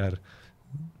väike karjäär.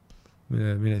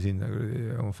 Mine sinna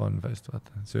oma funfest,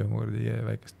 vaata. Söö oma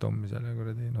väikest tommi seal ja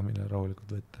mine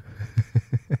rahulikult võtta.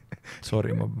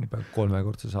 Sorry, ma pean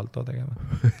 3-kordse salto tegema.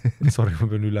 Sorry, ma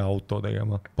pean üle auto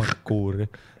tegema. Parkuuri.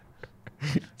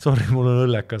 Sorry, mul on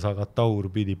õllekas, aga taur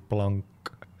pidi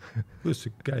plank. Kuidas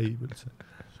see käib üldse?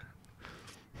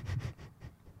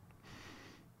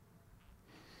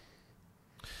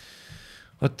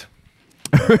 Võt.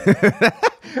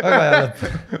 Väga hea lõpp.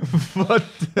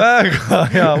 Väga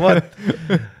hea, võt.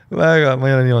 Väga, ma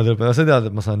ei ole niimoodi lõpetama. Sa tead,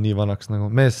 et ma saan nii vanaks nagu.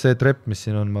 Mees, see trepp, mis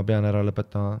siin on, ma pean ära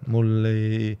lõpetama.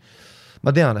 Ma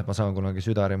tean, et ma saan kunagi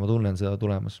südari, ma tunnen seda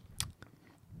tulemas.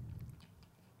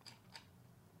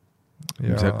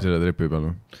 Ja... Selle trepi peal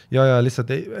või? Ja lihtsalt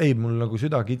ei, mul nagu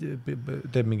süda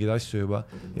teeb mingeid asju juba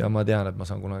ja ma tean, et ma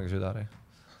saan kunagi südari.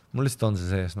 Mul lihtsalt on see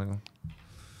sees nagu.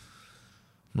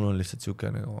 Mul on lihtsalt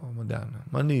siuke nagu, ma tean.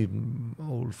 Ma on nii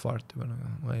old fart juba nagu,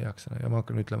 ma ei jaksa ja ma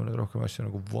hakkan ütlema nagu rohkem asju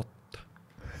nagu vot.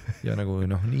 Ja nagu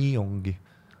noh, nii ongi.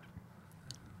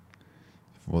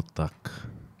 Votak.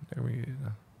 Nagu mingi,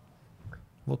 noh.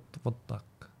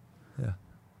 Votak. Jah.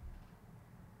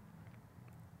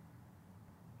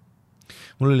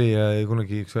 Mul oli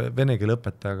kunagi üks vene keele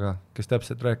õpetajaga, kes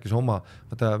täpselt rääkis oma,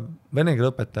 vaata vene keele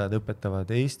õpetajad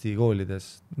õpetavad Eesti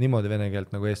koolides niimoodi vene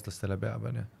keelt nagu eestlastele peab.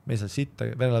 Me ei saa sitta,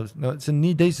 no see on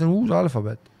nii see on uus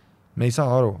alfabet. Me ei saa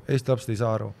aru, Eesti lapsed ei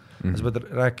saa aru. Sa pead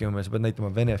rääkima, sa pead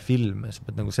näitama vene filme, sa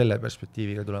pead nagu selle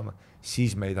perspektiiviga tulema.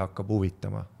 Siis meid hakkab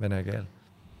huvitama vene keel.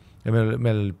 Ja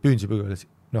meil Püünsipõgel,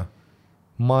 noh,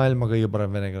 maailma kõige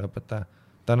parem vene keele õpetaja.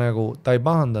 Ta ei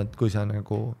pahandanud, kui sa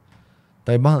nagu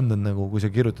ta ei pahandanud nagu, kui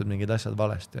sa kirjutad mingid asjad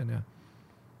valesti, on ju.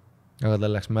 Aga ta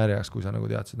läks märjaks, kui sa nagu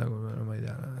teadsid nagu, no ma ei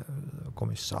tea,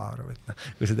 komissaar või,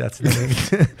 kui sa teadsid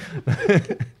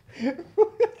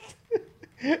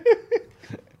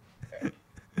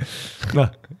noh,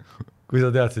 kui sa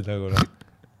teadsid nagu,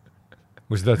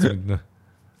 kui sa teadsid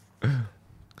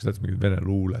mingid vene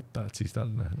luuletajad, siis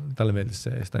talle meeldis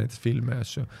see, ta näitas filme ja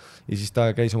asju. Ja siis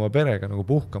ta käis oma perega nagu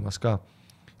puhkamas ka.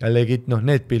 Ja legit, noh,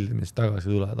 need pildid, mis tagasi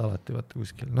tulevad alati, vaata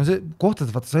kuskil. No see kohtad,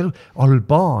 vaata sa elu,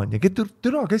 Albaania,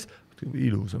 kes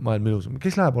ilus, maailma ilus,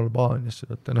 kes läheb Albaaniasse,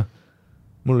 vaata, noh.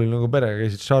 Mul oli nagu perega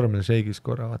käisid Sharm el Sheikhis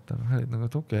korra, vaata, nagu,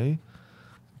 et okei,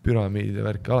 püramiidide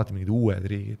värki, alati mingid uued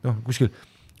riigid, noh, kuskil,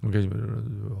 ma käisime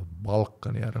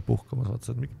Balkani ära puhkamas, vaata,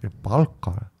 saad mingid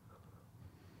Balkan.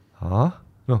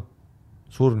 Noh,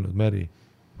 surnud meri,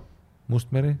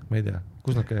 Mustmeri, ma ei tea,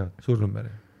 kus nad käivad, surnud meri,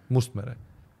 Mustmeri.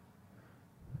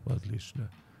 Отлично.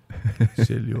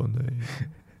 Зеленый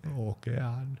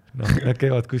океан. Noh, nad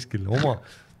käivad kuskil oma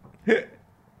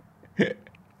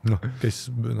noh, kes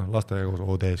lastega koos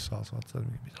Odessas vaata,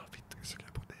 mida vitta, kes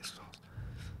käib Odessas.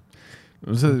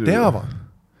 No see teavad.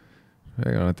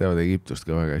 Ega nad teavad Egiptust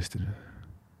ka väga hästi.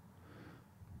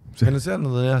 See on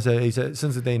jah, see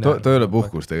on see teine. Ta ei ole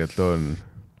puhkus tegelikult,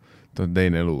 ta on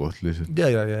teine elukoht lihtsalt.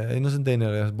 Ja, no see on teine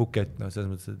bukett, no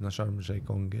selles mõttes, et Sharm el Sheikh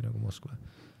ongi nagu Moskva.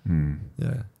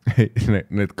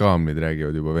 Need kaamlid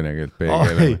räägivad juba vene keelt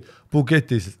peegeele.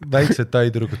 Buketis väiksed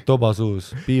taidurukad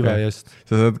tobasuus, piiva jest.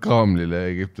 Sa saad kaamlile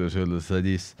Egiptus öelda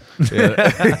sadis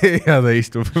ja ta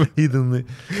istub. Idumi.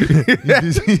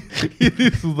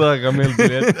 Idi sudaga meil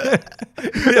pilet.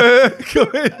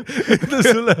 Ta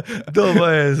sulle toob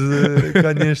ajas,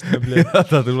 конечно, bled.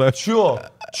 Ta tuleb. Čo,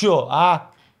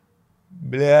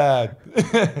 Bled.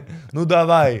 No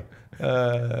davai,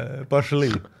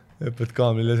 пошли. Õpped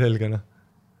kaamlile selgena.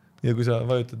 Ja kui sa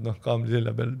vajutad kaamli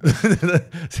selja peal,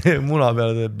 see muna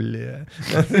peale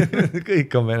teeb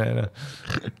kõik on venena.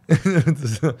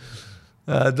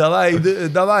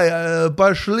 Davai,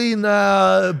 пошли на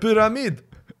пирамид.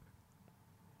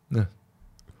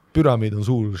 Püramiid on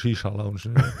suur shisha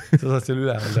lounge. Sa saad seal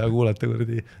üleval teha kuulata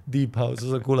kuradi deep house, sa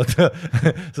saad kuulata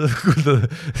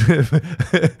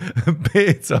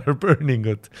Beats are burning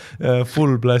ut,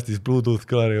 full blastis Bluetooth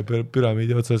kõlariga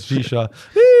püramiidi otsas shisha.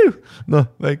 Noh,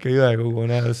 väike jõe kogu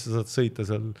on ääres, sa saad sõita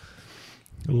seal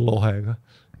lohega.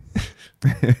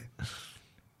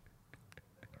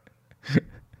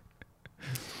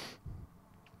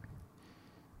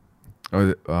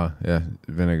 Jah,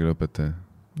 vene keele õpetaja.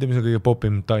 Tea, mis on kõige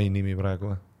popim Tai nimi praegu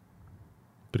või?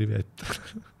 Privet.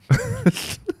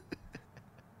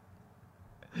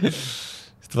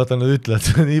 Sest vaata, nad ütlevad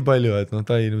seda nii palju, et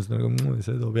Tai inimesed nagu,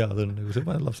 see toob head õnne, kui see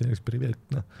paned lapsi näiteks privet.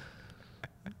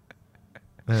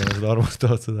 Seda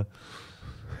armastavad seda.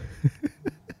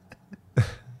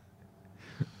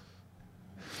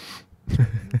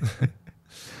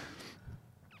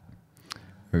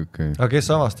 Okay. Aga kes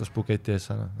avastas Buketi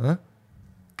eessana?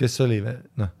 Kes oli või?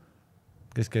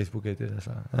 Kes käis Buketi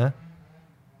eessana?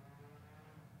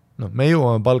 No, me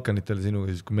jõuame Balkanitele sinuga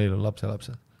siis, kui meil on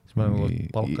lapselapsed. Siis me oleme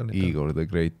Balkanitele. Igor the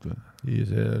Great või? Ja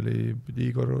see oli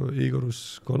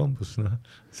Igorus Columbus.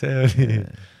 See oli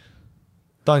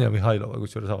Tanja Mihhailova,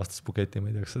 kus juures avastas Buketi,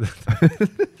 ma ei tea, kas sa tead.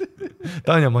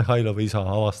 Tanja Mihhailova isa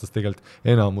avastas tegelikult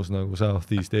enamus nagu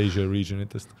Southeast Asia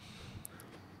regionitest.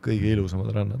 Kõige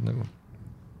ilusamad rannad nagu.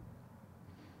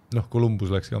 Columbus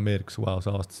läks ka Ameerikas,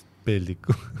 sa avastasid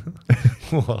Peldiku.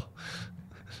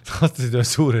 Avastasid ühe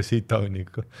suure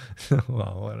sitauniku.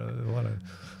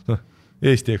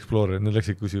 Eesti Explorer, need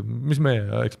läksid kusi, mis meie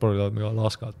Explorer tahavad mega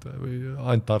Alaskat või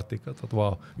Antarktikat,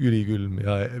 ülikülm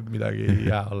ja midagi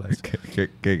jää alles.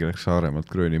 Keegi läks Saaremaalt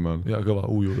Gröönimaal. Ja kõva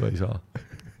ujuda ei saa.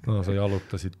 Sa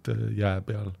jalutasid jää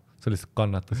peal, sa lihtsalt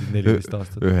kannatasid 14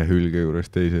 aastat. Ühe hülge juures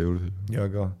teise juurde. Ja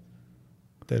ka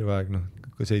terve aeg,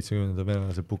 kui 70.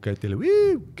 venelase buketile,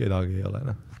 kedagi ei ole.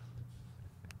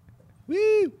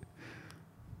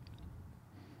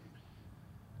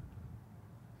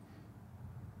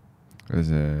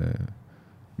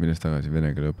 Minnes tagasi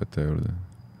vene keele õpetaja juurde.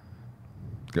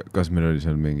 Kas meil oli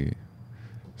seal mingi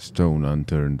stone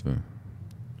unturned või?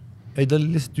 Ei, ta oli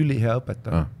lihtsalt ülihea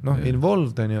õpetaja.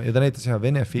 Involved on ju, ja ta näitas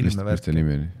vene filme. Mis ta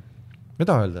nimi oli? Ma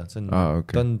taha öelda,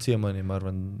 ta on siiamaani, ma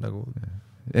arvan, nagu...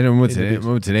 Ei, ma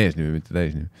mõtlesin eesnimi, mitte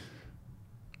täisnimi.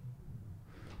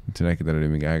 Mõtlesin äkki tal oli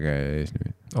mingi äge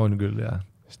eesnimi. On küll, jah.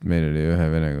 Sest meil oli ühe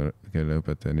vene keele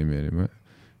õpetaja nimi oli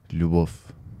Ljubov.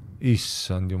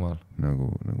 Issand jumal.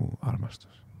 Nagu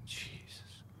armastus.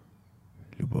 Jesus.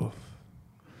 Ljubov.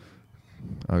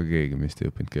 Aga keegi meist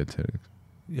ei õppinud keelt selgeks.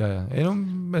 Ja. Ei,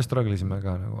 me struglisime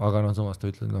ka nagu, aga samas ta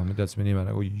ütled, me teadsime nime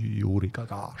nagu Juri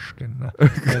Gagaškin.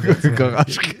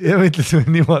 Gagaškin. Ja me ütlesime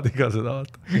niimoodi ka seda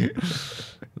vaata.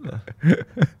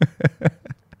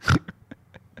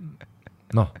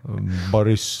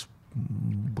 Boris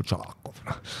Butšakov.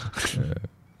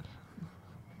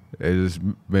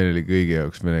 Meil oli kõigi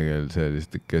jaoks vene keel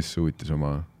sellist, kes suutis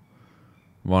oma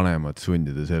vanemad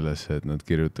sundida sellesse, et nad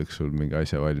kirjutaks sul mingi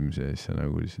asja valmis ja siis sa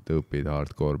nagu lihtsalt õpid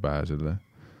hardcore pähe selle.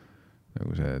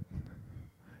 Nagu see, et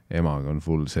emaga on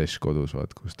full sesh kodus,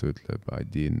 vaat, kus ta ütleb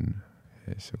Adin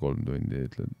ja siis 3 tundi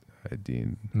ütled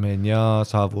Adin. Menja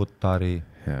savutari.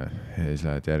 Ja siis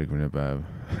lähed järgmine päev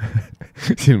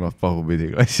silmad pahupidi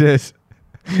klassi ees.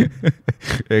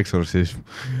 Eksorsism,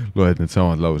 loed need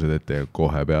samad laused ette ja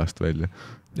kohe peast välja.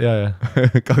 Ja.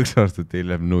 2 aastat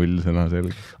hiljem 0 sõna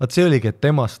selge. Vaat see oligi, et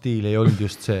tema stiil ei olnud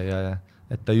just see,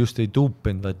 et ta just ei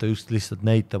tuupinud, vaid ta just lihtsalt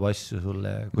näitab asju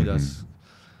sulle, kuidas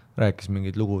rääkis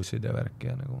mingeid lugusid ja värki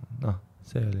ja nagu,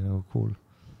 see oli nagu cool.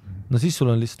 Siis sul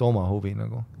on lihtsalt oma huvi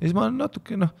nagu. Ja siis ma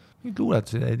natuke, mingid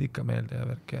luuletusid jäid ikka meelde ja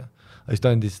värki ja siis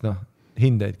ta andis,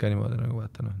 hindeid ka niimoodi nagu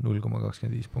vaata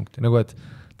 0,25 punkti. Nagu, et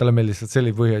talle meil lihtsalt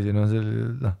selline põhjasi,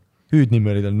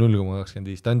 hüüdnimerid on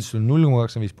 0,25. Ta andis sul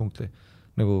 0,25 punkti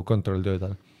nagu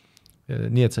kontrolltöödal.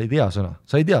 Nii, et sa ei tea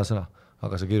sõna,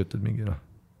 aga sa kirjutad mingi,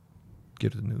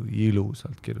 kirjutad nagu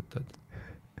ilusalt kirjutad.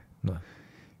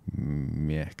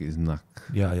 Miehki znak.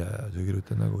 Ja, sa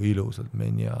kirjutad nagu ilusalt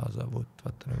menja savut,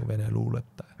 vaata nagu vene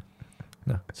luuletaja.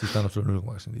 Siis ta annab sulle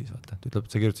 0,25, vaata. Ta ütleb,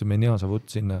 et sa kirjutasid menja savut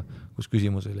sinna, kus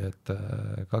küsimus oli, et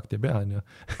kakt ja pean ju.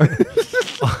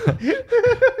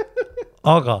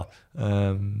 Aga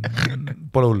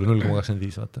pole hullu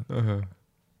 0,25, vaata.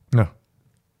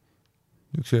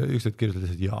 Üks hetk kirjutad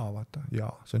lihtsalt jaa, vaata.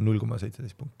 Jaa, see on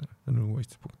 0,17 punkti. See on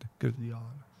 0,15 punkti. Kirjutad jaa.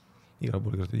 Igal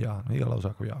pool kirjutad jaa. Igal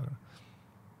lausa hakkab jaaga.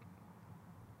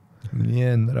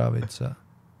 Мне нравится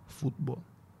футбол.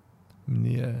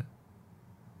 Мне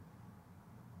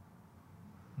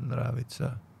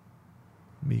нравится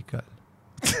Mikael.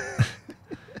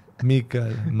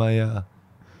 Mikael, моя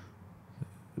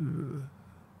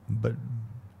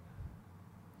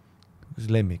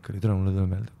lemmik oli, tule mulle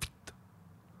meelde.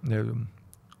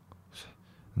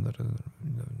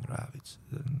 Nravits.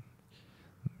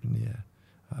 Мне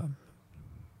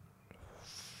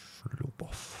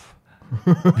Любовь.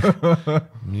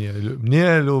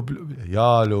 Мне люблю,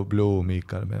 я люблю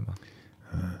Mikael Mema.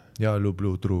 Я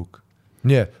люблю друг.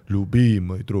 Не,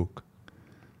 любимый друг.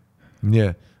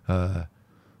 Не,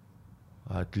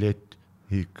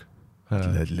 атлетик.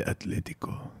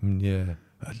 Атлетико. Не,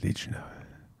 отлично.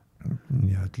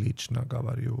 Не отлично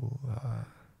говорю.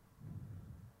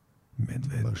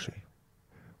 Медведь.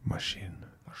 Машин.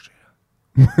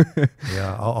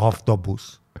 Я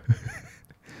автобус.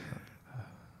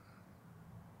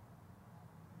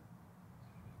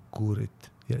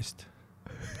 Курит есть.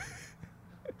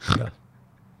 Да.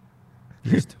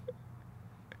 Есть.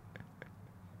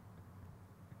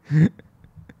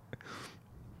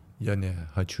 Я не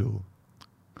хочу.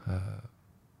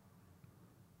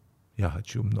 Я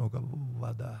хочу много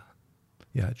вода.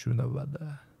 Я хочу на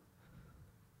вода.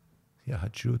 Я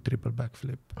хочу triple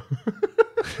backflip.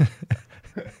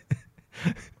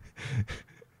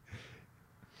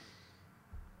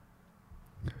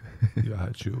 Я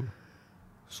хочу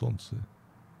солнце.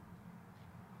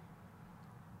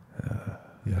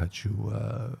 Я хочу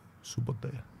субботы.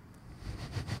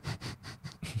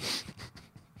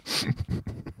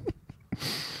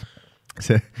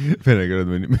 See vene keeled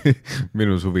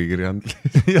minu suvikirja on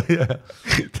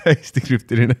täiesti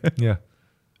krüptiline. Jah.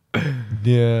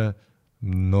 Не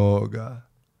много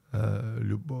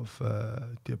любовь,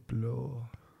 тепло,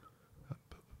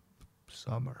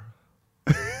 summer.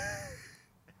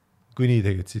 Kui nii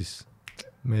tegid, siis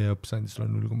meie õppesandis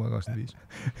sulle 0,25.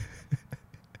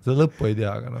 Seda lõppu ei tea,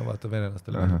 aga no vaata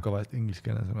venelastel on ka vahet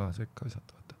ingliskeene sõna sekka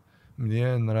visata. Vaata.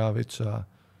 Мне нравится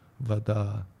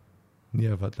вода,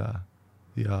 не вода.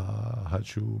 Ja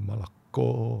хочу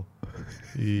молоко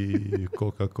и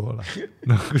Coca-Cola.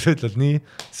 No, kui sa ütled nii,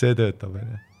 see töötab.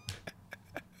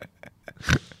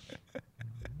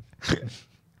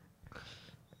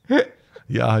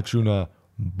 Ja хочу на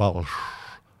большая.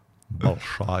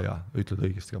 Ütled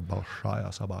õigesti ka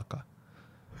большая собака.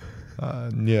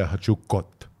 Не хочу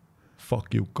кот.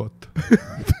 Fuck you, кот.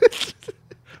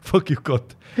 Fuck you,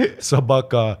 кот.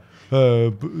 Собака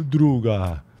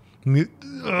друга. Kui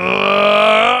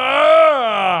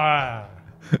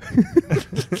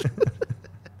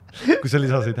sa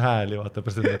lisasid hääli, vaata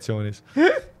presentatsioonis.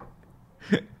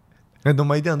 No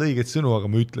ma ei teanud õiget sõnu, aga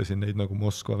ma ütlesin neid nagu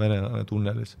Moskva venelane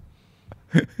tunnelis.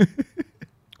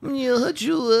 Не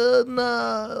хочу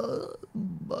на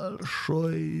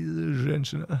большой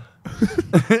женщина.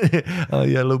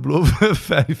 Я люблю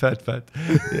fat.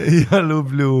 Я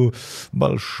люблю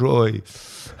большой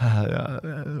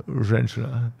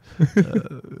женщина.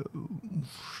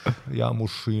 Я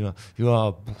мужчина.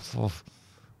 Я...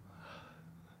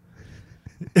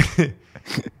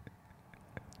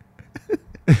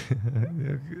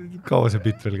 Kaua see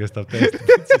bitt veel kestab täiesti?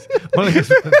 Ma olen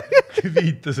kasutanud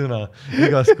 5 sõna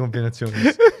igas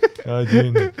kombinatsioonis.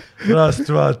 Раз,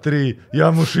 два, три.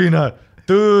 Я мужчина.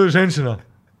 Ты женщина.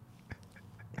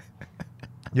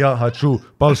 Я хочу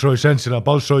большой женщина,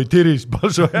 большой тирис,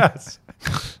 большой ass.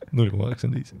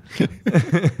 0,85.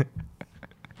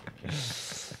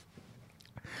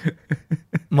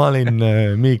 Ma olin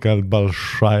Mikael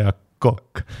Balšaja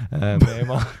kokk. Meie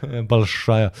ema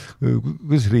Balšaja.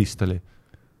 Kuidas riist oli?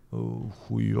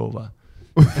 Hujova.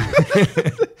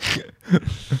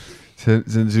 See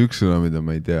on see üks sõna, mida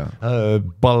ma ei tea.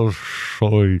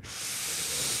 Balšoj.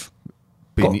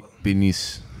 Penis.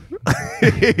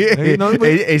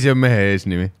 Ei, see on mehe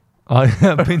eesnimi.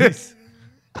 Penis.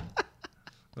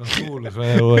 Kuulus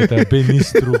võeta Penis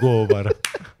Trugovar.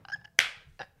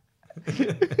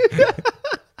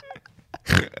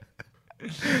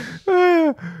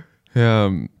 Ja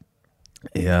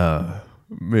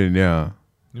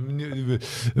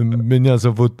Меня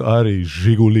зовут Ари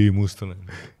Жигули Мустана.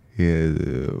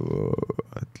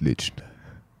 Отлично.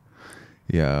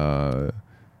 Ja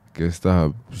kes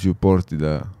tahab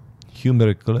supportida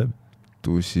Humorikkoleb.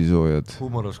 Tussisööjad.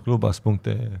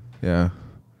 Humorosklubas.ee. Ja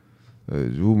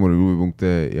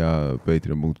humoriklubi.ee ja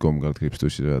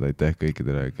patreon.com/tussisööjad. Aitäh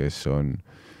kõikidele, kes on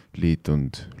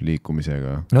liitunud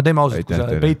liikumisega. No teeme ausalt, kui sa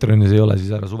Patreonis ei ole,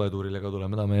 siis ära suvetuurile ka tule.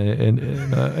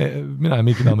 Mina ja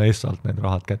Miki tahame Essalt need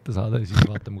rahad kätte saada ja siis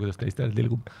vaatame, kuidas teistel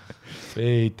tilgub.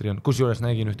 Patreon, kus juures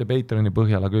nägin ühte Patreoni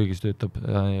Põhjala köögis töötab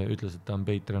ja ütles, et ta on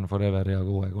Patreon forever ja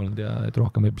kogu aeg olnud ja et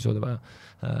rohkem episoode vaja.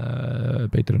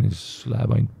 Patreonis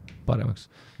läheb ainult paremaks.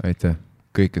 Aitäh.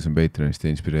 Kõik, kes on Patreonis, te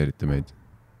inspireerite meid.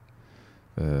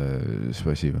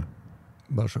 Spasiba.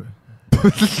 Большой.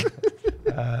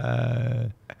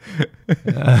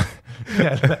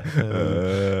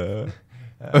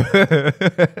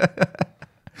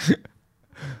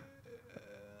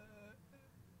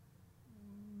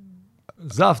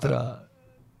 Завтра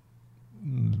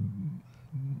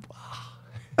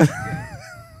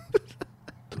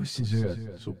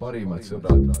Tussisööjad, su parimad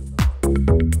sõbrad.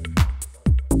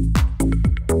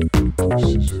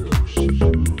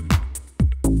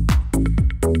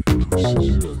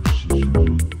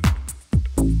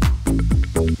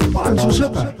 Ma olen su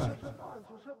sõber.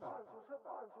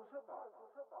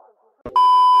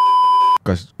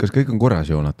 Kas kõik on korras,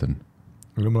 Joonatan?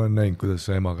 Ma olen näinud, kuidas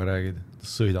sa emaga räägid. Ta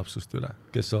sõidab sust üle.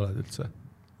 Kes sa oled üldse?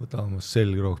 Võta oma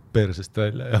selgroog persest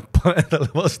välja ja pane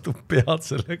talle vastu pead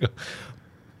sellega.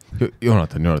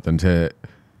 Joonatan, see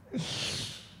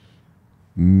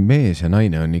mees ja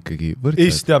naine on ikkagi võrdsed.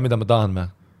 Ist teab, mida ma tahan me?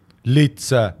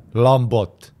 Litse,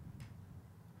 lambot.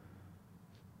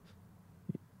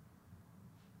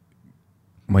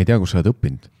 Ma ei tea, kus sa oled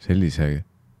õppinud sellise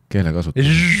keele kasutus.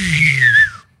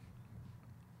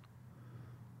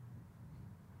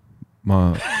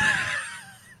 Ma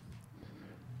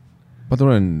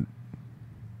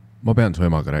pean su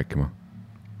emaga rääkima.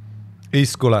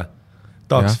 Iskule,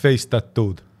 tahaks face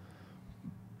tattoo'd.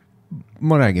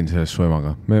 ma räägin sellest su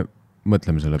emaga, me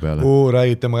mõtleme selle peale.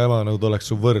 Räägid tema ema, nagu ta oleks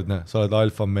su võrdne, sa oled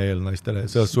alfa meel naistele,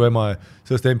 sellest su ema,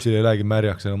 sellest MC-l ei räägi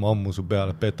märjaks enam ammu su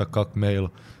peale, beta kakk meel,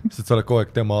 sest sa oled kogu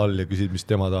aeg tema all ja küsid, mis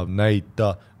tema tahab,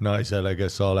 näita naisele,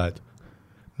 kes sa oled.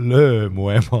 Löö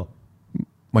mu ema.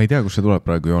 Ma ei tea, kus see tuleb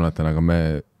praegu, Joonatan, aga me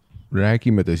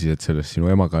räägime tõsiselt sellest sinu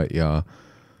emaga ja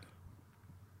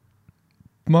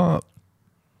ma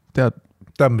tead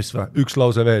mis või? Üks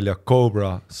lause veel ja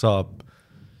cobra saab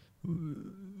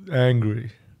angry.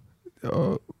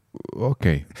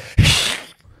 Okei.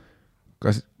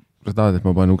 Kas sa tahad, et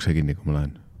ma panen ukse kinni, kui ma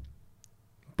lähen?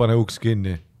 Pane uks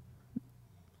kinni.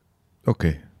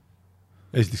 Okei.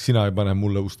 Esiteks sina ei pane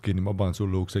mulle ust kinni, ma panen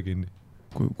sulle ukse kinni.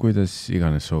 Kuidas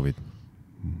iganes soovid,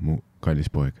 mu kallis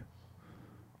poeg?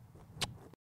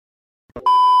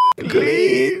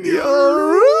 Clean your